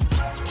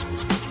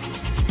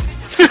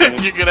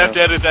 You're gonna have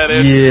to edit that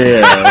in.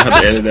 Yeah, I'll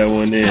have to edit that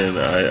one in.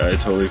 I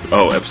totally.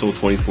 Episode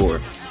 24.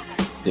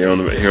 Here on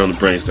the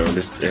Brainstorm.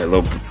 This a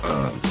little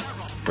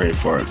brain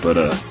fart,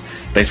 but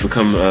thanks for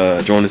coming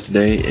joining us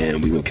today,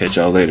 and we will catch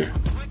y'all later.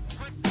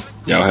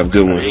 Y'all have a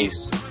good one.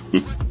 Peace.